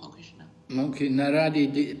咕噜和 Krishna。Okay,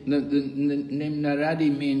 Naradi. The name Naradi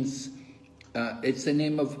means it's the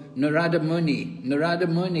name of Narada Muni. Narada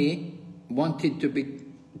Muni wanted to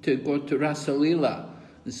go to Rasalila,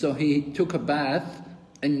 so he took a bath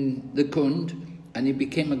in the Kund and he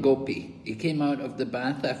became a gopi. He came out of the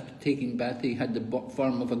bath after taking bath. He had the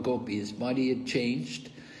form of a gopi. His body had changed.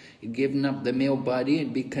 He'd given up the male body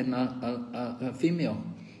and become a female,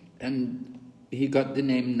 and he got the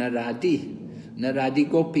name Naradi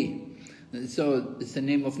Gopi. So it's the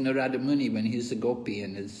name of Narada Muni when he's a gopi,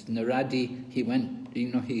 and as Naradi, he went,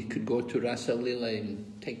 he could go to Rasalila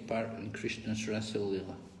and take part in Krishna's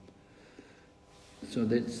Rasalila. So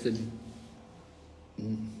that's the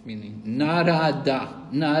meaning.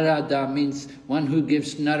 Narada means one who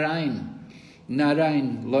gives Narayan.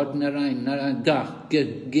 Narayan, Lord Narayan. Narada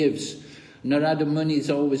gives. Narada Muni is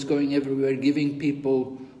always going everywhere, giving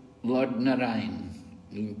people Lord Narayan.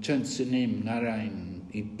 He chants the name Narayan.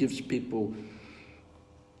 He gives people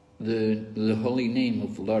the holy name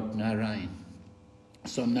of Lord Narayan.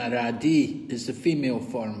 So Naradi is the female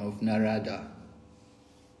form of Narada.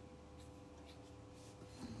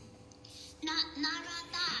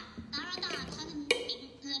 Narada 它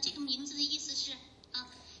的这个名字的意思是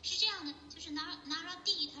是这样的，就是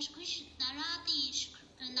Naradi 它是 Naradi 是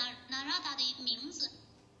Narada 的一个名字，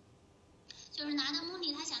就是拿达穆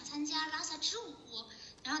尼他想参加拉萨之舞，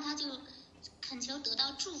然后他就恳求得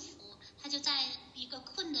到祝福，他就在一个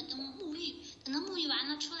困的沐浴，等到沐浴完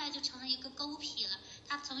了出来就成了一个狗皮了，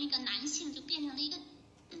他从一个男性就变成了一个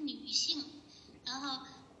女性，然后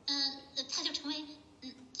他就成为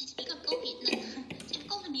一个狗皮，这个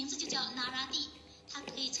狗的名字就叫纳拉蒂，他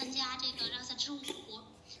可以参加这个拉萨之舞，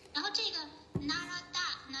然后这个纳拉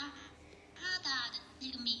达的那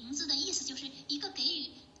个名字的意思就是一个给予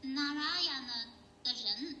纳拉亚的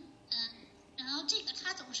人，然后这个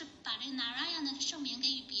他总是把这个纳拉亚的圣名给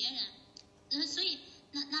予别人，所以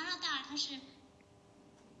纳拉达他是，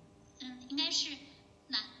应该是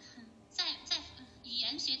在语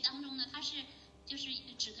言学当中呢，它是就是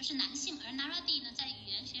指的是男性，而纳拉蒂呢在语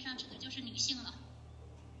言学上指的就是女性了。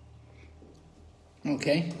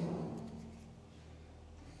OK，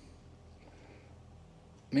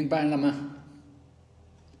 明白了吗？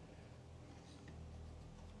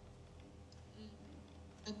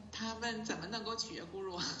他问怎么能够取悦咕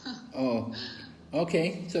噜Oh,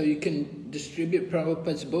 okay. So you can distribute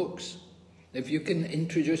Prabhupada's books. If you can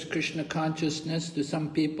introduce Krishna consciousness to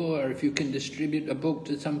some people, or if you can distribute a book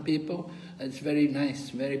to some people, that's very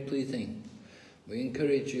nice, very pleasing. We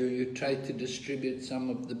encourage you, you try to distribute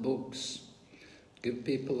some of the books. Give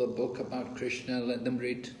people a book about Krishna, let them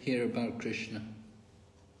hear about Krishna.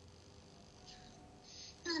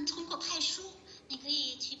 通过派书，你可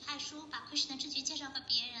以去派书，把 Krishna 知觉介绍给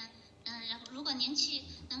别人。然后如果您去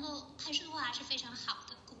能够派书的话，是非常好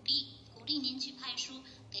的，鼓励您去派书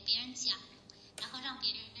给别人讲，然后让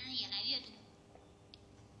别人也来阅读。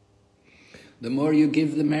The more you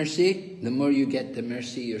give the mercy, the more you get the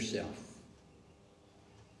mercy yourself.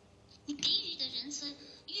 你给予的仁慈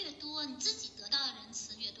越多，你自己得到的仁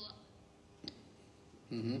慈越多。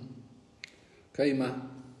可以吗？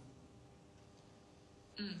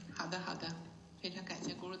好的，非常感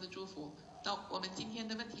谢咕噜的祝福。那我们今天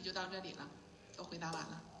的问题就到这里了，都回答完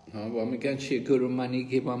了。好，我们感谢 Guru Mani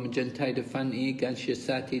给我们整体的翻译，感谢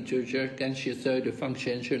Sati Jujur， 感谢所有的奉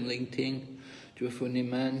献者聆听，祝福你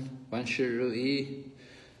们万事如意，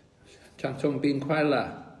长寿并快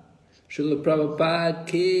乐。Srila Prabhupada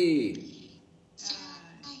ki.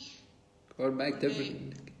 Go back to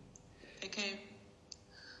Take care.